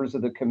talked to members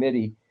of the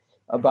committee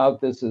about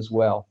this as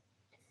well,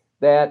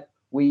 that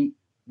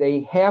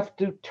they have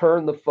to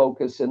turn the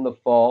focus in the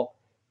fall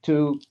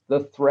to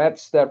the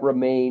threats that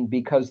remain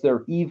because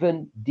they're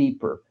even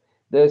deeper.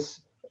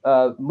 This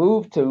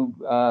move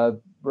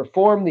to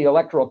reform the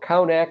Electoral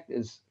Count Act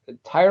is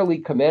entirely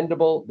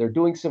commendable. They're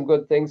doing some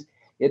good things.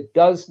 It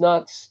does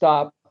not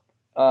stop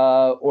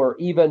or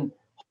even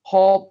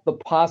halt the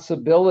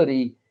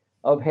possibility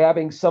of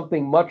having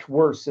something much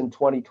worse in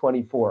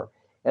 2024.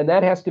 And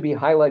that has to be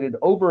highlighted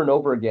over and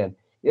over again.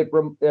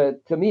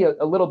 To me,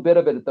 a little bit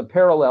of it, the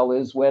parallel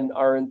is when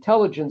our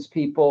intelligence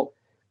people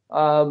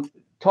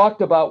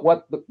talked about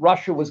what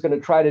Russia was going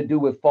to try to do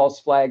with false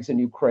flags in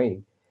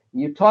Ukraine.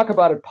 You talk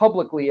about it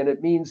publicly, and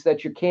it means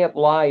that you can't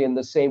lie in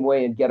the same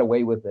way and get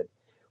away with it.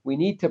 We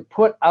need to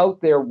put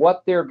out there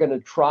what they're going to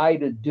try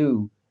to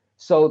do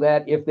so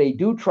that if they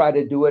do try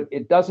to do it,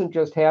 it doesn't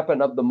just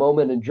happen of the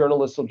moment and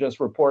journalists will just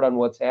report on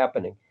what's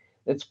happening.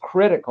 It's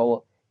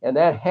critical, and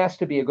that has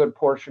to be a good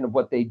portion of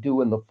what they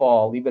do in the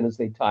fall, even as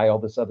they tie all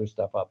this other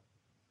stuff up.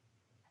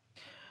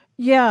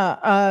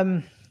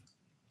 Yeah,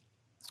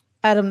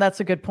 Adam, that's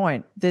a good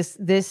point.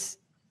 This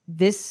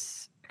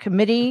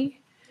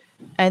committee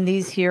and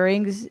these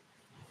hearings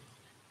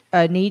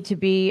need to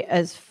be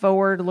as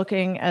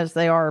forward-looking as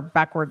they are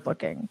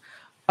backward-looking.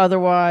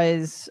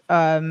 Otherwise,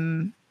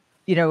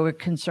 a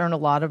concern a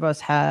lot of us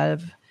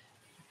have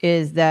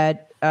is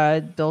that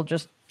they'll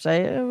just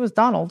say it was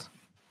Donald,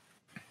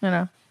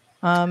 and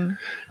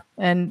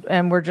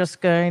we're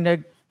just going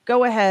to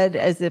go ahead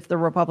as if the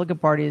Republican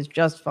Party is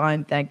just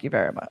fine. Thank you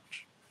very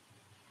much.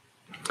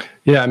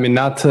 Yeah, I mean,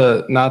 not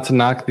to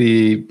knock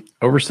the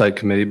oversight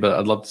committee, but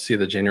I'd love to see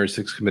the January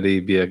 6th committee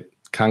be a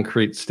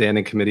concrete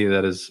standing committee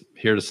that is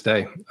here to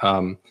stay.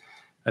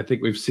 I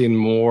think we've seen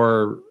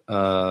more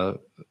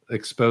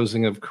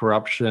exposing of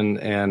corruption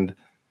and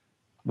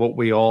what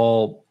we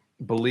all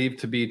believe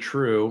to be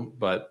true,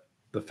 but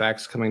the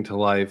facts coming to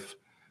life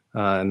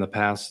in the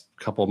past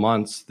couple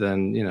months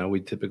than we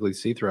typically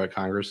see throughout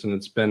Congress, and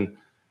it's been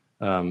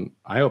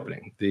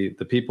eye-opening.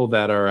 The people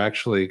that are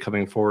actually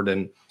coming forward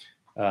and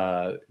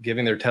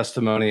giving their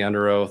testimony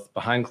under oath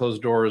behind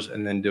closed doors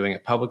and then doing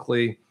it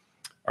publicly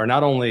are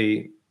not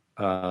only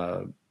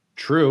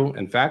true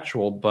and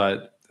factual,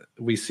 but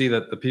we see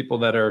that the people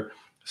that are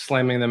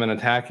slamming them and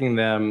attacking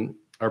them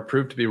are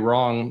proved to be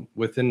wrong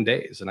within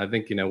days. And I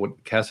think,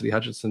 what Cassidy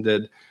Hutchinson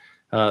did,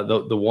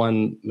 the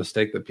one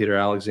mistake that Peter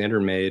Alexander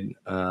made,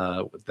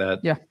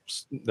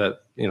 that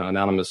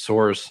anonymous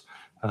source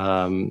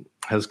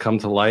has come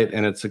to light,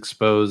 and it's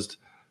exposed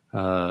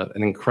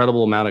an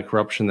incredible amount of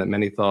corruption that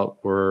many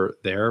thought were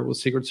there with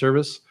Secret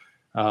Service.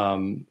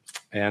 And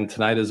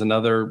tonight is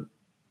another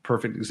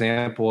perfect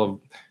example of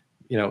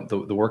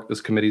the work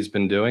this committee's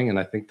been doing. And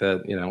I think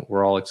that,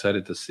 we're all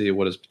excited to see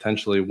what is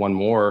potentially one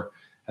more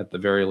at the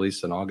very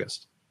least in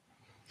August.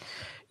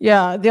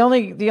 Yeah. The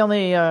only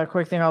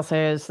quick thing I'll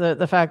say is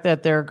the fact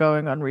that they're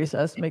going on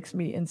recess makes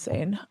me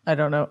insane. I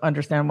don't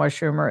understand why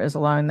Schumer is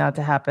allowing that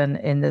to happen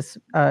in this,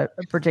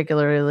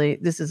 particularly.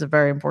 This is a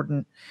very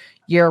important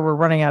year. We're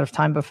running out of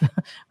time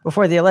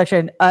before the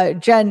election.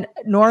 Jen,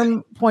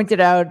 Norm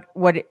pointed out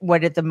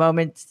what at the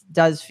moment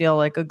does feel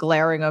like a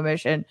glaring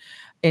omission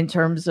in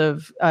terms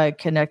of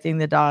connecting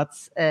the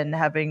dots and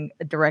having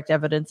direct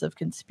evidence of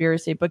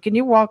conspiracy. But can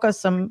you walk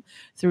us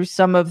through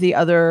some of the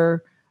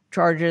other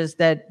charges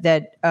that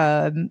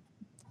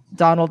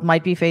Donald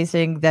might be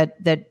facing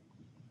that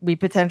we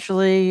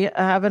potentially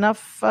have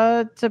enough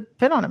to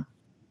pin on him?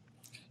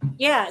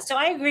 Yeah, so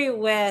I agree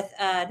with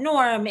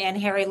Norm and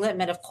Harry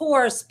Littman, of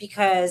course,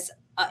 because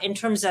in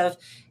terms of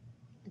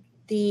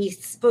the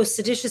both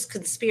seditious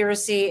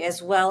conspiracy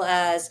as well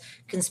as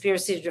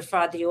conspiracy to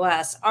defraud the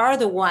U.S. are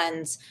the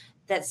ones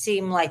that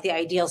seem like the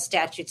ideal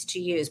statutes to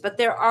use. But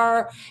there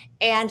are,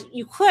 and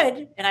you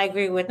could, and I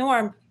agree with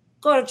Norm,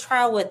 go to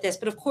trial with this.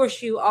 But of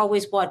course, you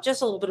always want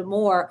just a little bit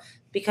more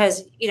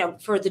because,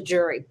 for the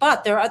jury.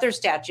 But there are other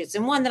statutes.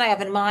 And one that I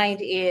have in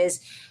mind is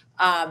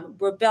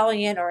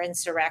rebellion or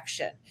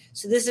insurrection.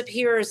 So this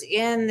appears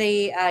in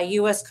the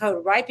U.S.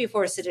 Code right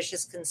before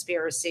seditious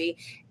conspiracy,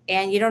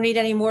 and you don't need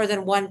any more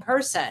than one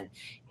person.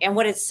 And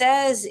what it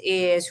says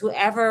is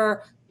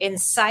whoever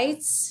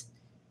incites,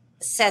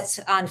 sets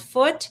on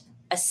foot,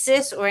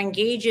 assists, or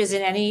engages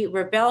in any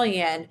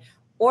rebellion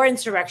or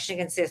insurrection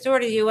against the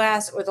authority of the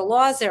U.S. or the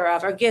laws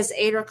thereof, or gives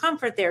aid or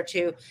comfort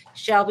thereto,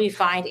 shall be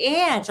fined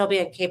and shall be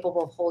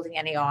incapable of holding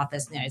any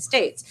office in the United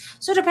States.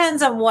 So it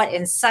depends on what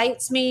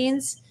incites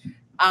means.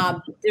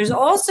 There's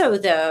also,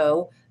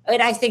 though,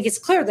 and I think it's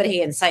clear that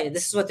he incited.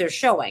 This is what they're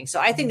showing.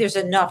 So I think there's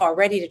enough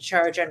already to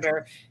charge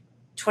under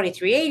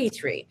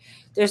 2383.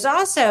 There's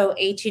also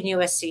 18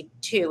 U.S.C.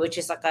 2, which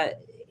is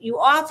you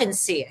often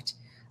see it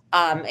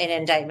in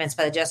indictments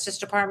by the Justice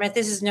Department.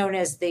 This is known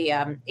as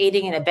the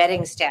aiding and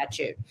abetting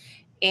statute.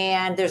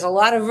 And there's a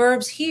lot of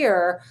verbs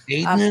here.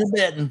 Aiding and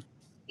abetting.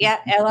 Yeah,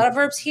 a lot of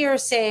verbs here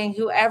saying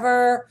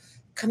whoever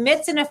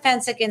commits an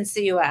offense against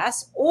the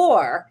U.S.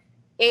 or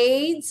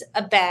aids,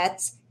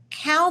 abets,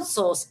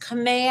 counsels,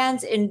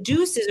 commands,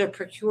 induces, or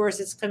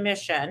procures its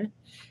commission,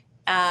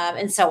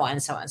 and so on,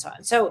 and so on, and so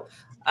on. So,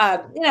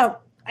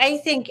 I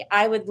think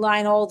I would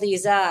line all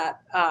these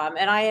up,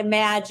 and I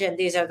imagine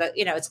these are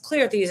it's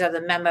clear these are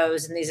the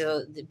memos and these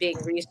are being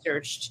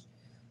researched.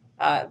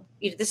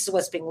 This is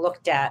what's being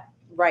looked at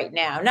right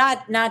now,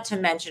 not to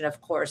mention, of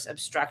course,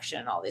 obstruction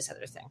and all these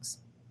other things.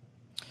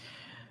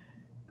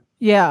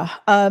 Yeah.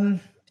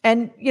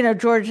 And,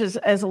 George, as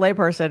a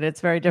layperson,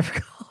 it's very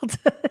difficult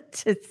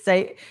to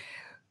say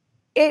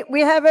we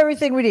have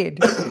everything we need.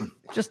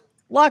 Just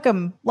lock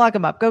him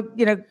up. Go,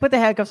 put the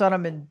handcuffs on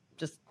him and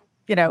just,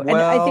 and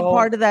I think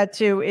part of that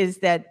too is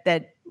that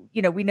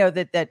we know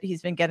that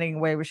he's been getting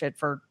away with shit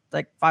for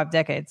like 5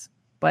 decades.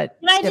 But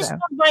can I just come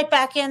right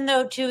back in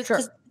though too? Sure.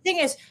 The thing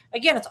is,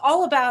 again, it's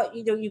all about,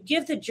 you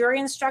give the jury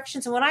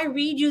instructions. And when I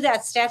read you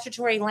that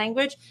statutory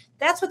language,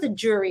 that's what the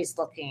jury's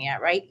looking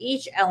at, right?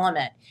 Each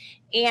element.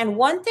 And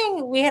one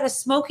thing, we had a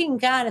smoking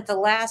gun at the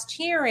last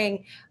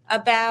hearing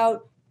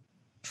about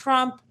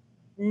Trump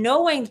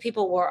knowing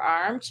people were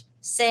armed,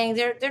 saying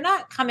they're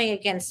not coming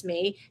against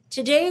me.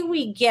 Today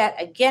we get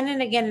again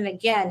and again and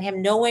again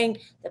him knowing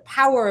the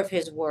power of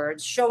his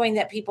words, showing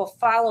that people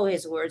follow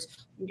his words,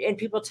 and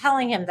people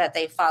telling him that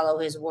they follow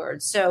his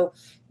words. So,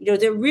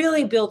 they're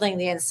really building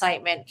the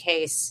incitement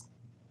case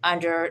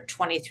under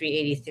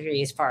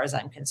 2383 as far as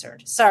I'm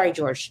concerned. Sorry,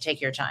 George, to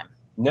take your time.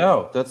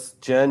 No, that's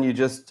Jen. You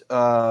just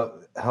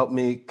helped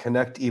me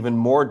connect even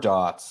more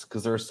dots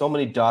because there are so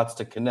many dots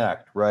to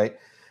connect, right?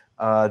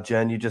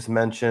 Jen, you just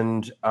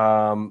mentioned,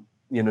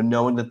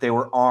 knowing that they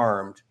were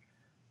armed.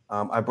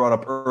 I brought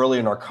up early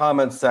in our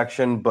comments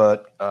section,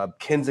 but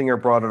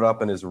Kinzinger brought it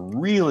up in his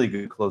really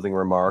good closing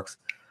remarks.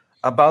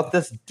 about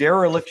this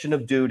dereliction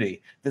of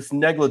duty, this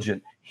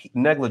negligence.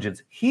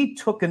 He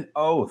took an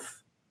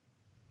oath.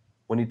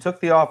 When he took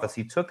the office,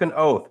 he took an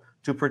oath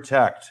to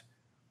protect.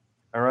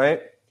 All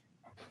right.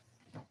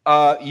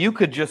 You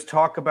could just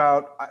talk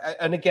about,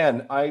 and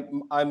again,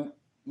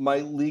 my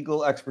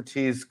legal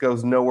expertise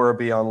goes nowhere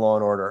beyond Law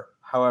and Order.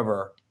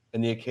 However,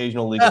 in the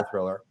occasional legal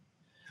thriller.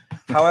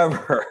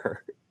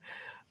 However,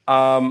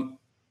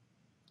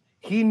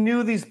 he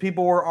knew these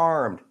people were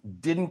armed,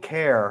 didn't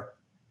care,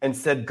 and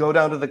said, "Go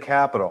down to the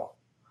Capitol."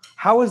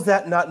 How is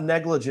that not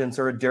negligence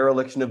or a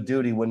dereliction of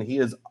duty when he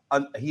has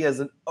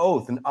an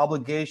oath, an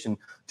obligation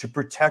to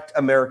protect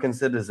American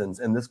citizens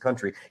in this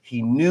country?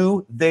 He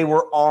knew they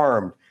were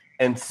armed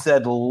and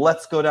said,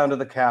 "Let's go down to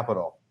the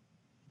Capitol."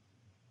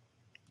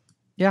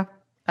 Yeah,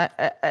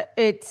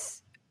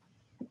 it's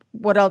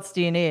what else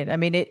do you need? I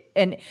mean,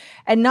 and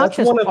not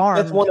just armed.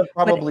 That's one of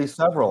probably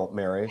several,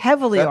 Mary.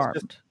 Heavily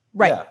armed,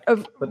 right? Yeah,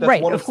 but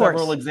that's one of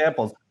several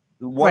examples.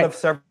 One of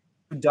several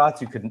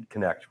dots you could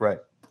connect, right?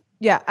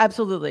 Yeah,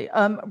 absolutely.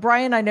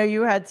 Brian, I know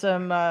you had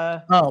some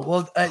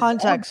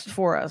context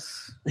for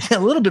us. A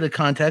little bit of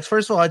context.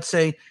 First of all, I'd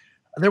say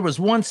there was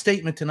one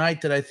statement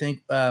tonight that I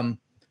think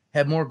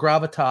had more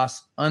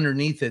gravitas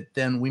underneath it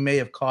than we may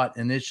have caught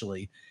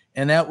initially.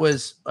 And that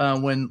was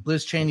when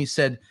Liz Cheney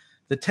said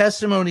the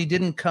testimony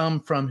didn't come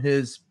from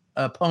his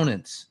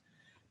opponents,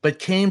 but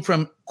came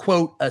from,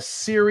 quote, a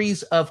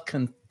series of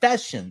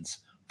confessions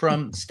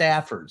from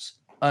staffers,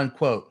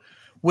 unquote,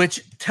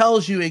 which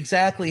tells you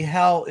exactly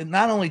how it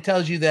not only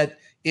tells you that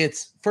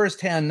it's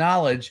firsthand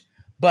knowledge,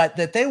 but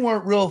that they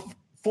weren't real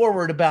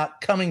forward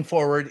about coming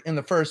forward in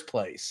the first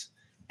place.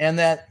 And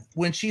that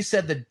when she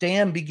said the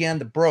dam began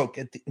to break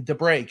at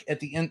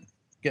the end,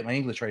 get my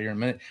English right here in a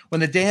minute. When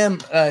the dam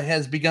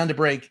has begun to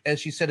break, as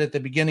she said at the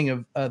beginning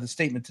of the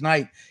statement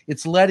tonight,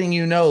 it's letting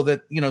you know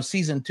that,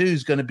 season 2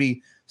 is going to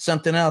be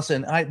something else.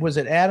 And was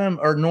it Adam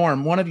or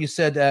Norm? One of you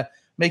said,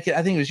 make it,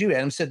 I think it was you,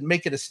 Adam, said,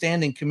 make it a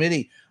standing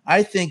committee.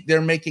 I think they're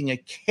making a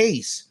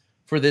case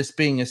for this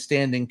being a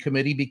standing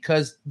committee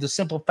because the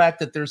simple fact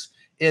that there's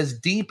as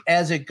deep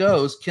as it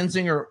goes,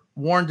 Kinzinger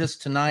warned us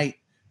tonight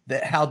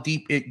that how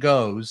deep it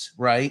goes,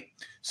 right?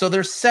 So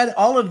they're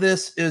all of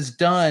this is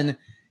done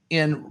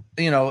in,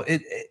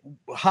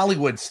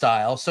 Hollywood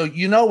style. So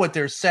what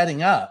they're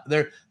setting up.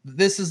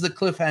 This is the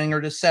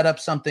cliffhanger to set up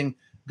something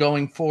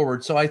going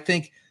forward. So I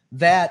think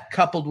that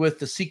coupled with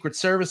the Secret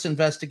Service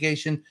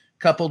investigation,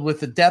 coupled with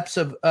the depths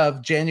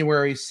of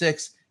January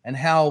 6th and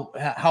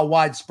how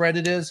widespread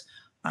it is,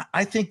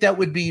 I think that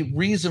would be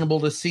reasonable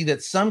to see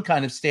that some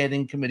kind of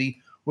standing committee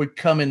would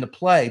come into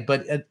play.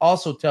 But it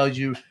also tells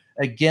you,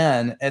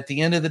 again, at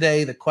the end of the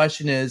day, the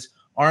question is,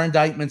 are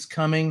indictments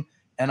coming?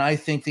 And I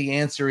think the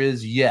answer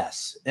is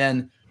yes.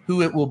 And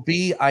who it will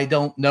be, I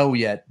don't know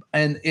yet.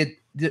 And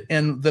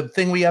the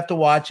thing we have to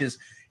watch is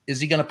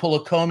he going to pull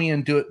a Comey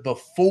and do it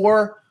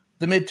before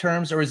the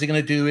midterms, or is he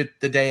going to do it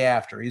the day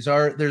after?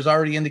 There's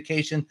already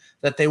indication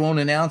that they won't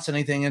announce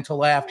anything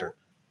until after.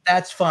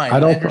 That's fine.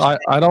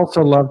 I'd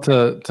also love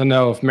to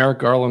know if Merrick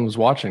Garland was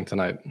watching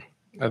tonight.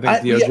 I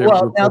think DOJ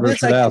reporter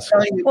should ask.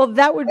 Well,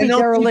 that would be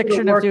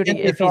dereliction of duty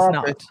if he's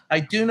not. I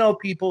do know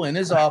people in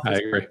his office,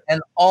 I agree.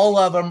 And all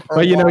of them are.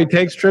 But he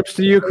takes trips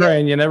to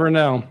Ukraine. You never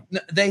know.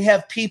 They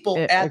have people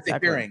at the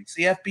hearings.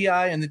 The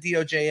FBI and the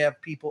DOJ have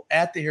people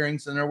at the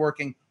hearings, and they're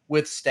working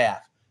with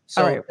staff.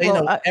 So they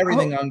know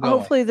everything ongoing.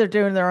 Hopefully they're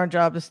doing their own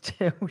jobs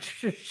too,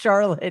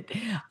 Charlotte,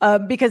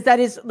 because that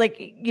is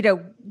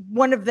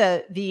one of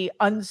the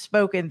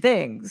unspoken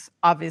things,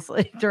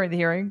 obviously, during the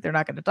hearing. They're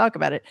not going to talk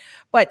about it.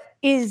 But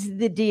is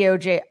the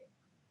DOJ...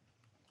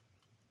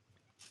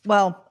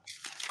 Well,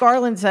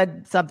 Garland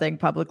said something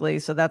publicly,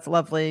 so that's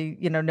lovely.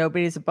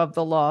 Nobody's above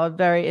the law.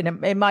 Very,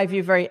 in my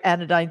view, very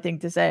anodyne thing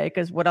to say,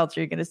 because what else are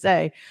you going to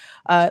say?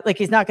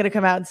 He's not going to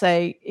come out and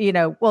say,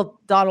 well,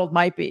 Donald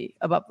might be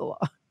above the law.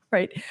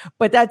 Right.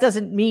 But that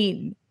doesn't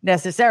mean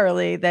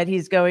necessarily that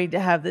he's going to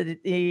have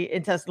the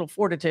intestinal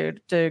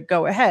fortitude to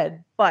go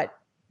ahead. But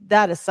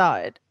that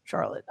aside,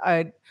 Charlotte,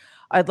 I'd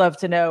love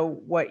to know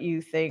what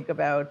you think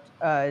about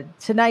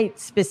tonight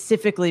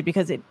specifically,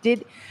 because it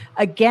did,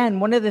 again,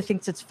 one of the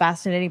things that's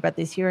fascinating about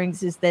these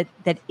hearings is that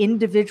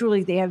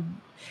individually they have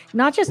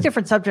not just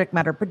different subject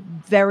matter, but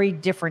very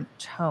different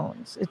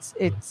tones.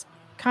 It's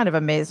kind of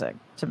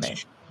amazing to me.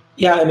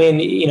 Yeah, I mean,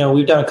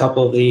 we've done a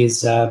couple of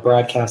these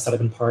broadcasts that I've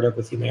been part of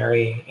with you,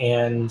 Mary,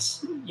 and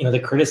the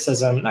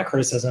not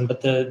criticism,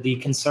 but the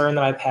concern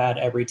that I've had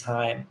every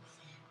time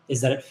is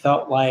that it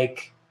felt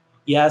like,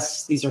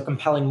 yes, these are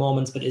compelling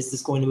moments, but is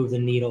this going to move the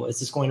needle? Is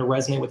this going to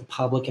resonate with the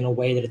public in a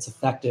way that it's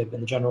effective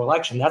in the general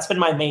election? That's been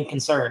my main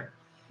concern.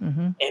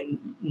 Mm-hmm.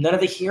 And none of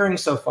the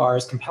hearings so far,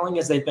 as compelling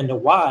as they've been to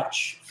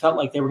watch, felt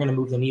like they were going to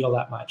move the needle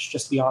that much,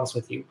 just to be honest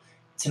with you.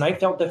 Tonight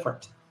felt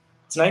different.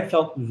 Tonight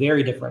felt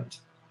very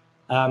different.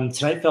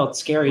 Tonight felt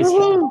scary as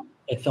hell.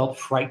 It felt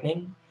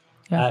frightening.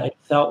 Yeah. It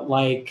felt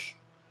like,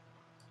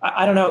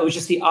 I don't know, it was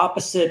just the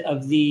opposite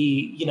of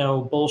the,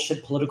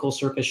 bullshit political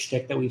circus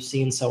shtick that we've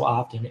seen so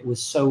often. It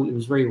was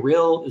very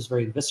real. It was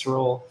very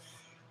visceral.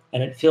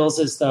 And it feels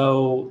as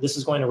though this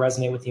is going to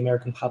resonate with the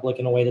American public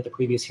in a way that the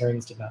previous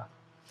hearings did not.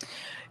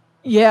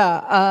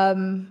 Yeah,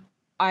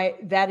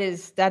 that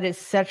is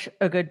such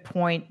a good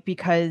point,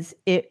 because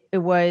it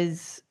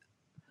was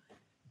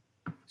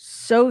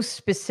so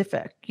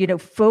specific,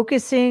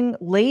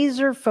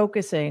 laser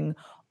focusing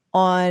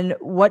on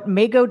what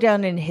may go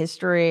down in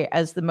history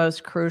as the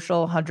most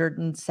crucial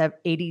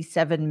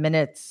 187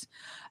 minutes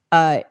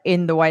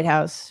in the White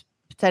House,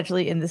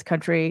 potentially in this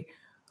country,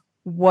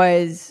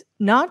 was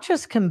not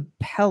just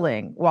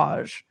compelling,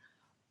 Waj,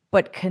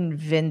 but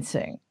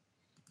convincing.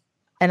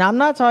 And I'm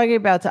not talking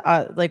about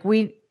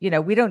we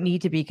don't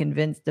need to be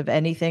convinced of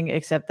anything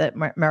except that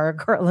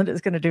Merrick Garland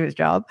is going to do his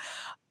job.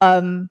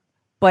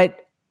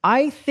 But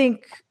I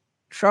think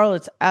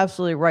Charlotte's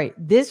absolutely right.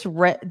 This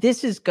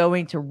is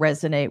going to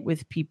resonate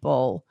with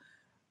people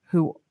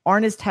who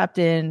aren't as tapped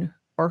in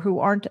or who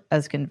aren't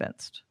as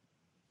convinced.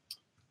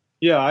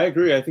 Yeah, I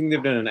agree. I think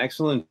they've done an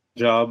excellent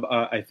job.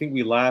 I think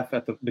we laugh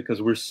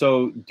because we're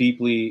so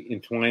deeply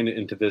entwined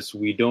into this,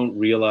 we don't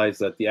realize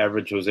that the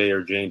average Jose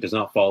or Jane does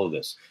not follow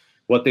this.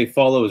 What they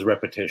follow is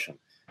repetition.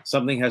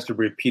 Something has to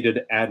be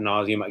repeated ad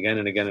nauseum again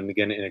and again and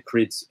again, and it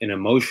creates an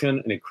emotion,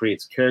 and it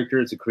creates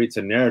characters, it creates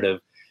a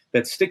narrative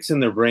that sticks in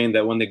their brain,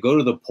 that when they go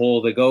to the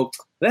poll, they go,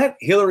 that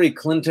Hillary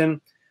Clinton,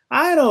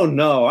 I don't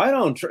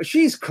know.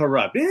 She's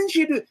corrupt. Didn't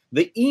she do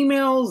the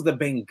emails, the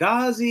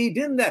Benghazi?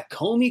 Didn't that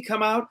Comey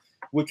come out?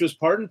 Which was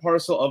part and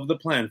parcel of the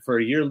plan for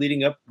a year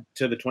leading up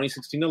to the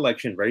 2016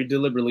 election, very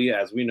deliberately.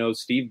 As we know,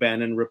 Steve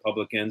Bannon,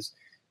 Republicans,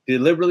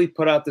 deliberately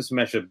put out this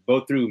message,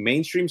 both through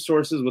mainstream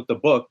sources with the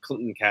book,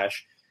 Clinton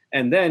Cash,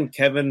 and then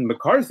Kevin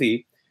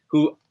McCarthy,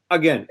 who,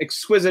 again,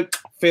 exquisite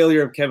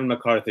failure of Kevin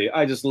McCarthy.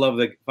 I just love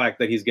the fact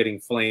that he's getting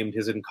flamed,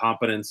 his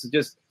incompetence.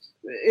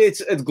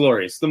 It's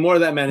glorious. The more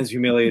that man is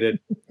humiliated,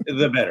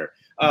 the better.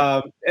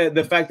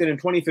 The fact that in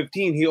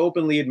 2015, he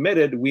openly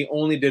admitted we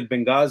only did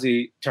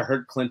Benghazi to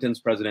hurt Clinton's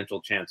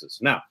presidential chances.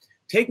 Now,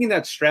 taking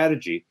that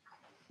strategy,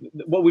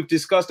 what we've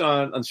discussed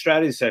on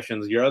strategy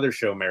sessions, your other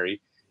show,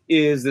 Mary,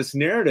 is this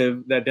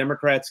narrative that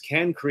Democrats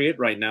can create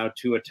right now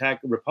to attack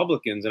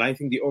Republicans. And I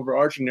think the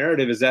overarching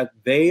narrative is that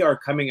they are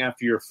coming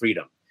after your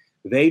freedom.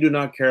 They do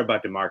not care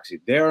about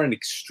democracy. They are an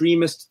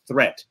extremist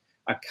threat,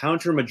 a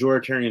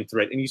counter-majoritarian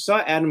threat. And you saw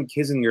Adam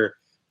Kinzinger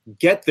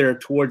get there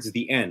towards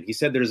the end. He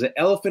said there's an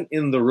elephant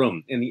in the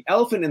room. And the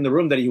elephant in the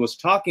room that he was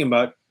talking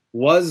about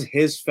was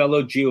his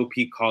fellow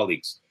GOP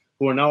colleagues,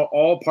 who are now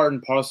all part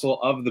and parcel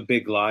of the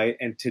big lie.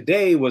 And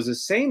today was the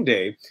same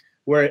day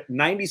where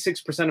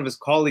 96% of his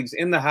colleagues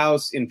in the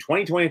House in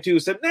 2022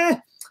 said,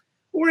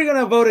 we're going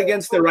to vote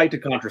against the right to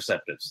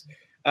contraceptives.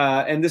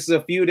 And this is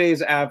a few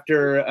days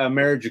after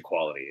marriage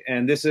equality.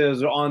 And this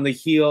is on the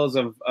heels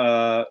of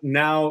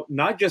now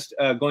not just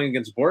going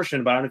against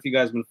abortion, but I don't know if you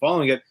guys have been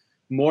following it,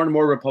 more and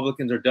more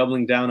Republicans are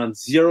doubling down on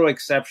zero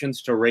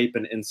exceptions to rape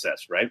and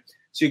incest, right?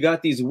 So you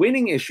got these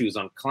winning issues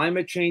on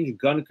climate change,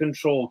 gun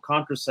control,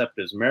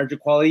 contraceptives, marriage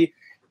equality.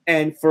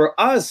 And for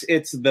us,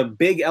 it's the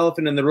big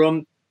elephant in the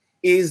room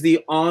is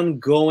the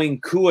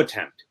ongoing coup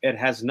attempt. It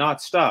has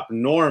not stopped.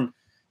 Norm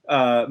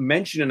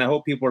mentioned, and I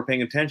hope people are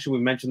paying attention,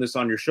 we've mentioned this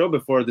on your show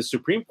before, the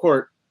Supreme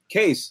Court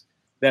case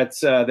that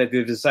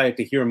they decided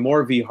to hear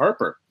Moore v.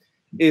 Harper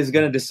is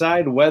going to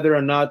decide whether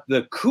or not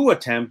the coup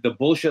attempt, the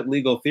bullshit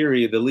legal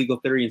theory, the legal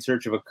theory in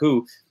search of a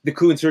coup, the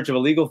coup in search of a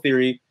legal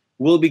theory,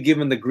 will be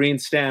given the green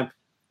stamp,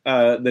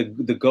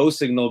 the go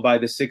signal by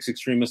the 6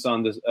 extremists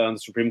on the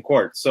Supreme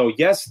Court. So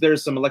yes,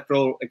 there's some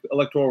electoral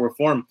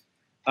reform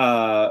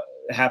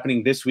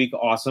happening this week.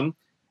 Awesome.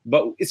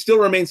 But it still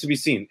remains to be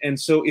seen. And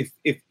so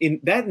if in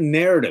that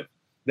narrative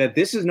that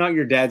this is not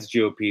your dad's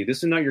GOP, this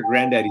is not your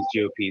granddaddy's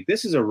GOP,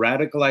 this is a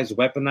radicalized,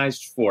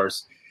 weaponized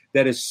force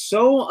that is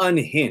so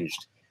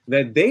unhinged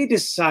that they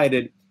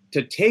decided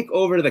to take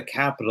over the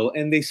Capitol,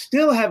 and they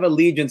still have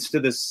allegiance to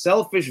this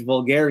selfish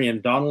vulgarian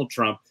Donald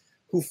Trump,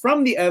 who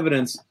from the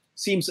evidence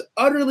seems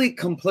utterly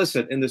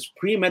complicit in this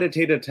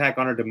premeditated attack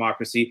on our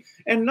democracy.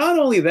 And not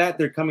only that,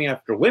 they're coming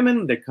after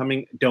women. They're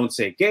coming, don't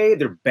say gay.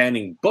 They're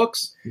banning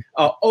books.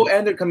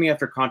 And they're coming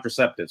after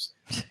contraceptives.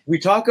 We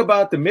talk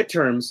about the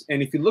midterms,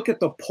 and if you look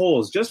at the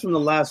polls just from the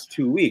last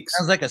 2 weeks.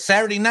 Sounds like a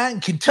Saturday night in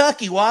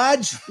Kentucky,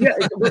 Waj. Yeah,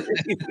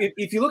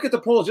 if you look at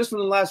the polls just from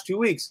the last 2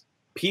 weeks,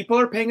 people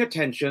are paying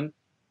attention.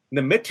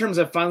 The midterms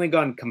have finally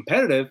gotten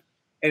competitive,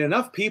 and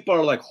enough people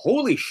are like,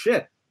 holy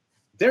shit,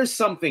 there's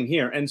something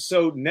here. And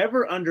so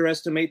never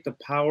underestimate the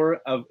power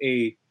of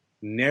a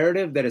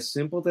narrative that is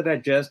simple to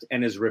digest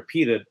and is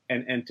repeated.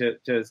 And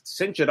to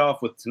cinch it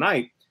off with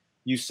tonight,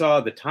 you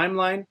saw the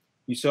timeline,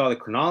 you saw the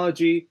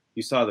chronology,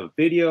 you saw the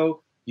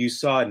video, you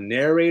saw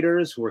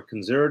narrators who were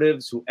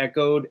conservatives who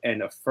echoed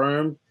and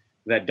affirmed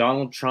that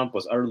Donald Trump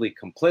was utterly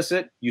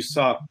complicit. You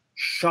saw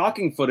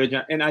shocking footage.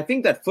 And I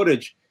think that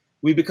footage,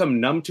 we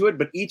become numb to it.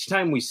 But each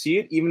time we see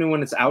it, even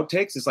when it's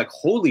outtakes, it's like,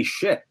 holy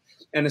shit.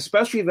 And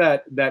especially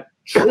that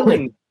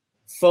chilling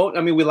phone.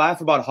 I mean, we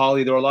laugh about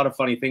Holly. There were a lot of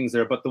funny things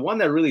there. But the one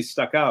that really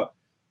stuck out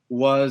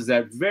was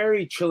that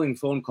very chilling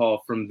phone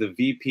call from the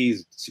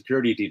VP's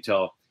security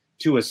detail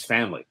to his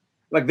family.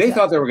 Like they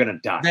thought they were going to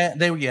die.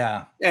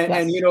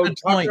 And you know,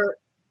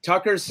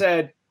 Tucker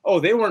said, "Oh,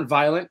 they weren't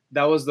violent.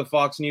 That was the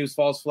Fox News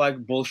false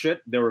flag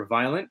bullshit. They were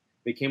violent.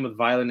 They came with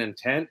violent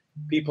intent.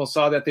 People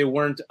saw that they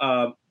weren't,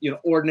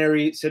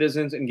 ordinary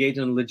citizens engaged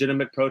in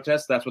legitimate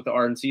protests. That's what the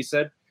RNC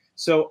said.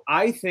 So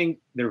I think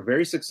they're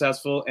very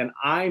successful, and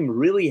I'm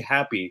really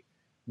happy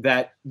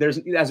that there's,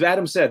 as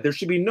Adam said, there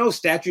should be no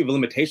statute of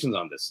limitations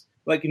on this.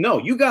 Like, no,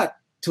 you got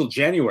till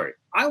January.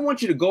 I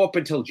want you to go up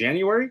until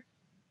January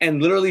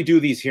and literally do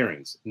these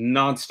hearings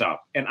nonstop.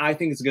 And I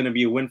think it's going to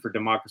be a win for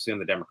democracy and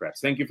the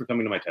Democrats. Thank you for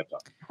coming to my TED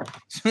Talk.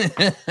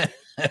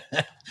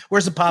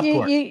 Where's the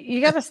popcorn?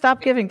 You got to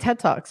stop giving TED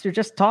Talks. You're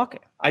just talking.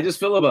 I just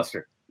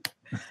filibuster.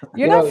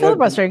 You're not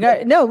filibustering.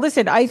 No,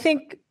 listen, I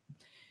think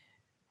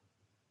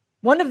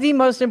one of the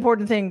most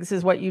important things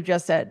is what you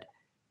just said.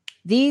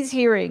 These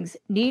hearings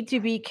need to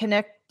be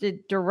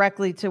connected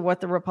directly to what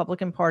the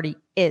Republican Party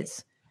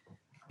is,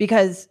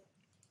 because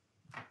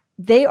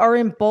they are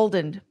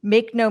emboldened.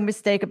 Make no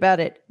mistake about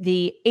it.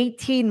 The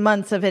 18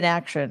 months of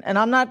inaction, and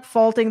I'm not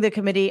faulting the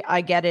committee.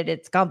 I get it.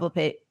 It's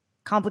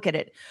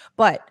complicated,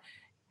 but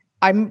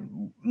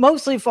I'm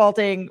mostly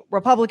faulting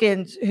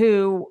Republicans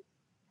who,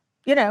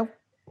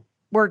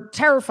 were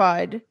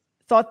terrified,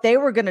 thought they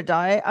were going to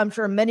die. I'm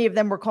sure many of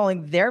them were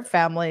calling their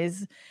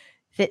families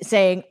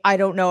saying, I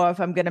don't know if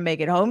I'm going to make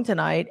it home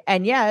tonight.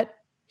 And yet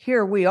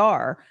here we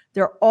are.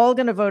 They're all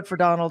going to vote for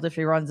Donald if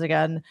he runs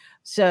again.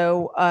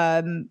 So,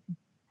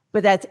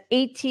 but that's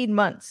 18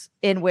 months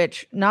in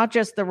which not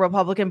just the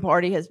Republican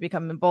Party has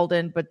become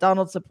emboldened, but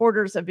Donald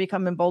supporters have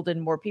become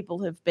emboldened. More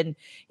people have been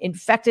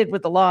infected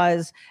with the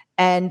lies.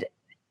 And,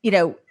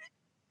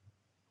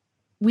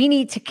 we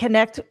need to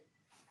connect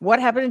what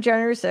happened in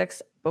January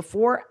 6th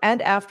before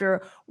and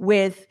after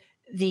with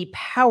the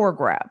power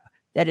grab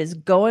that is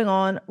going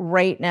on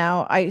right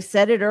now. I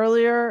said it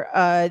earlier.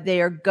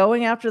 They are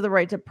going after the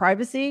right to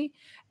privacy,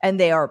 and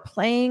they are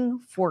playing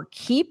for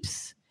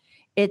keeps.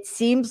 It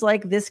seems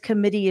like this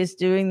committee is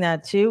doing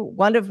that too.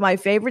 One of my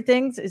favorite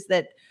things is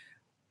that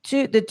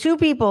the two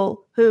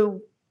people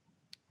who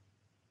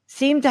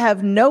seem to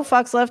have no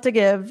fucks left to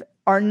give,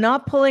 are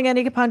not pulling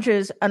any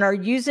punches, and are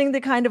using the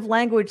kind of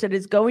language that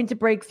is going to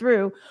break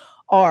through,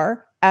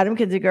 are Adam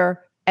Kinzinger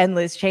and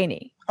Liz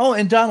Cheney. Oh,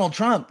 and Donald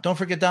Trump. Don't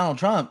forget Donald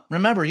Trump.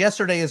 Remember,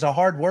 yesterday is a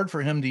hard word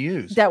for him to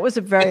use. That was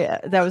very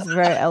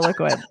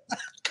eloquent.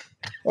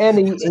 And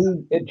he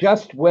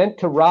just went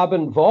to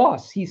Robin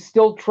Voss. He's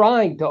still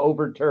trying to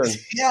overturn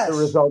the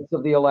results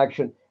of the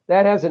election.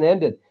 That hasn't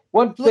ended.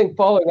 One thing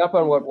following up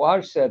on what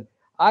Waj said,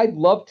 I'd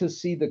love to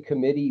see the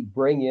committee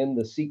bring in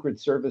the Secret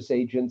Service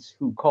agents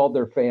who called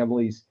their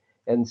families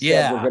and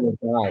said we're going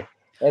to die,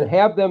 and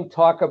have them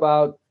talk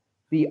about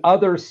the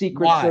other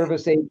Secret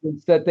Service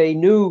agents that they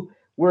knew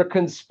were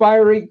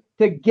conspiring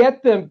to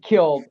get them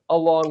killed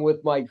along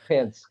with Mike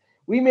Pence.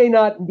 We may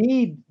not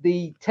need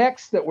the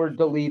texts that were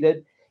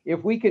deleted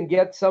if we can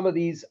get some of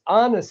these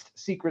honest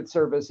Secret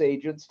Service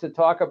agents to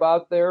talk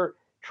about their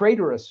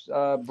traitorous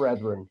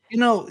brethren.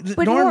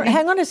 But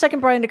hang on a second,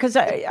 Brian, because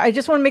I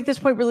just want to make this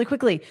point really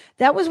quickly.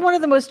 That was one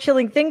of the most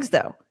chilling things,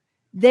 though.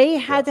 They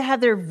had to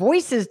have their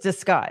voices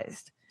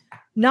disguised,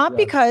 not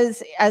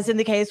because, as in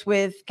the case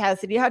with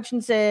Cassidy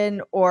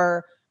Hutchinson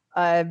or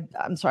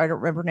I'm sorry, I don't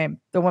remember her name,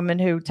 the woman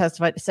who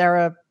testified,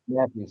 Sarah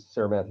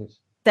Matthews.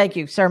 Thank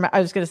you, Sarah.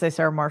 I was going to say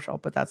Sarah Marshall,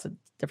 but that's a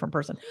different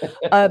person.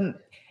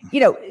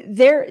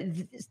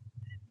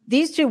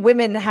 These two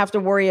women have to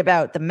worry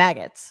about the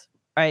maggots,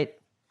 right?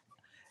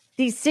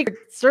 These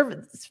Secret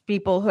Service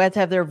people who had to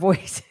have their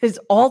voices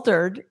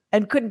altered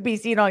and couldn't be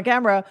seen on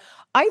camera,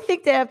 I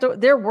think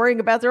they're worrying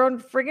about their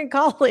own friggin'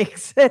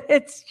 colleagues.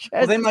 It's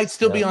just they might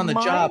still be on the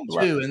job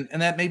too.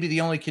 And that may be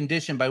the only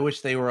condition by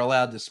which they were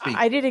allowed to speak.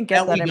 I didn't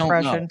get that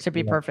impression, to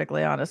be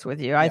perfectly honest with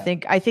you. I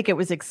think it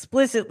was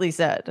explicitly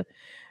said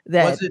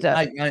that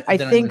I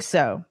think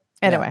so.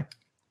 Anyway.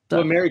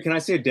 Well, Mary, can I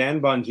say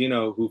Dan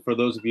Bongino, who, for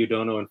those of you who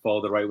don't know and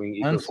follow the right-wing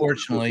ecosystem,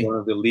 unfortunately, one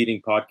of the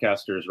leading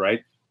podcasters,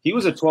 right? He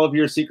was a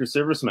 12-year Secret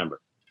Service member.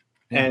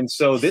 And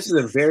so this is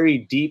a very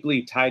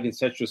deeply tied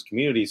incestuous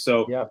community.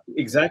 So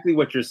exactly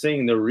what you're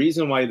saying, the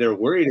reason why they're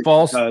worried is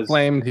false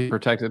claimed he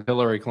protected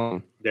Hillary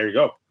Clinton. There you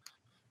go.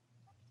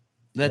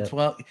 That's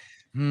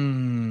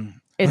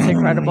it's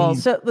incredible.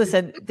 So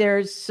listen,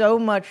 there's so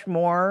much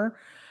more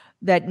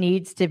that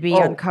needs to be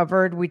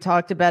uncovered. We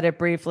talked about it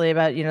briefly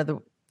about, the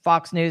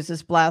Fox News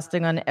is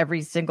blasting on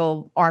every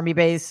single army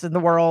base in the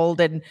world,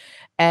 and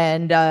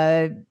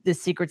the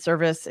Secret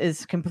Service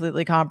is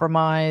completely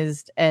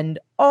compromised, and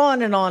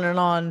on and on and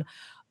on.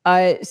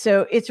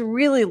 So it's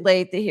really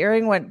late. The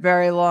hearing went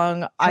very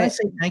long.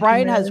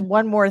 Brian has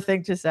one more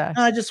thing to say.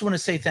 I just want to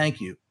say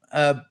thank you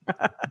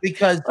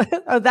because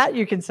that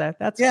you can say.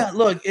 That's fun.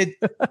 Look,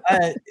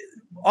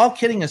 all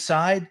kidding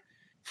aside,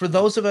 for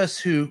those of us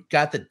who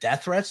got the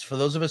death threats, for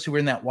those of us who were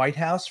in that White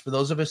House, for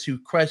those of us who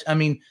crushed,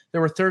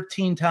 there were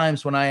 13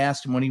 times when I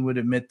asked him when he would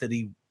admit that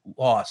he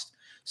lost.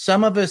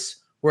 Some of us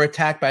were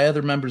attacked by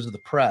other members of the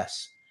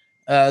press.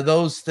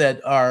 Those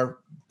that are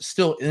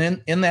still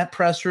in that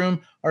press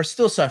room are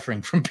still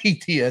suffering from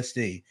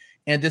PTSD.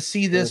 And to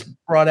see this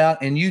brought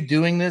out and you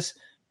doing this,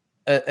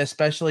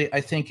 especially,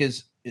 I think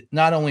is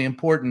not only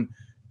important,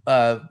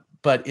 but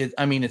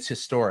it's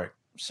historic.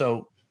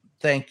 So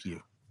thank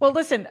you. Well,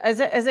 listen,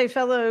 as a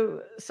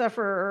fellow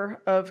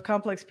sufferer of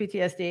complex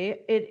PTSD,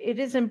 it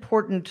is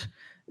important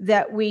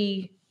that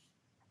we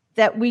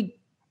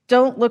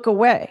don't look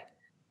away.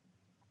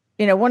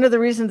 You know, one of the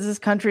reasons this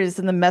country is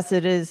in the mess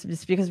it is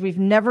because we've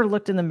never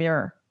looked in the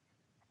mirror.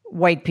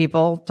 White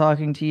people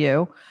talking to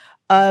you.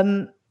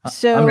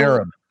 So I'm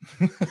Arab.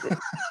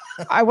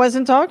 I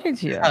wasn't talking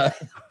to you.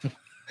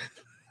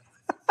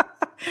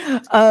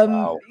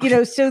 Wow. You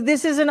know, so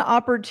this is an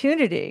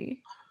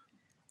opportunity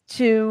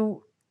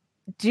to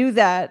do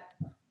that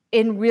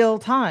in real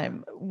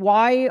time.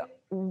 Why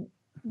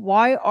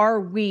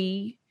are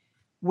we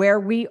where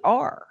we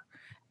are?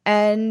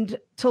 And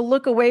to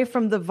look away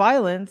from the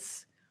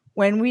violence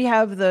when we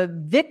have the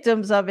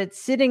victims of it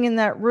sitting in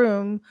that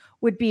room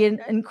would be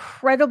an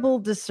incredible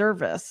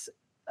disservice.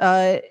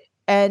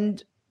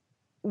 And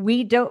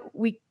we can't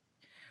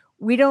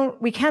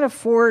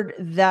afford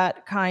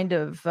that kind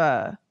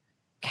of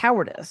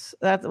cowardice.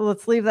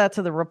 Let's leave that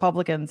to the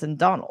Republicans and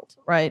Donald,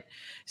 right?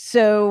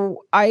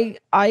 So I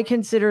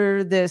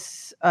consider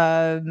this.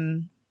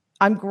 I'm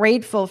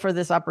grateful for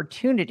this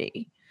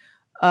opportunity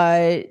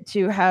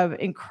to have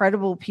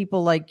incredible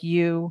people like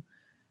you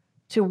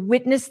to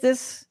witness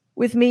this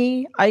with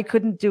me. I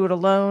couldn't do it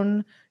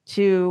alone.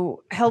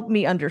 To help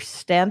me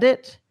understand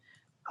it.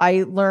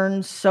 I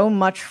learn so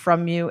much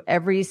from you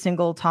every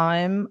single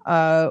time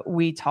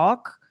we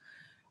talk.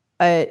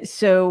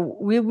 So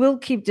we will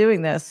keep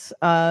doing this.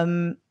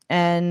 And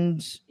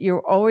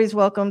you're always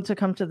welcome to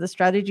come to the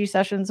strategy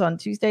sessions on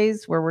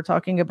Tuesdays where we're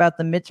talking about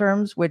the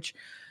midterms, which,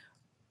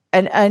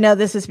 and I know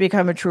this has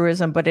become a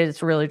truism, but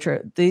it's really true.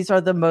 These are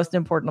the most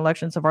important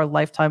elections of our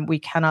lifetime. We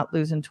cannot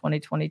lose in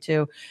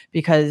 2022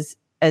 because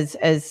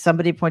as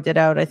somebody pointed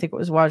out, I think it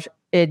was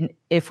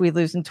if we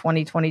lose in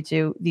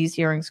 2022, these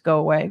hearings go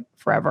away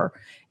forever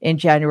in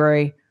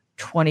January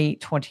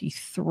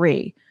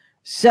 2023.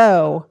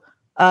 So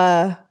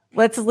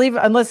let's leave,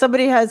 unless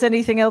somebody has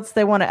anything else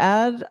they want to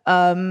add.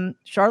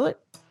 Charlotte?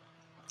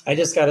 I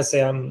just got to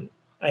say, I am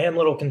a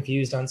little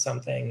confused on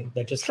something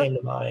that just came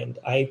to mind.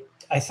 I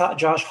thought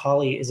Josh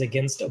Hawley is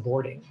against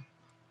aborting.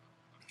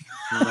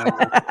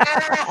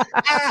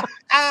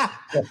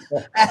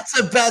 That's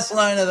the best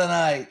line of the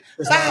night.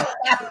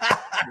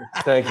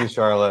 Thank you,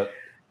 Charlotte.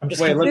 I'm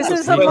just this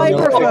is a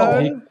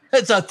microphone.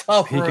 It's a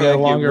tough room. No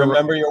longer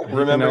remember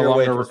your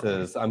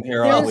waitresses. I'm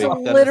here all There's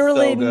week.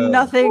 literally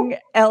nothing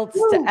else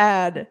to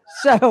add.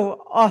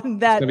 So on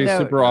that It's gonna be note,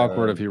 super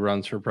awkward if he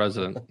runs for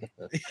president.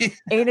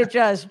 Ain't it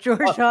just?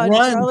 George Hahn,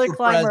 Charlotte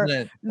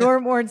Clymer,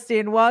 Norm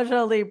Ornstein, Waj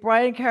Ali,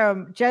 Brian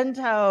Karam, Jen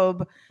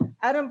Taub,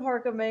 Adam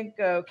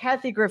Parkamenko,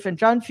 Kathy Griffin,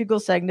 John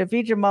Fugelsang,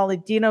 Naveed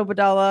Jamali, Dino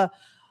Badala.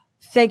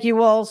 Thank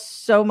you all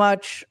so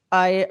much.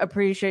 I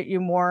appreciate you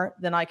more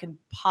than I can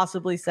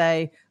possibly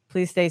say.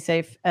 Please stay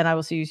safe, and I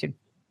will see you soon.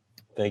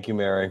 Thank you,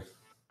 Mary.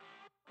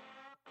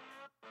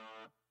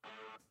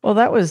 Well,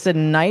 that was a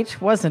night,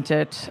 wasn't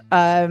it?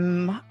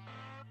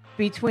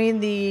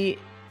 Between the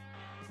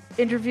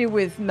interview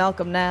with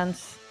Malcolm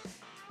Nance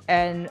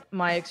and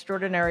my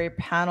extraordinary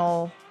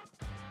panel,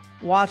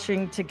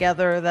 watching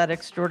together that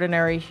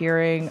extraordinary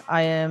hearing,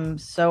 I am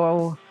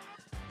so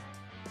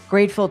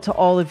grateful to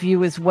all of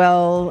you as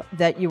well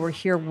that you were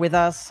here with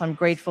us. I'm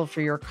grateful for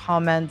your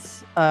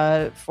comments,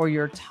 for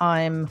your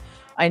time.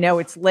 I know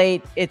it's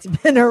late. It's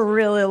been a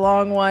really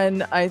long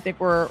one. I think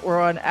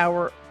we're on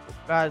hour.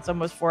 It's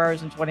almost 4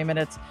 hours and 20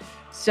 minutes.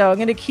 So I'm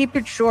going to keep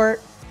it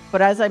short.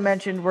 But as I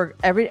mentioned,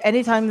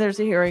 anytime there's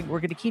a hearing, we're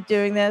going to keep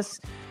doing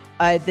this.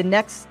 The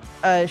next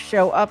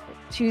show up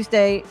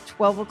Tuesday,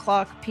 12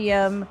 o'clock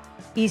p.m.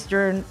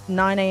 Eastern,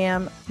 9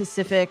 a.m.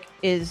 Pacific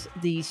is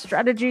the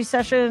strategy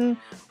session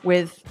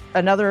with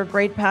another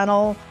great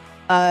panel.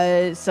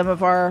 Some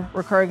of our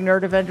recurring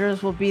nerd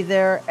Avengers will be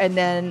there. And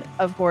then,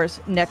 of course,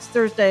 next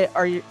Thursday,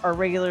 our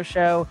regular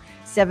show,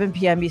 7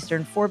 p.m.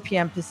 Eastern, 4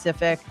 p.m.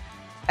 Pacific.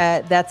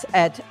 That's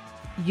at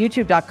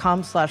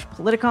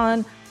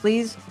youtube.com/Politicon.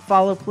 Please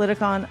follow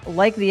Politicon,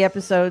 like the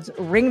episodes,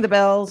 ring the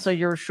bell so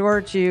you're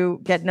sure to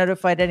get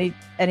notified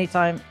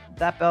anytime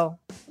that bell.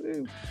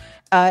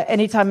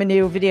 Anytime a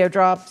new video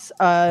drops.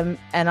 And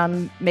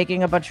I'm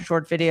making a bunch of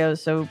short videos,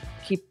 so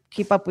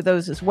keep up with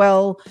those as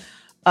well.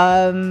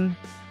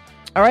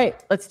 All right,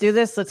 let's do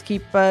this. Let's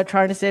keep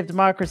trying to save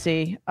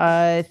democracy.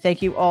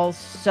 Thank you all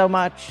so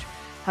much.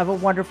 Have a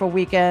wonderful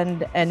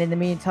weekend. And in the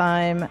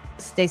meantime,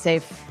 stay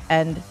safe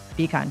and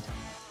be kind.